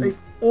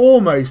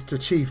almost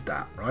achieved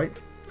that, right?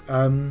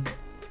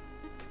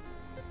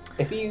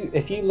 If you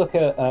look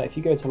at if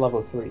you go to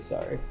level 3,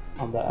 sorry,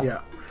 on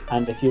there,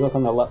 and if you look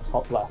on the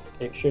top left,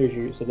 it shows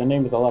you. So the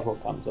name of the level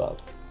comes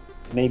up.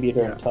 Maybe you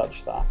don't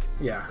touch that.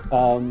 Yeah.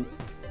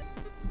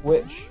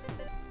 Which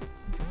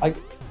I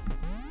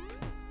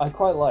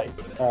quite like.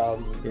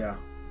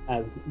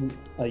 As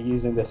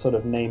using the sort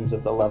of names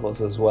of the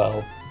levels as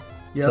well.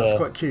 Yeah, that's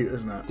quite cute,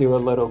 isn't it? Do a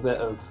little bit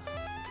of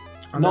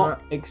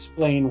not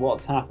explain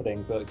what's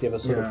happening, but give a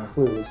sort of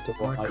clue as to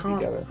what might be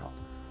going on.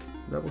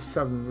 Level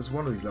 7 was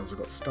one of these levels I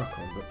got stuck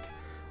on, but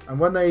and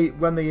when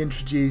they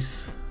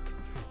introduce,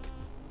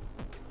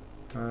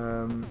 I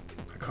can't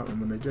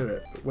remember when they do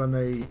it, but when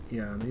they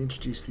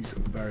introduce these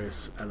sort of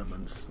various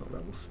elements, not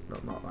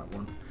that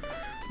one.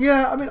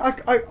 Yeah, I mean,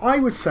 I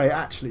would say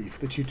actually for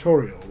the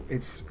tutorial,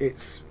 it's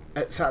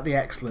at the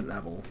excellent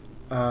level.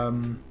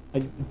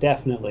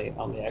 Definitely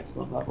on the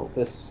excellent level.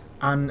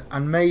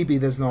 And maybe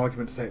there's an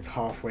argument to say it's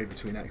halfway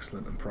between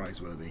excellent and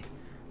prizeworthy,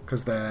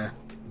 because they're.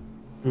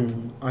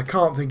 I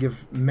can't think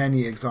of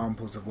many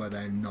examples of where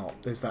they're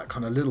not. There's that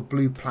kind of little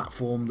blue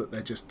platform that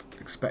they're just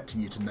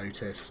expecting you to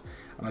notice,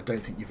 and I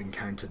don't think you've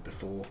encountered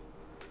before.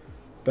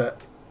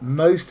 But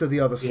most of the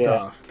other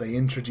stuff they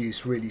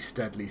introduce really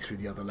steadily through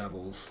the other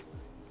levels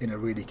in a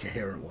really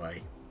coherent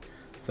way.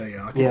 So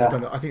yeah, I think they've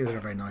done a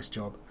very nice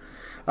job.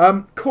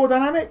 Core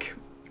dynamic.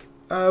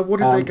 What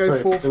did they go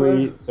for?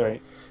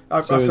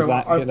 That's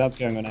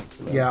going on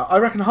excellent. Yeah, I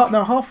reckon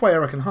halfway. I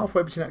reckon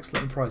halfway between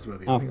excellent and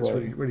prizeworthy. I think that's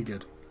really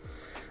good.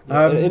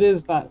 It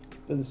is that.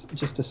 There's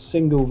just a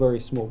single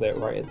very small bit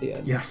right at the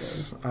end. Yes,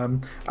 so.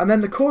 And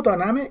then the core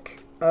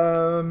dynamic.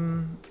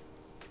 What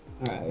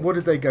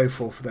did they go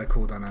for their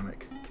core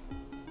dynamic?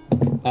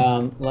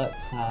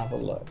 Let's have a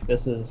look.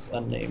 This is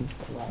unnamed.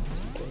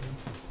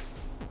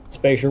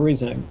 Spatial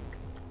reasoning,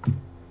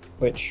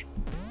 which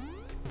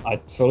I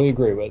fully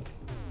agree with.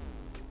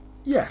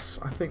 Yes,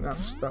 I think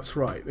that's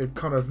right. They've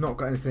kind of not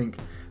got anything.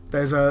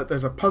 There's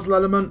a puzzle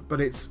element,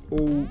 but it's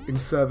all in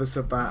service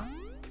of that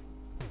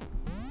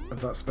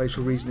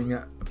spatial reasoning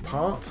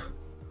part.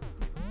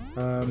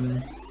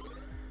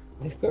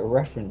 They've got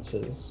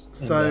references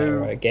in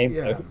their game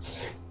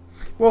notes.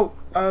 Well,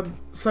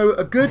 so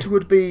a good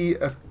would be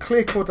a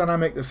clear core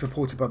dynamic that's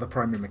supported by the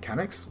primary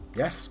mechanics.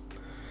 Yes.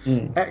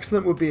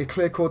 Excellent would be a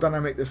clear core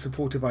dynamic that's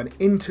supported by an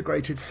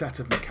integrated set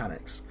of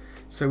mechanics.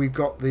 So we've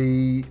got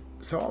the...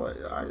 So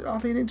are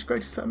they an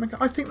integrated set of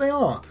mechanics? I think they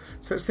are.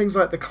 So it's things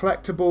like the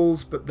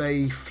collectibles, but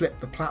they flip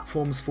the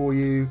platforms for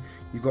you.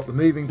 You've got the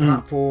moving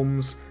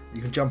platforms.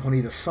 You can jump on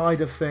either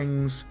side of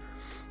things.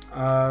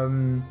 I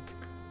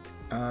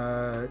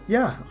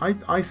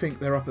think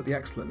they're up at the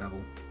excellent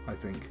level, I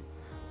think.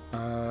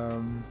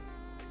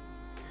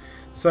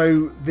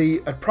 So the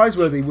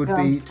prizeworthy would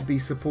be to be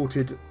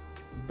supported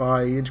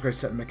by integrated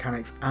set of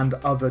mechanics and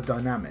other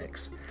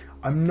dynamics.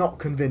 I'm not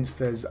convinced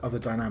there's other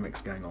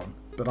dynamics going on,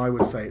 but I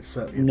would say it's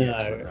certainly at the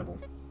excellent level.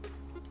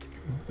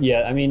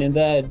 Yeah, I mean, in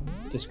their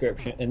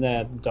description, in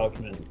their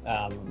document,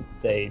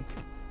 they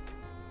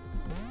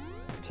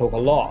talk a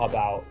lot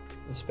about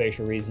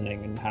spatial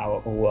reasoning and how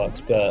it all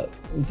works, but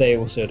they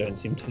also don't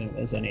seem to think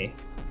there's any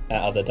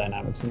other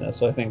dynamics in there.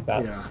 So I think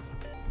that's...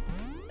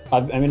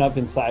 I've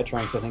been sat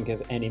trying to think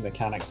of any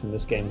mechanics in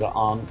this game that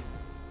aren't.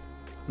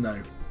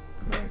 No.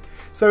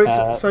 So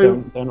it's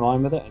don't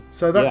align with it.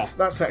 So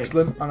that's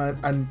excellent,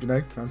 and you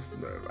know that's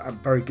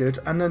very good.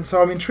 And then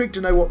so I'm intrigued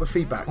to know what the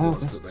feedback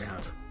was that they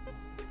had.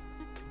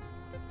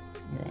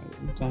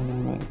 Right,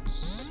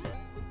 dynamics.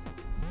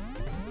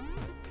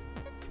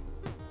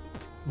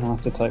 I'll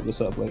have to type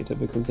this up later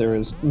because there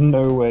is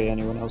no way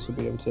anyone else will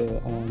be able to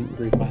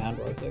read my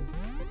handwriting.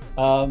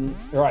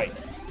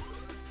 Right.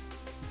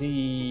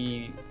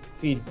 The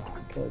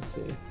feedback, let's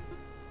see.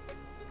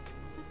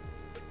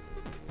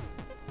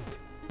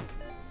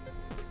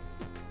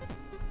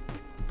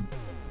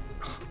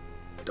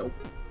 Dope.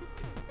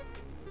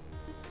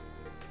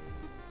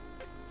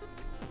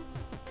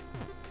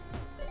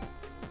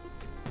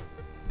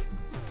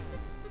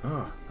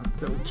 That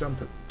little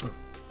jumper. Oh.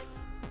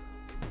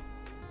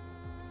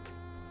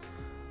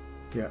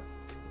 Yeah.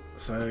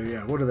 So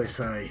yeah, what do they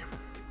say?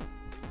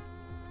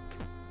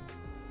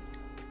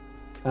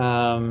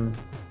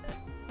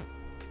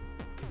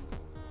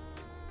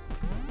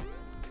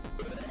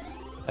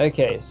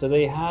 Okay, so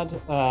they had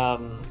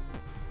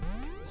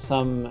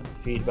some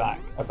feedback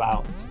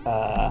about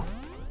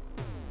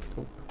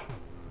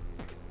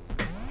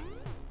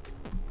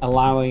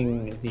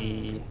allowing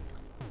the.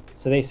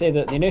 So they say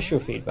that the initial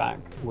feedback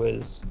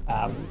was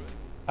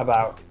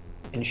about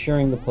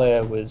ensuring the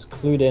player was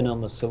clued in on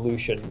the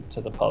solution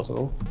to the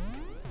puzzle,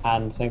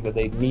 and saying that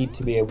they need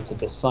to be able to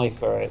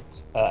decipher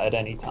it at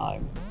any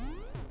time,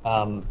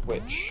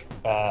 which.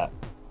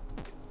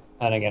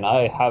 And again,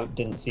 I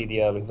didn't see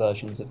the early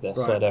versions of this,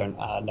 so I don't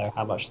know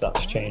how much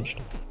that's changed.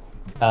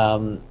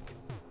 But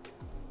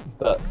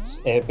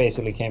it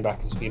basically came back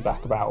as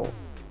feedback about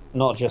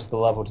not just the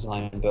level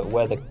design, but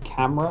where the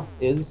camera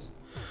is.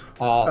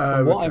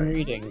 From what I'm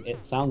reading,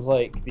 it sounds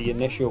like the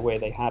initial way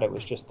they had it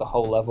was just the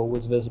whole level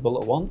was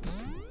visible at once.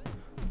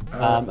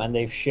 And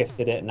they've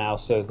shifted it now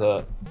so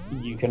that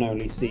you can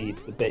only see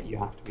the bit you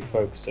have to be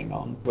focusing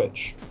on,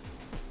 which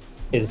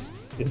is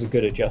a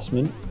good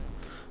adjustment.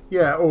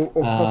 Yeah, or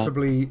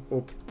possibly,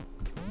 or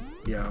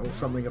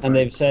something about. And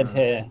they've said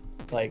here,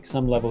 like,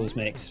 some levels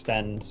may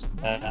extend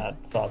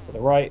far to the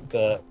right,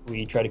 but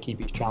we try to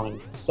keep each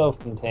challenge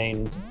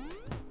self-contained,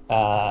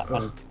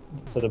 and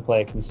so the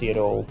player can see it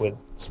all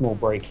with small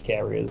break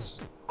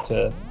areas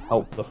to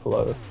help the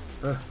flow.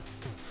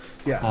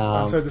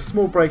 So the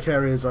small break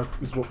areas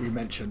is what we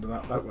mentioned, and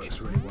that works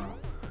really well.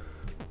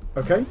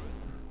 Okay.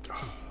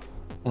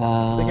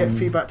 Did they get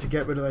feedback to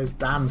get rid of those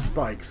damn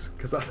spikes?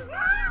 Because that's.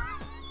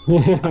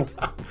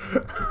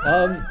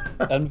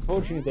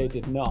 Unfortunately, they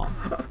did not.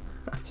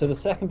 So the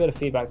second bit of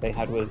feedback they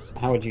had was,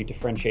 how would you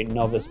differentiate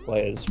novice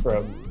players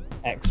from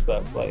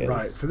expert players?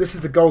 Right, so this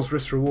is the goals,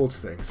 risks, rewards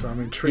thing, so I'm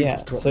intrigued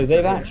as to what so they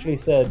they've said actually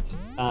said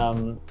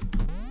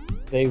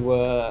they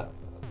were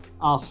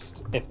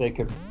asked if they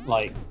could,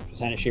 like,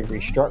 essentially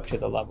restructure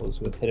the levels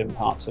with hidden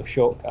parts or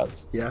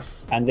shortcuts.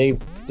 Yes. And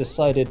they've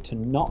decided to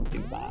not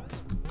do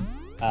that.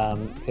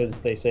 Because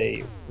they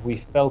say, we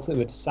felt it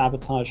would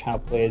sabotage how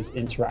players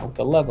interact with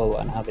the level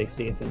and how they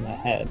see it in their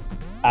head.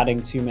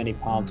 Adding too many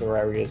paths or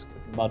areas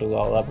could muddle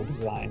our level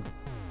design.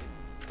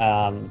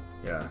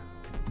 Yeah.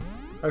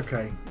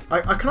 Okay.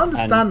 I can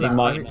understand that.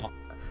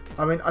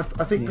 I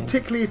think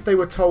particularly if they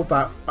were told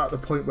that at the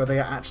point where they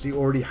actually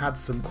already had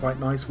some quite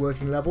nice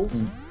working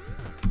levels.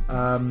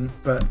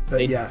 But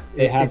they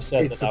have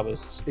said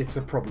that it's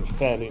a problem.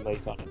 Fairly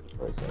late on in the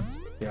process.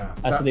 Yeah.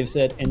 So they've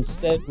said,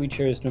 instead we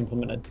chose to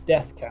implement a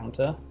death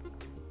counter,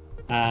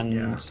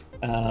 and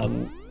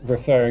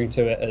referring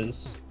to it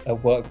as a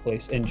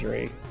workplace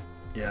injury.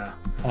 Yeah.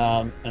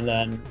 And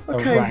then a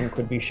rank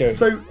would be shown.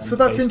 So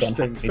that's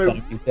interesting.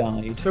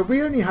 So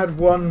we only had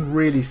one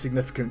really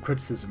significant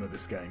criticism of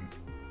this game,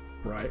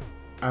 right?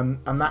 And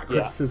that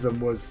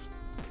criticism was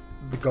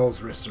the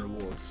goals, risks, and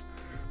rewards.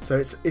 So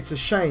it's a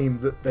shame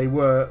that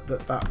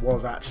that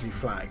was actually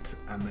flagged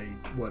and they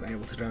weren't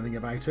able to do anything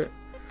about it.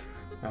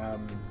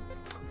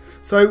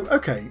 So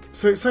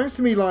it sounds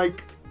to me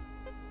like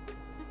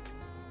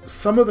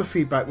some of the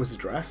feedback was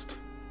addressed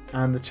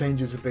and the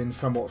changes have been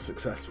somewhat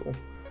successful.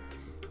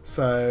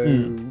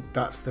 So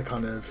that's the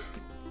kind of,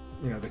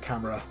 the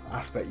camera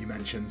aspect you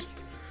mentioned.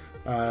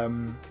 But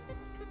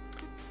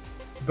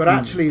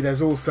actually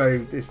there's also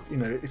this,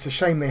 it's a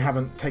shame they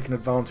haven't taken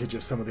advantage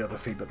of some of the other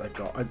feedback they've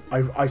got.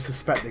 I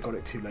suspect they got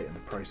it too late in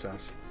the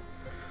process.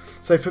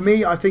 So for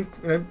me, I think,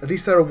 at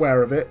least they're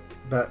aware of it,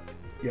 but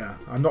yeah,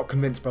 I'm not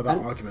convinced by that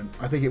argument.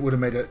 I think it would have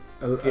made it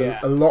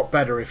a lot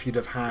better if you'd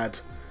have had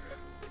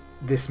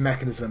this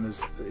mechanism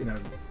as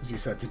you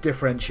said, to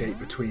differentiate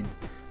between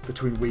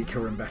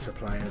weaker and better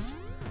players,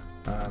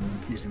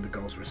 using the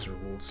goals, risks,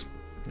 and rewards.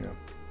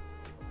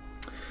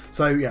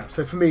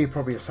 So for me,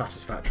 probably a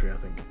satisfactory, I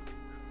think.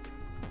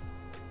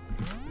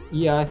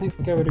 Yeah, I think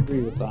I would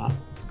agree with that.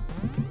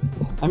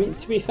 I mean,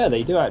 to be fair,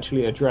 they do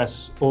actually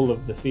address all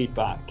of the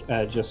feedback,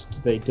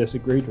 just they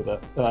disagreed with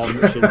it,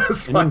 which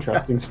is an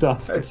interesting start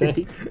to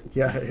take.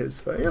 Yeah, it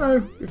is. But,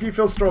 if you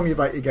feel strongly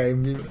about your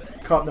game, you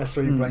can't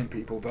necessarily blame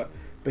people. But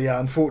yeah,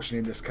 unfortunately,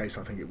 in this case,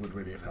 I think it would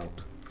really have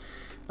helped.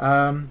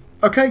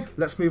 Okay,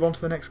 let's move on to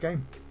the next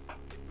game.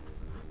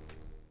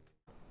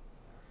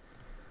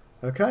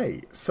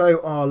 Okay,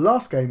 so our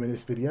last game in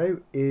this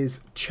video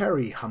is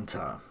Cherry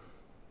Hunter.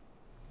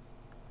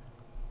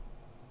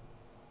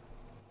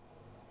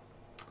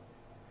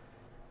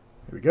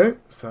 Here we go.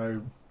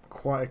 So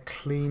quite a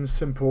clean,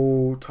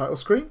 simple title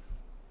screen.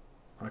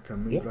 I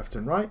can move left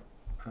and right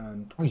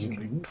and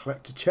presumably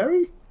collect a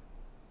cherry.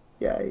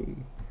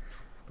 Yay!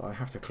 But I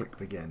have to click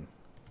begin.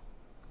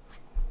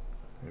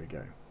 There we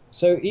go.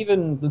 So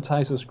even the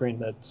title screen,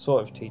 they're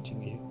sort of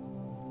teaching you,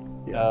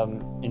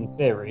 in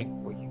theory,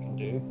 what you can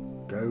do.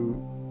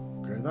 Go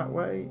that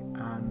way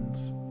and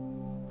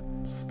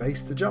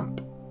space to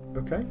jump.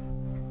 Okay.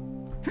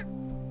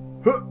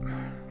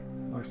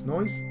 Nice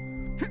noise.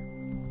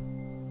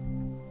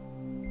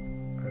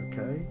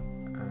 Okay,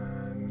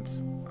 and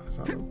that's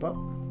that little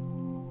button.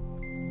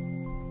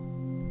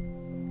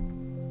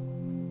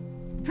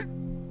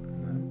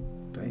 No,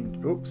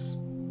 danger. Oops.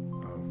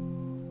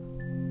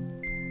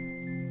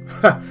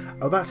 Oh.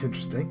 Oh, that's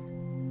interesting.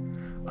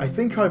 I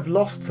think I've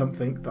lost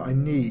something that I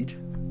need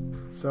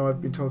So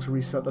I've been told to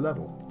reset the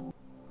level.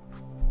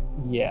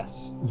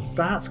 Yes.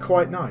 That's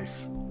quite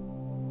nice.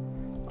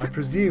 I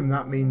presume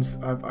that means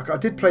I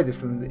did play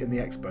this in the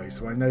expo,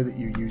 so I know that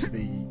you use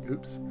the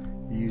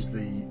you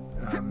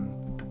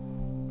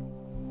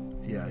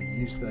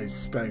use those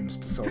stones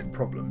to solve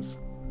problems.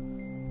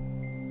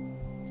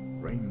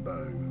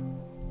 Rainbow.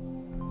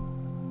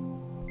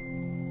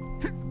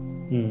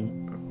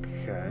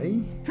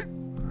 Okay. I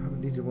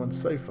haven't needed one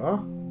so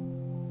far.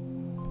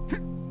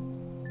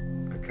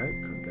 Okay,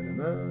 couldn't get in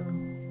there.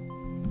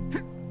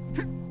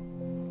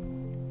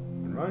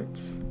 Right.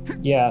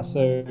 Yeah,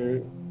 so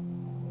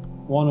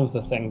one of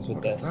the things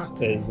with this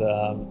is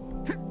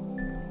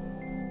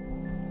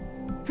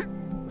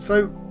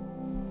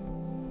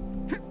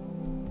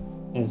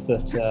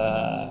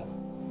that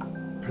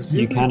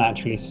you can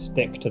actually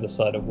stick to the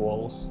side of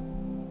walls.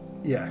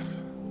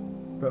 Yes.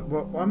 But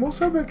I'm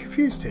also a bit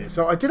confused here.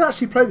 So I did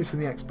actually play this in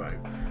the expo.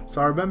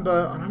 So I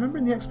remember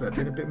in the expo it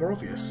being a bit more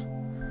obvious.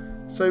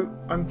 So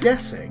I'm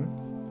guessing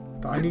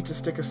that I need to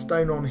stick a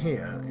stone on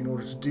here in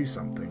order to do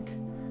something.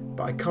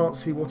 But I can't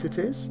see what it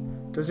is.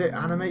 Does it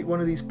animate one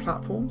of these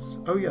platforms?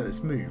 Oh yeah,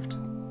 it's moved.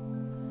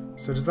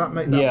 So does that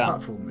make that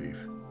platform move?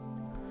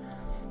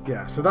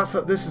 Yeah, so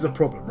this is a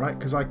problem, right?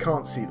 Because I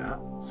can't see that.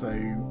 So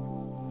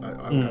I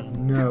would have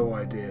no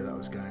idea that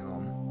was going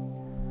on.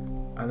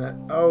 And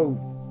then, oh,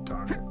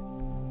 darn it.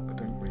 I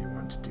don't really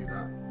want to do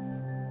that.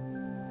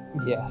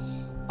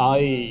 Yes.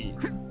 I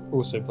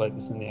also played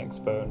this in the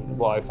expo, and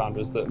what I found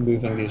was that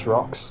moving these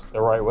rocks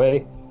the right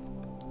way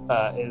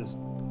is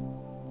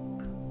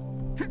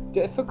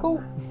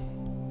difficult.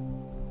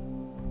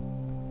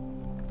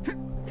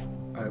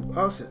 Let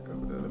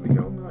me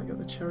go on. Will I get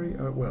the cherry?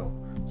 Oh, it will.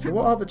 So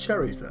what are the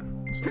cherries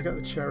then? So I get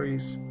the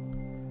cherries.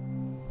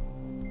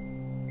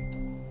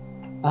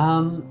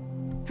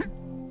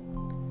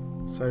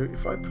 So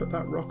if I put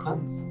that rock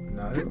on,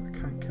 no, I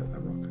can't get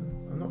that rock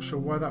on. I'm not sure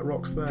why that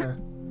rock's there.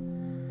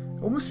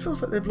 It almost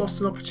feels like they've lost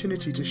an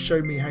opportunity to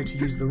show me how to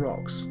use the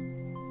rocks.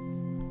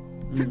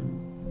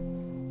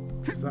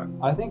 Is that?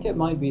 I think it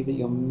might be that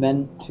you're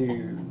meant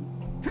to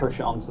push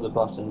it onto the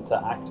button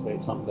to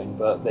activate something,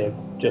 but they've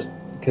just,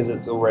 because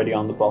it's already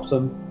on the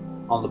button,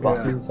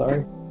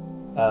 sorry,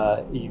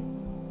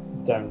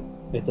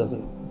 it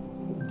doesn't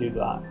do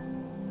that.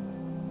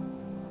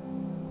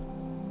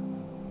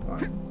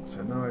 Right,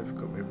 so now I've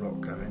got my rock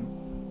going.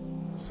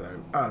 So,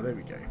 there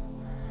we go.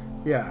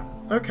 Yeah,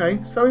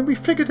 okay, so I mean, we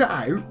figured it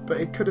out, but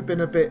it could have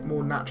been a bit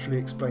more naturally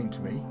explained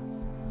to me.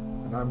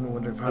 And I'm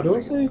wondering if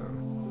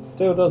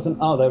still doesn't.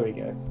 Oh, there we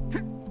go.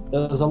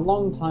 There was a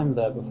long time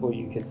there before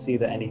you could see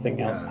that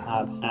anything else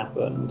had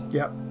happened.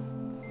 Yep.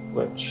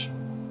 Which.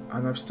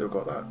 And I've still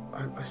got that.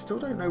 I still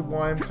don't know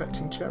why I'm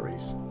collecting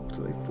cherries. What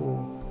are they for?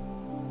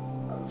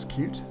 Oh, that's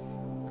cute. A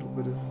little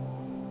bit of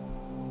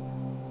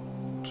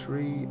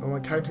tree. Oh,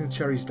 I'm counting the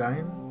cherries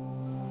down.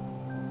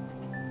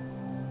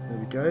 There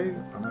we go.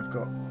 And I've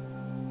got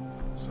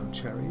some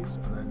cherries.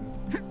 And then.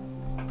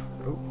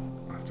 Oh,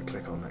 I have to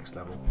click on next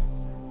level.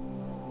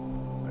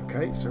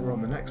 Okay, so we're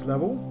on the next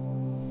level.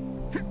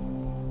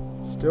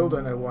 Still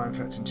don't know why I'm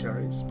collecting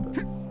cherries,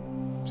 but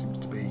seems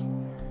to be.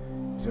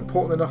 It's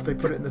important enough they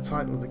put it in the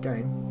title of the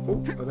game.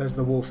 Oh, there's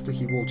the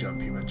sticky wall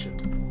jump you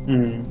mentioned.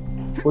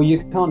 Well,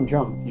 you can't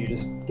jump, you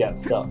just get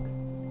stuck.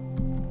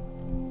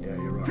 Yeah,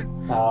 you're right.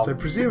 So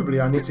presumably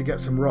I need to get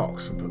some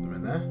rocks and put them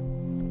in there.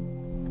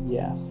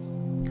 Yes.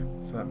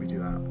 So let me do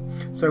that.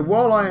 So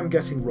while I am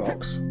getting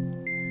rocks...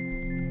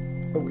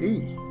 Oh,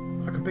 E.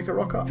 I can pick a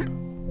rock up. E.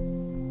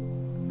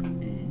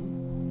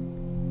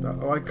 But,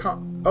 oh, I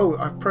can't... Oh,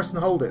 I press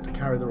and hold it to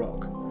carry the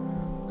rock.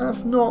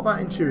 That's not that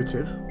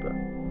intuitive, but...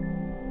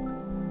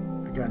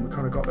 Again, we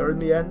kind of got there in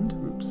the end.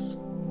 Oops.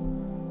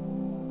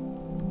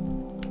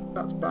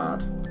 That's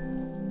bad.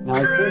 Now,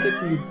 I think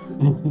if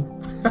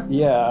you...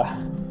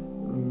 yeah.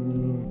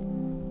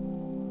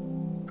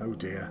 Oh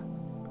dear.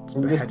 It's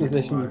in this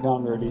position, you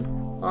can't really...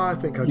 I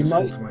think I just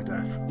fall to my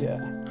death. Yeah.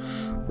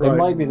 Right. It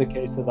might be the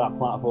case that that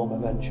platform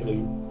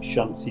eventually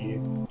shunts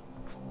you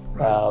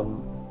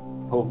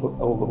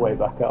all the way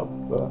back up.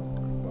 But...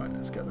 Right,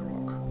 let's get the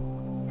rock.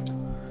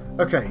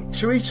 Okay,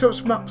 shall we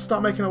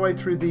start making our way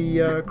through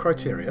the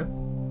criteria?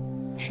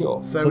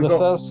 Sure. So we've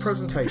got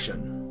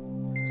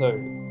presentation. So,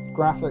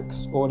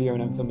 graphics, audio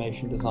and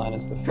information design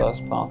is the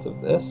first part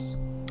of this.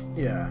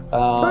 Yeah.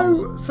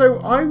 So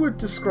I would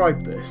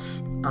describe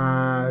this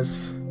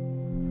as...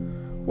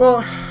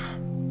 Well,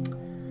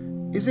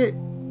 is it...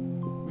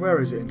 Where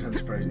is it in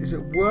terms of praise? Is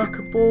it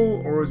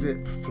workable or is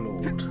it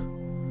flawed?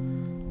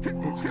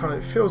 It's kind of...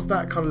 It feels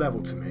that kind of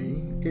level to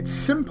me. It's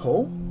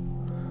simple,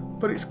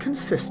 but it's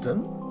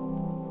consistent.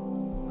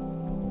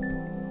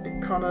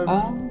 It kind of...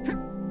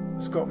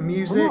 It's got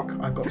music,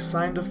 I've got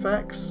sound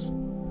effects.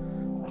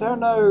 I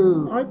don't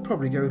know. I'd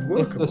probably go with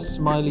workable. If the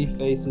smiley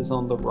faces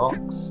on the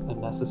rocks are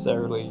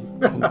necessarily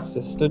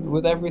consistent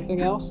with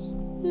everything else.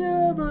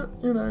 Yeah, but,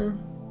 you know,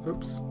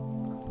 oops.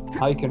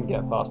 I couldn't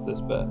get past this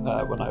bit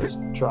when I was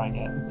trying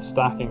it. The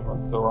stacking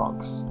of the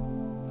rocks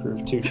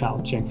proved too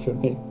challenging for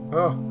me.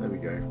 Oh, there we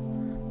go.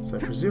 So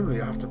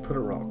presumably I have to put a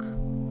rock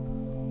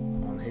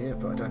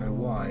but I don't know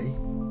why.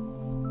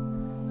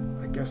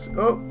 I guess...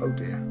 Oh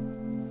dear.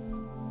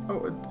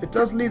 Oh, it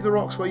does leave the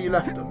rocks where you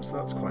left them, so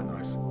that's quite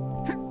nice.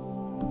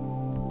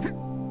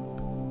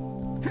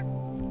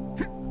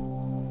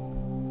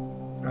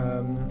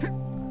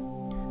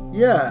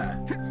 Yeah.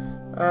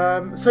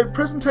 So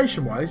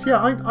presentation-wise,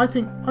 yeah, I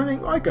think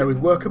I go with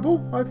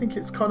workable. I think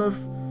it's kind of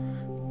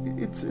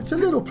it's a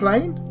little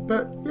plain,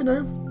 but you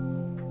know,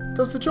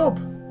 does the job.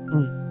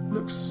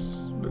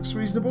 Looks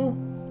reasonable.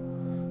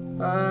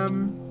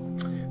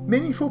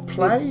 Meaningful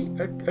play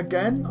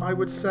again, I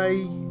would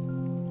say.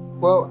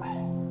 Well,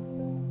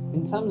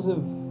 in terms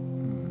of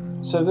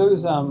so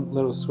those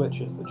little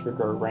switches that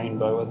trigger a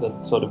rainbow are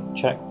the sort of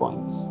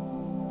checkpoints,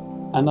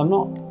 and I'm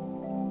not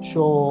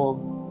sure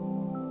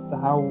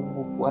how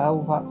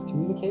well that's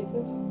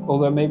communicated.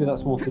 Although maybe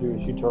that's more to do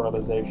with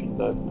tutorialization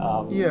than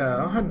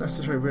yeah, I hadn't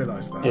necessarily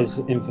realised that. Is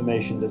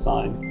information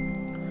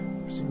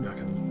design. Presumably I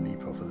can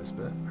leap off of this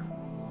bit.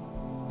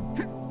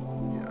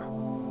 Yeah.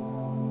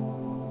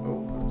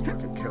 Oh, looks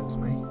like it kills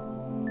me.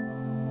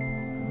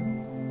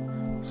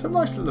 Some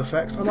nice little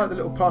effects. I like the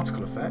little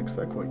particle effects.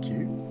 They're quite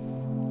cute.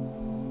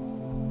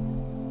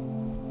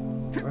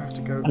 Do I have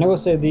to go? And I will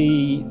say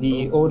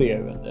the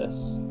audio in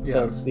this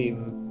does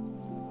seem,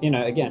 you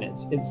know, again,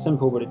 it's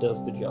simple, but it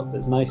does the job.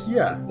 There's nice.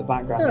 Yeah. The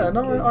background. Yeah,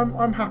 is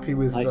I'm happy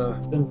with nice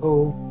and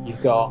simple.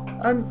 You've got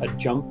a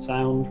jump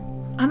sound,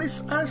 and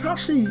it's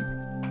actually,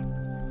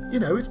 you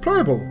know, it's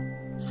playable.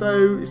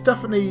 So it's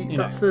definitely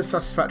that's the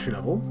satisfactory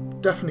level.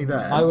 Definitely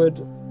there. I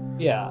would,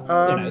 yeah.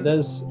 You know,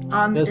 there's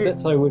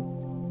bits I would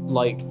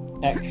like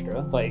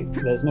extra. Like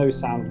there's no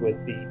sound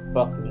with the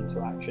button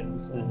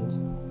interactions,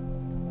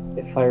 and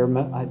if I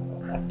remember,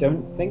 I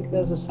don't think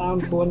there's a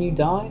sound for when you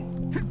die,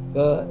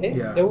 but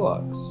it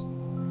works.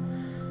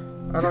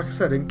 And like I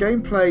said, in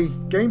gameplay,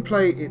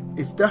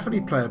 it's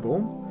definitely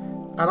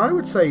playable, and I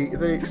would say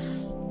that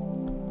it's.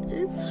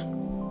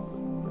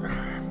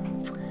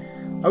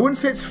 I wouldn't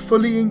say it's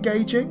fully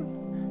engaging,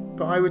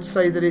 but I would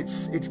say that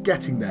it's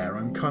getting there.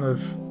 I'm kind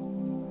of,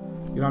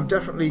 you know, I'm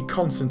definitely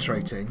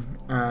concentrating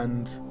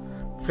and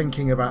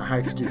thinking about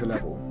how to do the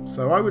level.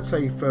 So I would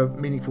say for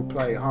meaningful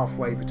play,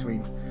 halfway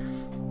between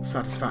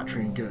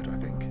satisfactory and good, I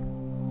think.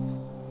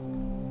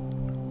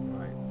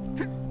 Right.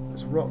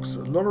 There's rocks, a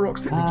lot of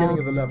rocks at the beginning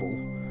of the level,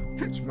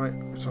 which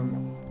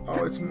I'm,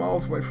 oh, it's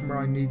miles away from where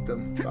I need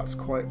them. That's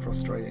quite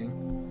frustrating.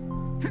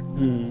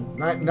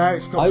 Now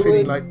it's not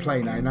feeling like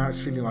play now it's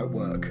feeling like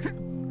work.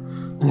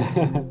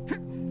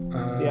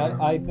 See,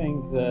 I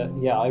think that,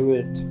 yeah, I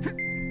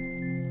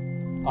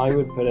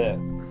would put it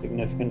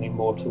significantly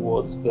more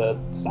towards the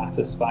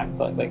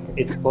satisfactory, like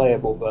it's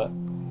playable, but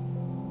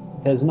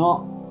there's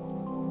not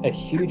a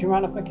huge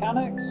amount of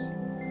mechanics.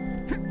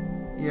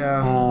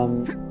 Yeah.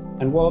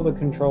 And while the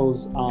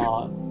controls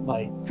are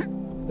like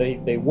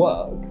they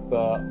work,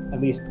 but at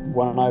least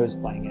when I was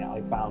playing it, I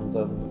found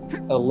them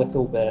a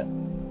little bit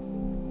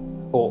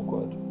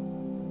awkward.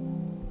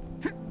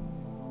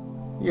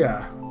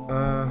 Yeah.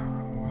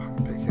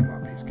 Pick him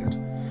up. He's good.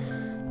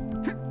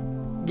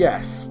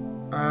 Yes.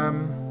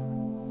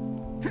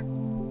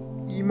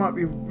 You might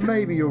be.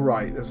 Maybe you're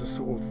right. There's a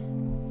sort of.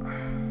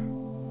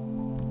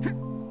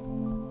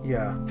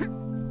 Yeah.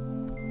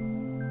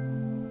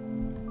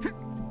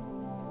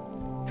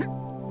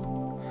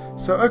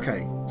 So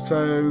okay.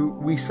 So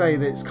we say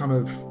that it's kind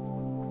of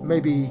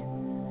maybe.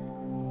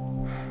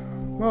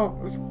 Well,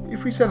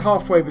 if we said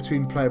halfway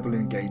between playable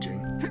and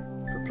engaging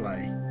for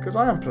play, because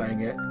I am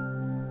playing it.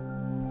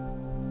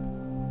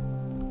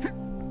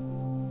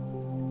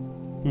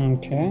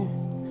 Okay.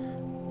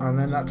 And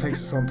then that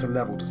takes us on to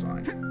level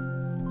design.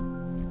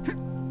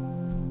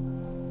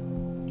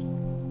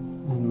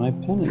 And my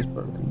pen is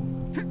broken.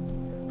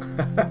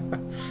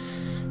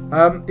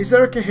 Is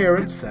there a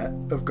coherent set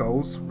of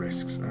goals,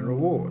 risks, and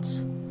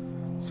rewards?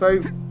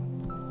 So,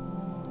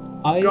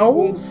 I goals?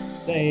 would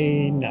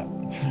say no.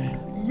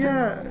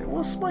 Yeah,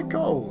 what's my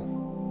goal?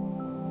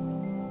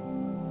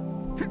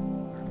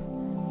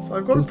 So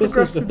I've got to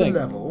progress through the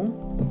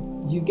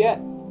level. You get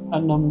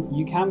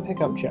you can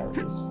pick up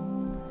cherries,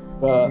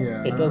 but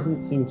it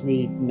doesn't seem to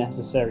be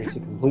necessary to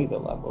complete the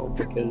level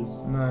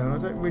because no, I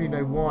don't really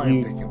know why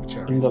I'm picking up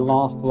cherries. In the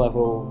last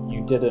level,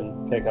 you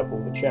didn't pick up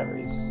all the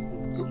cherries.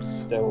 Oops.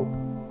 Still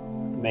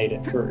made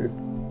it through.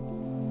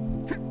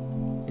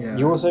 Yeah.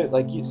 You also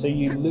so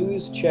you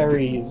lose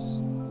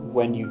cherries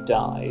when you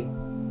die.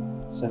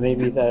 So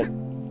maybe they're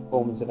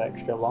forms of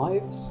extra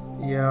lives.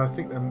 Yeah, I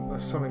think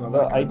there's something like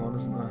that going on,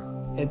 isn't there?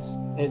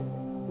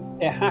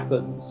 It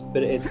happens,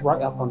 but it's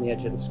right up on the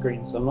edge of the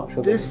screen, so I'm not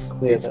sure. It's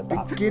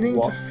beginning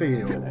to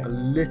feel a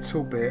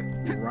little bit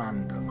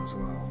random as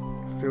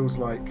well. It feels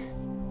like,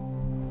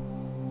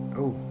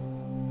 oh,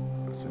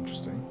 that's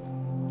interesting.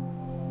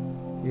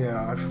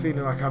 Yeah, I'm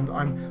feeling like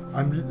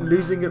I'm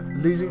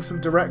losing some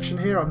direction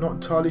here. I'm not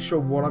entirely sure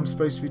what I'm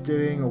supposed to be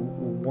doing or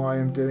why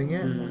I'm doing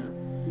it.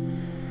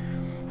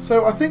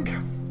 So I think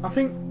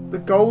the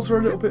goals are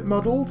a little bit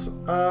muddled.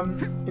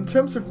 In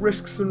terms of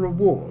risks and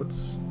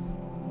rewards,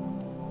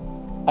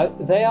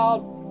 they are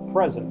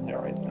present here,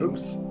 I think.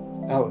 Oops.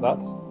 Oh,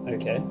 that's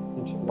okay.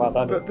 Wow,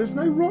 But there's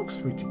no rocks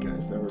for me to get.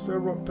 Is there a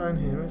rock down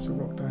here? There's a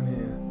rock down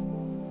here.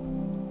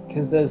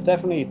 because there's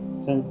definitely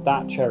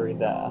that cherry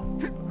there. How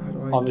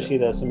do I Obviously,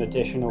 there's some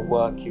additional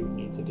work you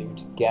need to do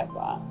to get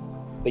that,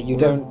 but you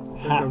don't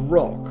There's have. a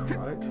rock,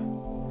 right?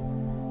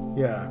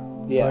 Yeah.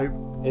 Yeah.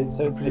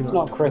 So It's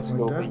not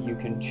critical, but you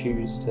can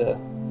choose to.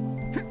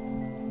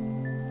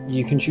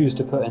 You can choose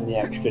to put in the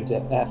extra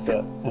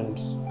effort and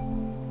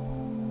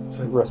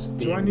risk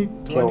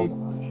being killed.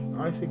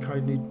 I think I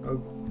need.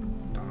 Oh,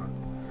 darn!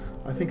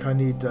 I think I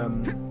need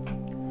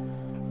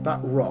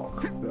that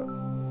rock.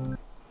 That.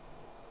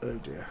 Oh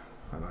dear,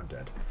 and I'm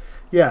dead.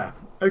 Yeah.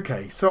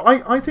 Okay. So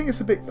I think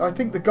it's a bit. I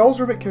think the goals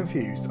are a bit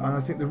confused, and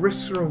I think the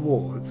risks and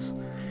rewards,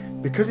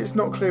 because it's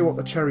not clear what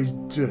the cherries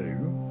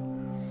do.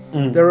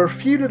 There are a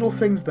few little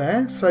things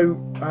there.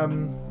 So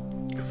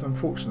it's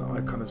unfortunate I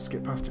kind of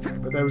skipped past it now.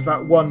 But there was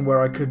that one where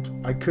I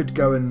could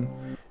go and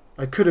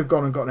I could have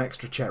gone and got an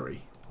extra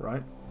cherry,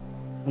 right?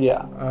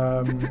 Yeah.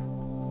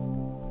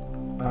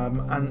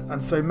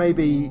 And so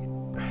maybe,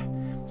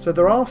 so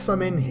there are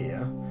some in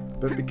here,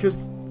 but because,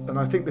 and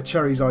I think the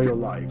cherries are your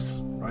lives,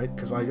 right?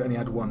 Because I only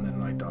had one then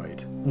and I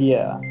died.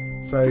 Yeah.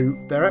 So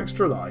they're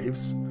extra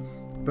lives,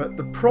 but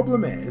the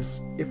problem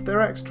is, if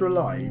they're extra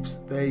lives,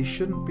 they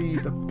shouldn't be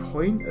the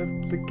point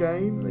of the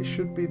game. They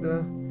should be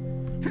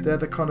they're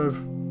the kind of,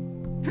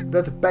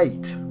 they're the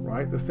bait,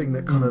 right? The thing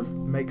that kind of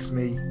makes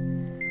me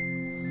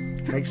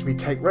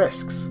take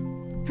risks,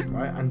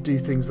 right? And do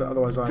things that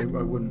otherwise I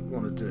wouldn't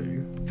want to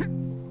do.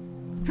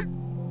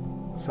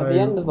 So, at the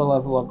end of the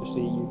level,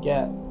 obviously, you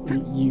get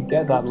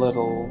that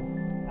little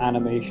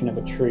animation of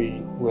a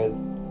tree with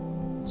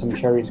some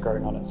cherries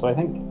growing on it. So I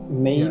think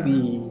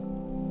maybe,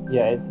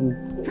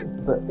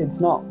 but it's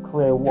not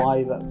clear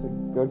why that's a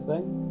good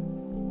thing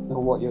or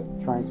what you're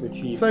trying to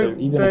achieve. So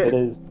even if it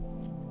is,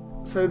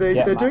 so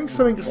they're doing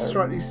something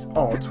slightly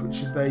odd, which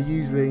is they're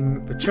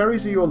using the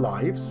cherries are your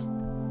lives,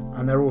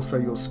 and they're also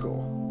your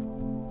score.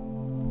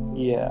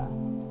 Yeah,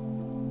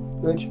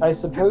 which I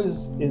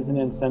suppose is an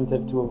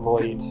incentive to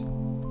avoid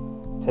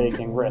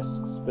taking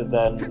risks, but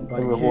then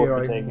the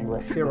reward for taking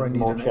risks is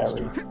more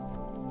cherries.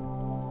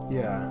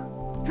 Yeah.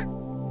 There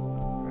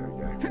we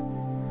go.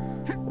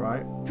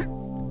 Right.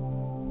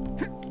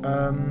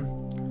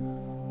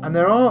 And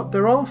there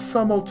are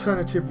some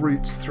alternative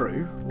routes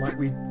through, like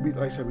like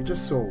I said, we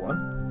just saw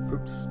one.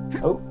 Oops.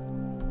 Oh.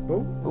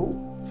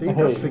 See,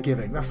 that's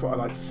forgiving. That's what I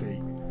like to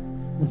see.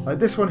 Like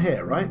this one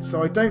here, right?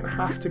 So I don't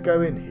have to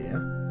go in here,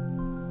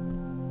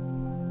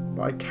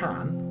 but I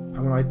can,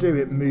 and when I do,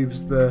 it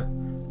moves the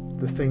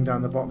thing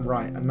down the bottom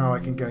right, and now I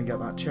can go and get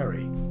that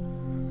cherry.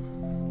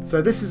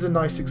 So this is a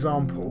nice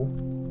example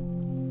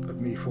of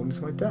me falling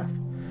to my death.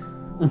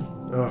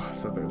 Oh,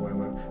 it's a bit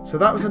weird. So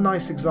that was a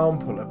nice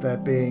example of there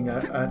being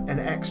an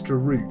extra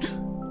route.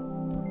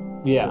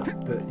 Yeah.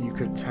 That you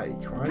could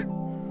take, right?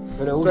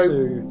 But it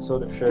also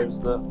sort of shows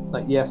that,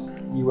 like,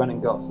 yes, you went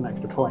and got some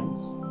extra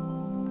points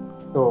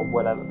or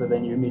whatever, but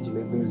then you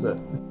immediately lose it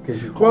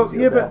because you. Well,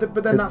 yeah,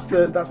 but then that's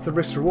the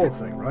risk reward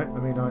thing, right? I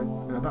mean,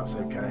 that's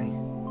okay.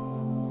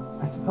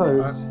 I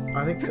suppose.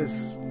 I think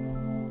there's,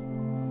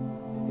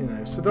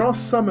 so there are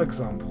some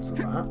examples of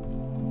that.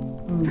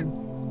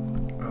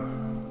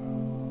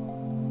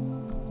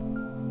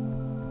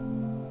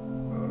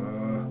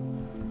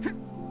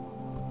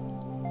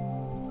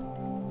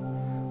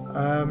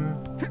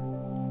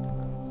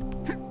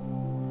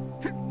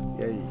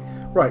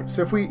 Right,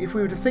 so if we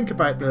were to think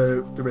about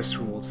the risk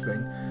rewards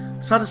thing,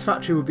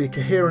 satisfactory would be a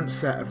coherent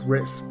set of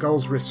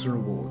goals, risks, and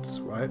rewards,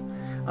 right?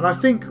 And I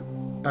think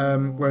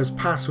whereas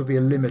pass would be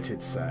a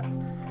limited set,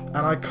 and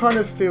I kind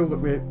of feel that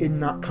we're in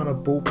that kind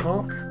of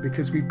ballpark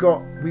because we've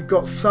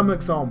got some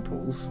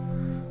examples,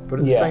 but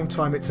at the same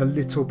time it's a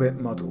little bit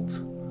muddled,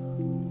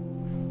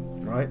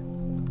 right?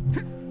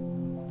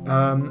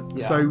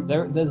 So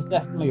there's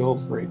definitely all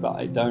three, but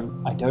I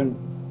don't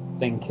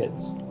think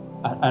it's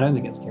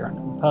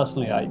coherent.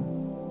 Personally,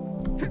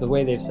 the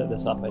way they've set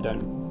this up, I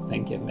don't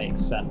think it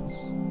makes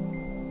sense.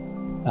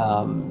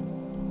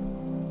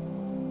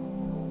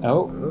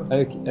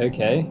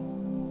 Okay.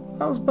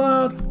 That was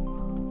bad.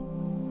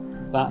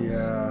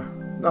 Yeah.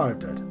 No, I'm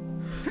dead.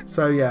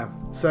 So yeah,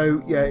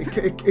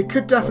 it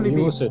could definitely be.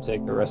 You also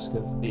take the risk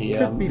of the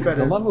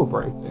level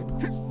breaking.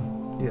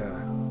 Yeah.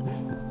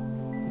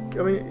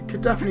 I mean, it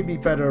could definitely be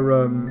better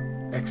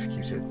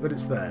executed, but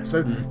it's there.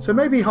 So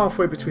maybe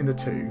halfway between the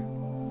two.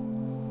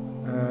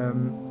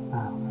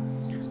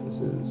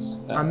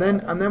 And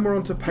then we're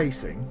on to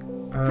pacing.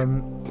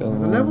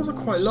 The levels are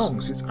quite long,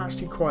 so it's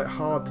actually quite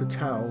hard to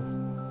tell.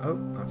 Oh,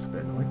 that's a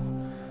bit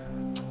annoying.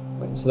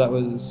 Wait, so that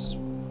was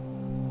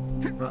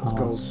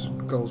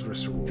goals,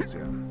 risks, rewards,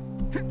 yeah.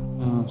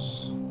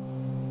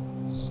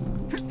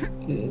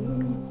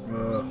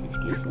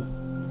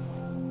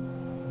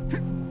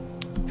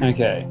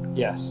 Okay,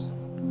 yes.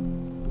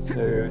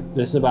 So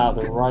this is about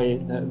the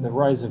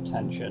rise of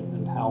tension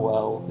and how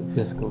well the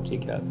difficulty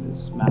curve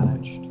is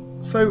managed.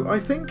 So I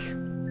think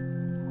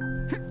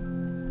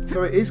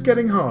it is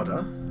getting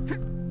harder.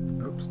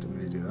 Oops, didn't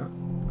really do that.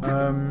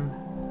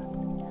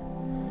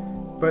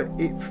 But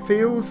it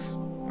feels,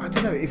 I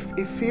don't know. It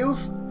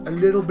feels a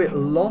little bit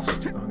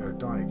lost. I'm going to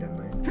die again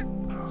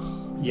now.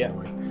 Oh, Yeah.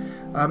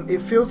 annoying.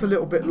 It feels a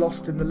little bit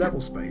lost in the level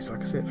space.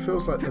 Like I said, it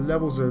feels like the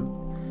levels are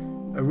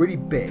really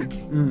big,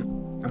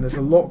 and there's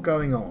a lot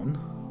going on.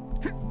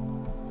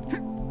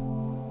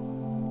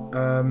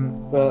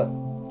 But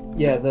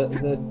yeah,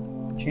 the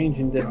change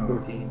in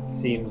difficulty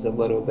seems a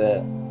little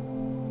bit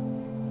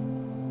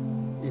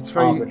It's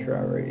very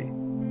arbitrary.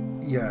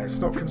 Yeah, it's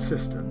not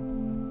consistent.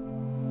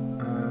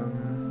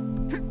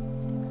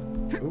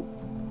 Oh,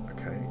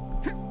 okay.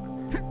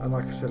 And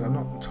like I said, I'm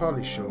not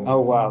entirely sure.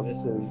 Oh wow,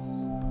 this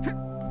is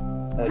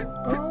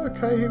Oh,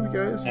 okay, here we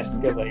go. It's,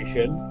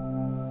 escalation.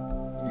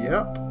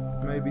 Yep.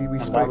 Maybe we And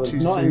that spoke was too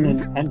not soon.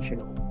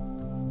 intentional.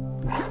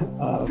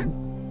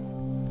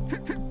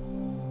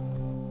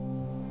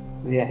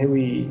 Yeah, here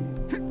we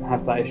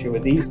have that issue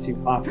with these two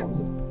platforms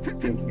that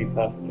seem to be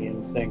perfectly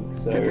in sync.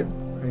 So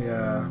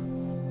Yeah.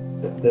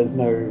 there's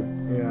no.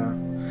 Yeah.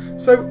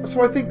 So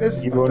I think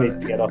there's. You will need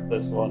to get off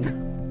this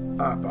one.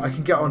 But I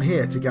can get on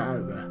here to get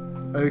out there.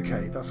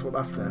 Okay, that's what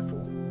that's there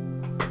for.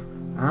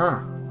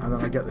 Ah, and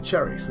then I get the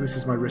cherry. So this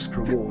is my risk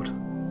reward.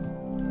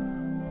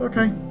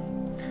 Okay.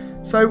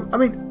 So I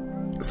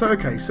mean,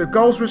 okay. So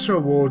goals, risks, and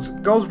rewards.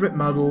 Goals are a bit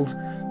muddled.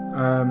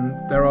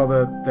 There are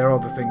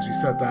the things we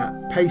said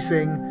that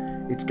pacing.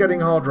 It's getting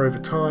harder over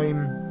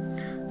time.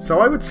 So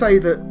I would say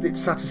that it's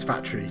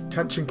satisfactory.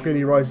 Tension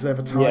clearly rises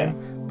over time, Yeah.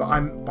 but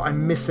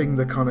I'm missing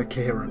the kind of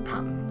coherent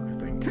pattern, I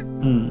think.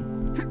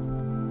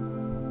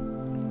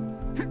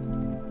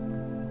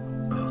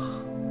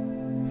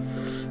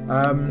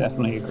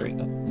 Definitely agree.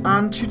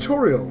 And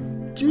tutorial.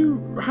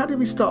 How did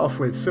we start off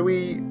with? So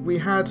we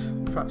had.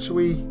 In fact, shall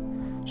we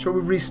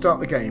restart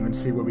the game and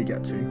see where we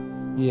get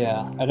to?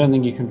 Yeah, I don't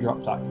think you can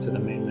drop back to the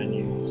main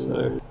menu.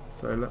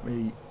 So let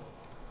me.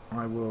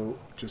 I will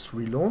just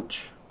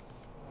relaunch.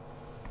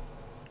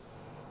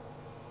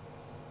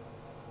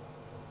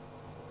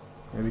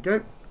 There we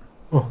go.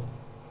 Oh.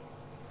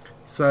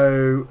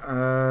 So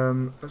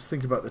let's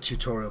think about the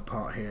tutorial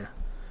part here.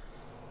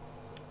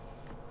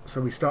 So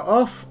we start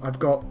off. I've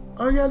got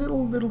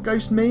little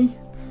ghost me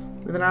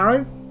with an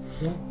arrow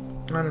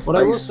and a space. What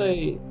I will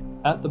say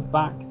at the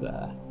back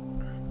there,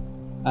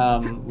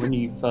 when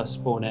you first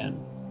spawn in,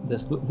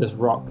 this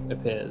rock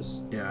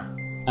appears. Yeah.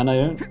 And I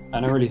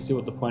don't really see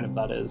what the point of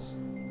that is.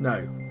 No,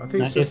 I think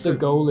Now, it's if just the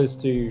goal is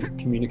to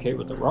communicate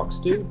what the rocks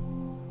do,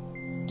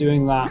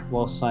 doing that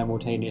while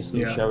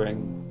simultaneously Yeah.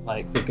 showing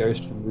like the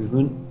ghost for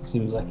movement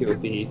seems like it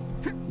would be.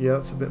 Yeah,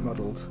 that's a bit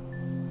muddled.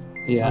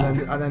 Yeah.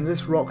 And then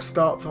this rock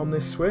starts on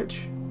this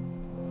switch.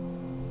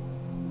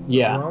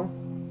 Yeah. As well,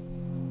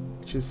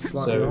 which is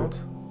slightly So- odd.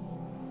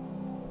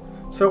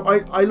 So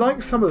I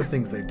like some of the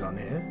things they've done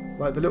here.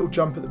 Like the little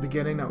jump at the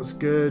beginning, that was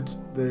good.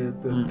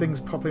 The things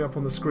popping up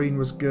on the screen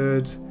was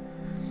good.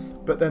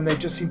 But then they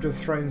just seem to have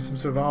thrown some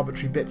sort of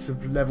arbitrary bits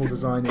of level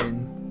design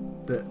in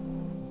that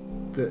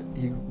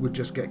you would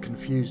just get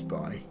confused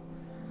by.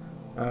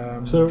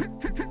 So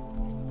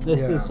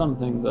this Yeah. is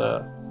something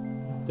that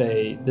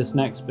this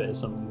next bit is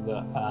something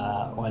that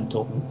when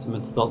talking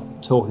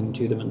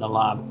to them in the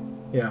lab,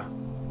 Yeah.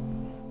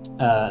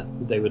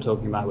 they were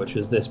talking about, which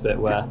was this bit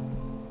where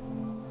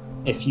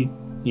if you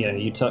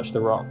touch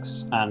the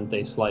rocks and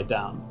they slide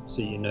down,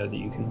 so you know that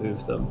you can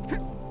move them,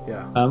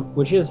 Yeah.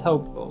 which is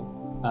helpful.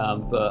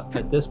 But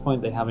at this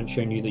point, they haven't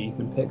shown you that you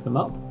can pick them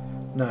up,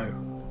 No.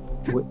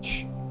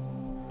 which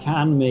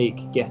can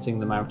make getting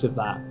them out of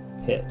that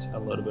pit a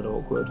little bit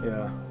awkward.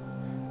 Yeah.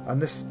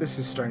 And this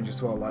is strange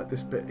as well. Like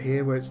this bit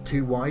here where it's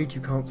too wide, you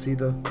can't see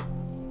the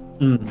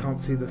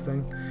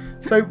thing.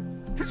 So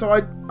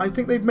I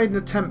think they've made an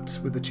attempt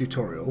with the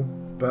tutorial,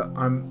 but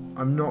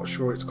I'm not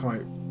sure it's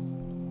quite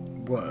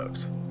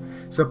worked.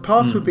 So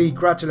pass would be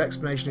gradual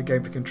explanation of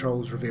gameplay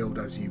controls revealed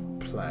as you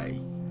play,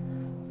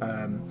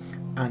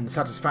 and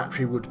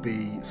satisfactory would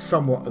be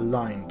somewhat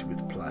aligned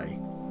with play.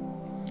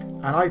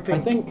 And I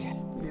think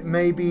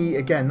maybe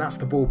again that's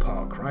the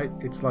ballpark, right?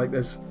 It's like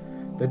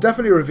they're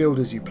definitely revealed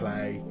as you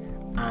play,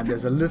 and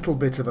there's a little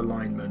bit of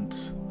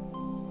alignment.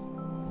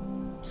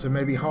 So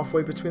maybe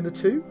halfway between the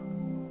two.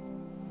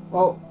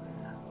 Well,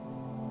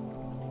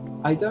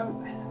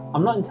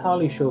 I'm not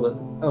entirely sure that,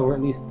 or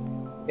at least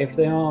if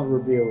they are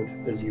revealed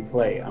as you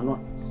play, I'm not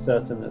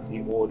certain that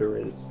the order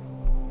is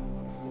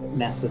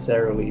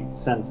necessarily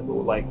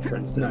sensible. Like, for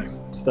instance,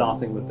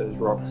 starting with those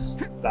rocks,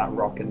 that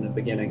rock in the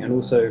beginning, and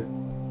also,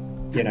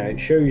 it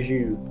shows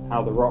you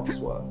how the rocks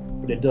work,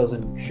 but it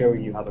doesn't show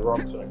you how the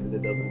rocks work because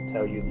it doesn't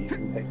tell you that you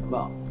can pick them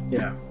up.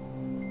 Yeah.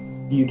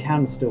 You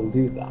can still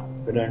do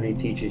that, but it only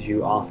teaches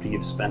you after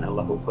you've spent a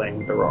level playing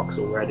with the rocks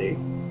already.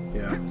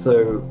 Yeah.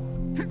 So,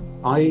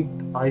 I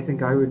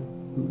think I would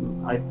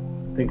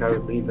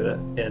leave it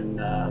in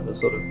the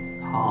sort of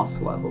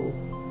pass level,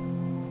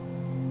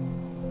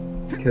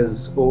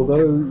 because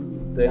although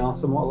they are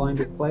somewhat aligned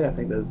with play, I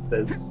think there's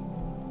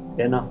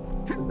enough.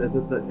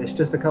 It's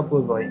just a couple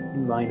of like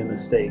minor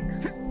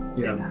mistakes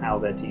in how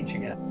they're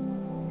teaching it.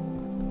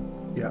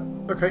 Yeah.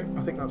 Okay.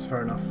 I think that's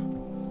fair enough.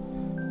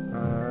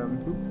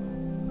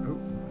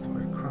 If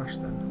I crash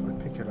then, if I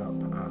pick it up,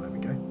 there we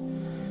go.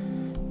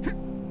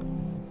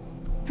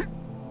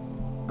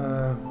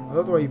 I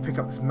love the way you pick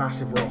up this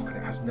massive rock and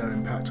it has no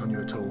impact on you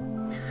at all.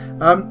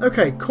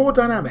 Okay, core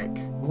dynamic.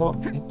 Well,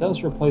 it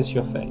does replace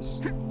your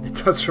face. It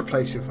does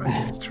replace your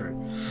face, it's true.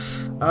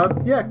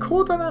 Yeah,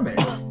 core dynamic.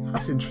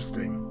 That's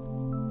interesting.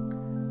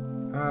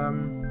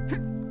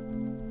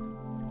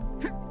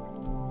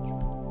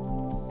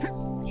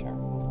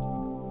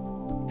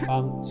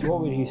 So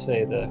what would you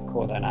say the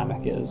core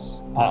dynamic is?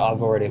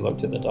 I've already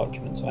looked at the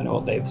document, so I know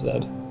what they've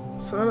said.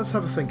 So let's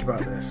have a think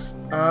about this.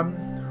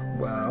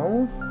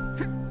 Well,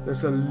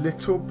 there's a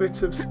little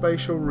bit of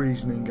spatial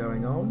reasoning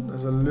going on.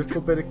 There's a little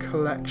bit of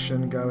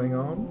collection going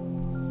on.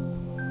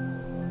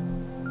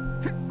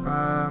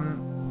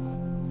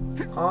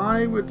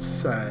 I would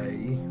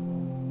say...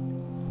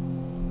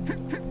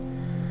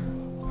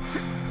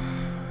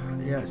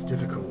 Yeah, it's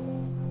difficult.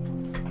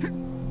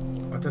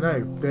 I don't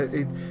know.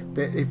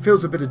 It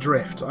feels a bit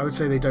adrift. I would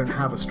say they don't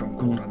have a strong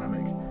core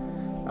dynamic.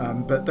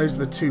 But those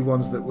are the two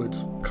ones that would...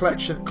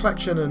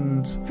 Collection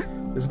and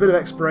there's a bit of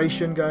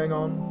exploration going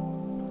on.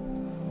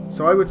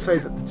 So I would say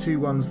that the two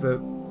ones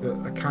that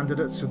are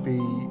candidates would be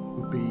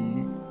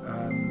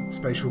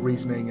spatial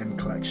reasoning and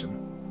collection.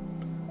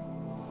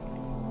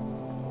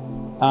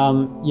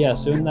 Yeah,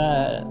 so in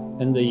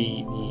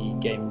the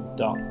game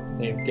doc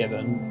they've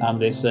given,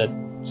 they said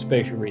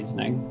spatial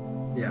reasoning.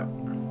 Yeah.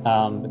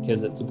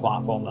 Because it's a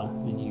platformer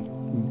and you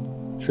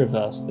can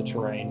traverse the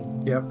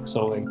terrain,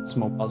 solving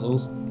small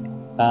puzzles.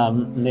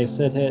 And they've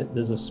said here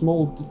there's a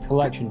small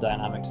collection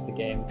dynamic to the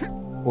game,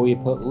 where you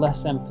put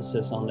less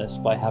emphasis on this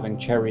by having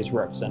cherries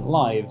represent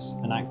lives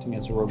and acting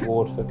as a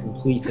reward for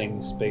completing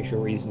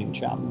spatial reasoning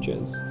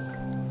challenges.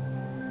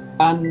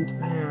 And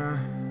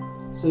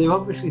so they've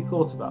obviously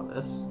thought about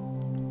this,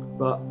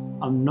 but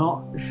I'm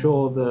not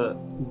sure that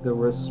the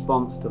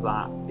response to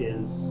that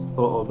is,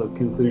 or the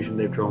conclusion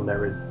they've drawn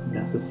there is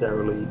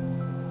necessarily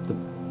the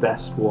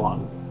best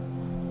one.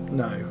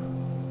 No.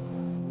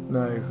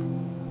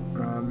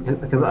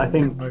 Because I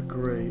think... I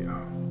agree.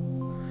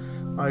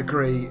 I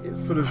agree. It's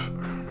sort of...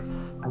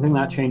 I think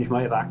that change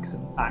might have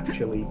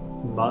actually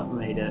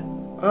made it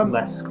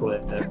less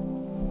clear.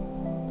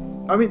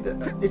 I mean,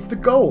 it's the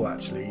goal,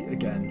 actually,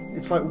 again.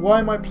 It's like, why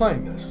am I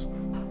playing this?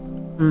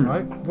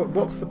 Right?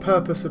 What's the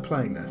purpose of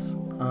playing this?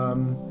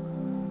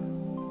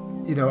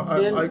 You know, I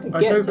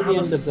don't have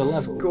a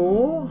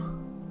score.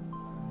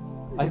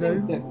 I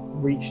think that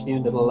reach the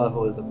end of the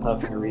level is a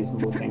perfectly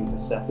reasonable thing to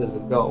set as a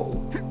goal.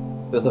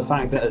 But the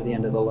fact that at the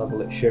end of the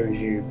level it shows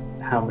you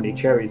how many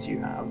cherries you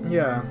have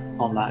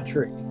on that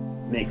tree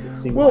makes it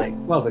seem like,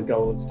 well, the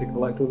goal is to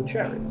collect all the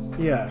cherries.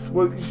 Yes,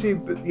 well, you see,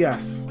 but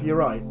yes, you're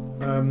right.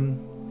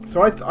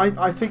 So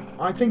I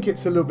think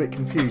it's a little bit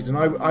confused, and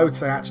I would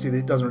say actually that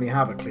it doesn't really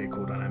have a clear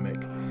core dynamic.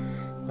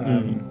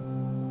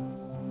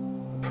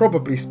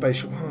 Probably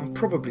spatial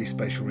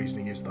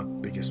reasoning is the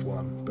biggest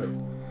one, but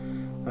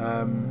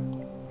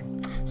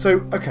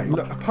so okay,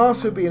 look, a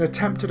pass would be an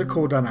attempt at a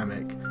core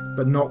dynamic,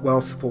 but not well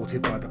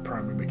supported by the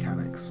primary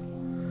mechanics.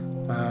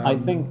 I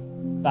think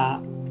that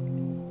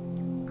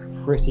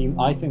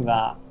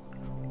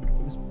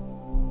is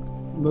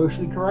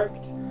mostly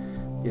correct.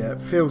 Yeah,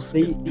 it feels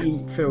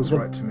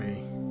right to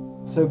me.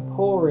 So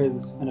poor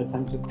is an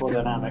attempt at core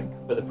dynamic,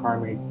 but the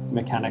primary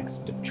mechanics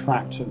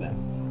detract from it,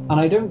 and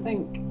I don't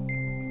think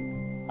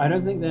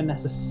they're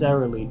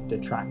necessarily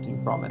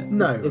detracting from it.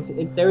 No,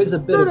 there is a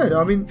bit.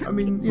 No. I mean,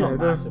 you know,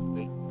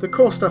 the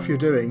core stuff you're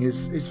doing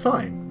is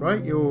fine,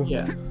 right? You're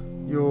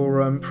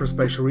for a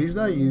spatial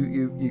reasoner,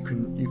 you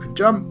can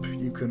jump,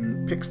 you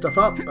can pick stuff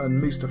up and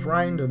move stuff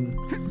around and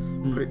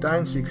put it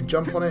down so you can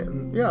jump on it,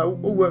 and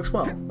all works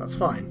well. That's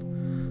fine.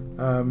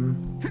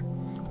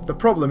 The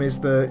problem is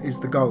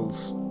the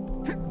goals.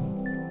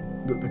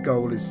 That the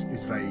goal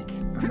is vague,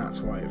 and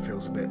that's why it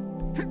feels a bit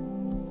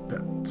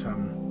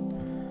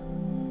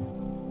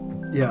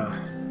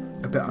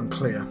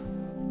unclear.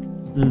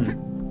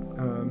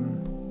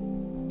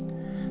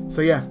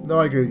 So yeah, no,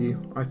 I agree with you.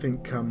 I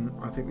think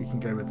we can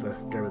go with the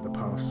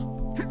pass,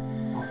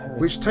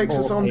 which takes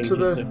us on to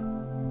the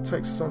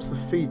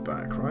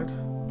feedback, right?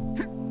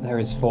 There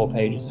is 4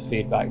 pages of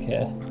feedback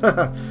here.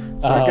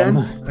 So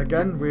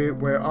again,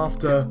 we're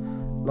after,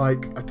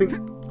 like, I think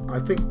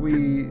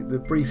the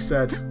brief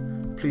said,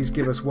 please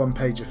give us 1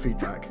 page of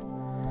feedback,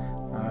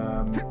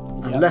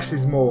 and less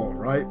is more,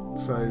 right?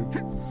 So,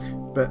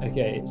 but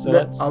okay,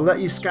 so I'll let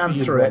you scan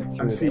through it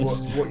and see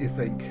what you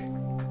think.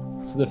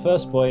 So the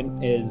first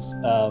point is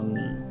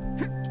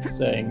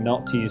saying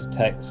not to use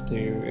text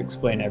to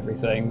explain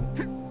everything.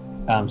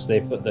 So they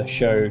put the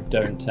show,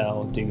 don't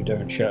tell, do,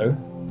 don't show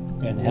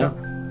in here.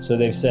 So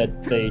they've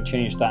said they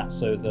changed that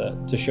so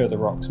that to show the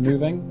rocks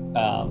moving,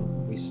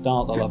 we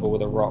start the level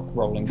with a rock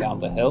rolling down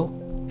the hill.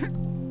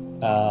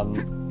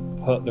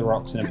 Put the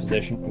rocks in a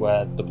position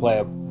where the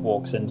player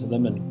walks into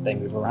them and they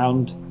move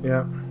around.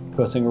 Yeah.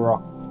 Putting a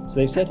rock. So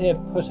they've said here,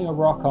 putting a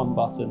rock on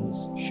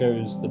buttons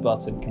shows the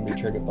button can be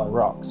triggered by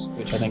rocks,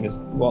 which I think is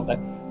what they...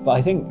 But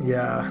I think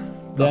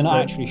they're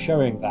not actually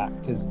showing that,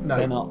 because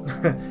they're not...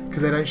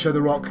 Because they don't show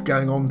the rock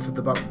going onto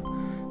the button.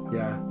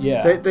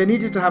 Yeah. They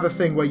needed to have a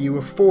thing where you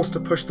were forced to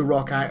push the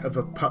rock out of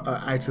a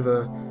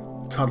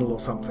tunnel or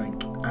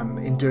something, and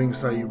in doing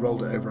so you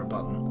rolled it over a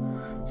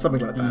button,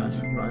 something like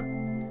that, right?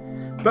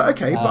 But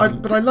okay,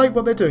 but I like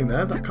what they're doing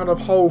there. That kind of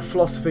whole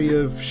philosophy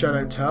of show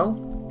don't tell.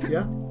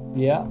 Yeah.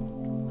 Yeah.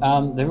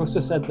 They've also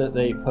said that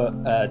they put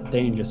a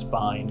danger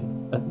sign,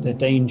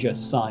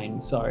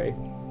 sorry,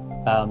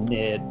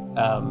 near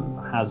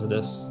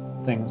hazardous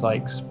things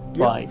like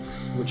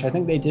spikes, which I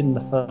think they did in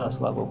the first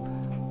level,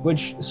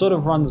 which sort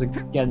of runs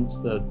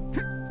against the,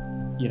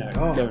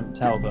 don't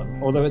tell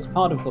them. Although it's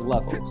part of the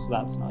level, so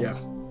that's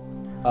nice.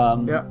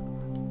 Yeah.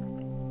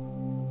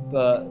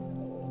 But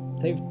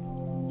they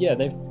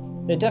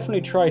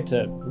definitely tried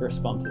to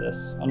respond to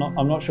this.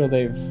 I'm not sure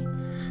they've.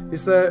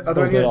 Are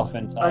there any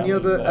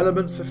other but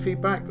elements of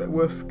feedback that are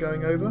worth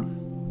going over?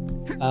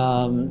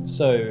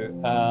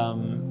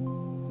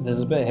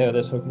 There's a bit here.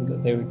 They're talking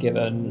that they were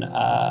given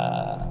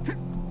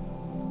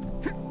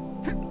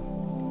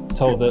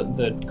told that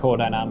the core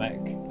dynamic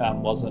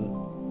wasn't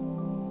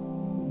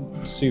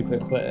super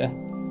clear.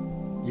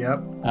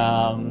 Yep.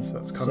 So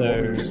that's kind of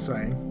what we were just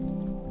saying.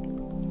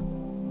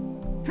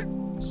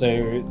 So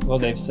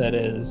what they've said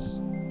is,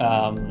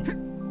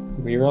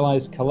 we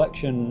realized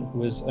collection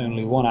was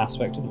only one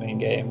aspect of the main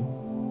game,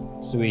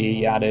 so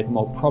we added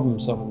more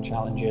problem-solving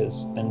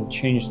challenges and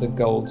changed the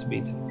goal to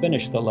be to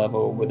finish the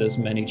level with as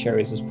many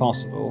cherries as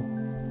possible.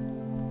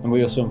 And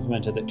we also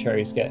implemented that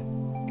cherries get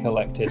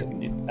collected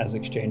as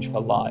exchange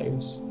for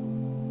lives.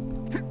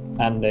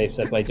 And they've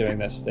said by doing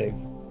this, they've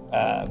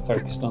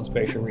focused on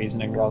spatial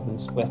reasoning rather than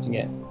splitting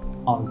it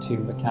onto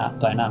mechanical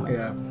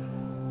dynamics. Yeah.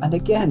 And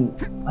again,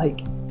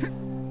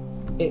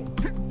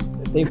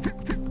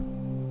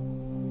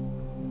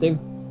 they've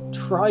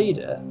tried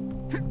it,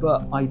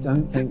 but I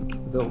don't think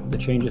the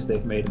changes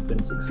they've made have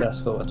been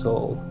successful at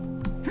all.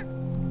 I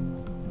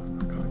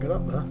can't get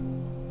up there.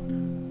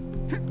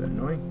 A bit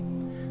annoying.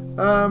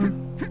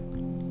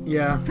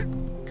 Yeah.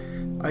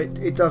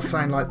 It does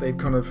sound like they've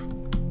kind of.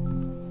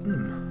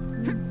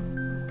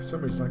 For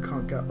some reason, I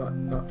can't get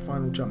that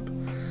final jump.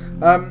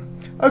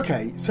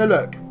 Okay, so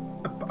look,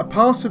 a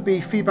pass would be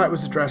feedback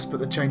was addressed, but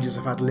the changes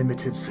have had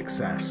limited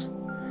success.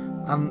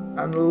 And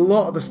a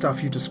lot of the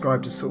stuff you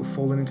described has sort of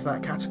fallen into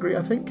that category,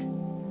 I think.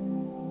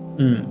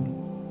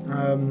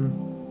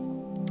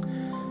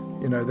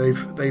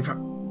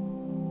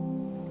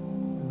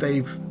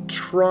 They've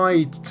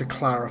tried to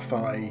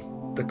clarify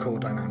the core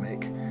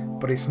dynamic,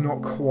 but it's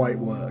not quite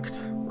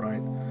worked,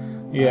 right?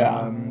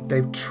 Yeah.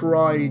 They've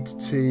tried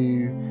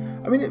to.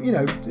 I mean,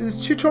 the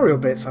tutorial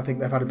bits I think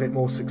they've had a bit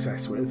more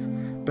success with,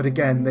 but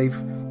again, they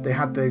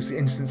had those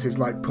instances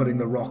like putting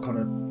the rock on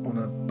a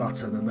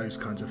button and those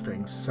kinds of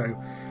things. So,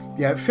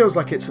 yeah, it feels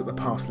like it's at the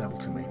pass level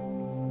to me.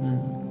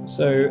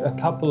 So a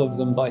couple of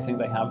them that I think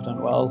they have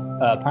done well.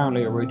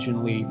 Apparently,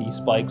 originally the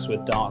spikes were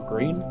dark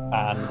green,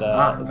 and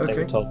they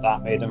were told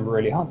that made them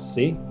really hard to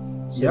see,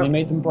 so they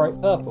made them bright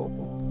purple.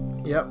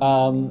 Yep.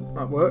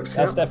 That works.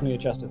 That's definitely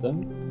adjusted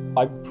them.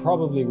 I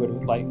probably would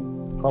have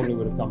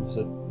gone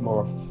for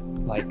more of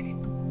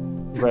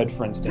red,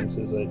 for instance,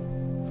 is a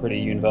pretty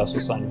universal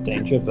sign of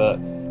danger, but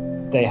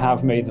they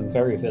have made them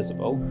very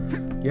visible.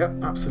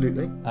 Yep,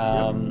 absolutely.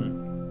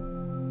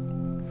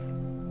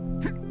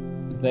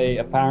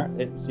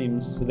 It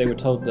seems they were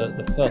told that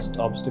the first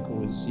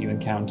obstacles you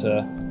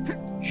encounter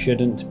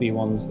shouldn't be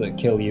ones that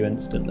kill you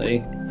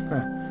instantly.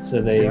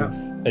 So they've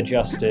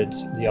adjusted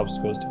the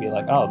obstacles to be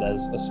like, oh,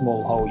 there's a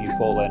small hole you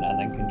fall in and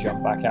then can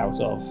jump back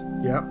out of.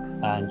 Yep.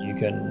 And you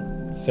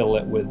can fill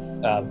it with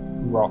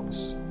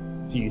rocks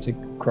for you to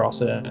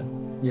cross it.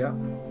 Yeah.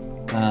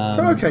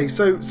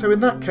 So in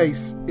that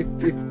case, if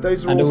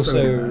those are also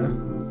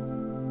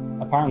in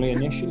there... apparently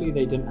initially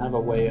they didn't have a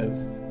way of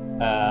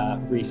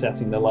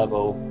resetting the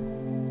level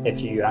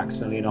if you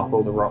accidentally knock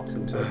all the rocks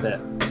into a pit,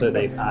 so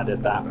they've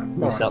added that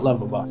reset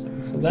level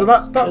button. So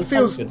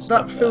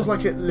that feels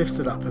like it lifts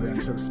it up then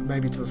to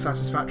maybe to the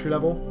satisfactory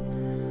level,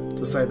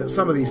 to say that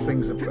some of these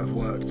things have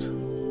worked.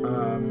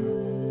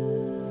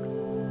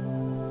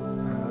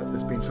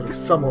 There's been sort of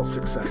somewhat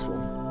successful,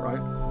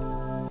 right?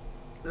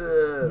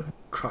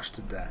 Crushed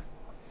to death.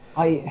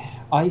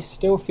 I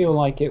still feel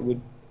like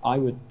I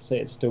would say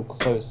it's still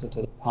closer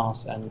to the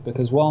pass end,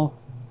 because while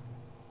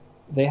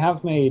they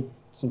have made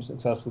some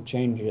successful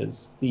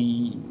changes,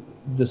 the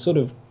sort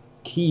of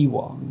key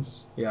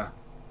ones,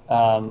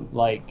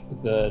 like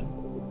the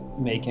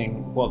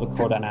making what the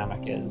core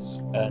dynamic is,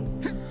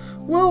 and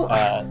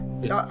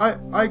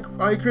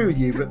I agree with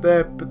you, but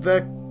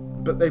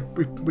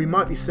we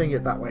might be seeing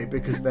it that way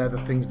because they're the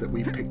things that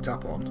we picked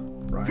up on,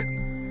 right?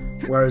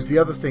 Whereas the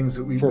other things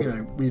that we'd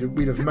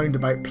have moaned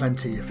about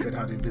plenty if it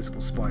had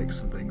invisible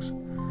spikes and things.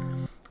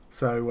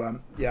 So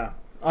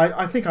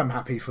I think I'm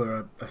happy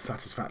for a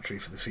satisfactory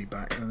for the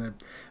feedback, and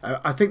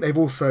I think they've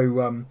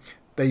also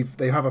they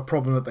have a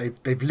problem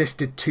that they've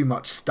listed too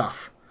much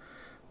stuff,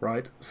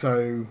 right?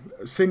 So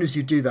as soon as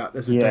you do that,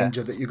 there's a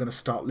danger that you're going to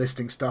start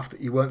listing stuff that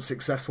you weren't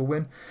successful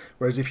with.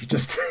 Whereas if you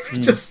just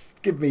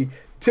just give me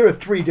 2 or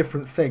 3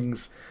 different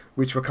things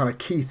which were kind of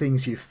key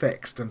things you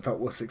fixed and felt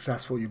were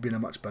successful, you'd be in a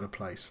much better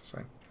place.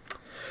 So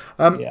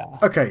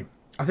okay,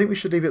 I think we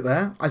should leave it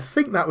there. I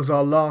think that was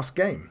our last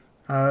game.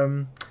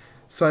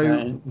 So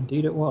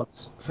Indeed it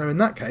was. in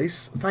that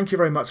case, thank you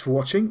very much for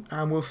watching,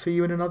 and we'll see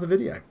you in another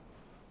video.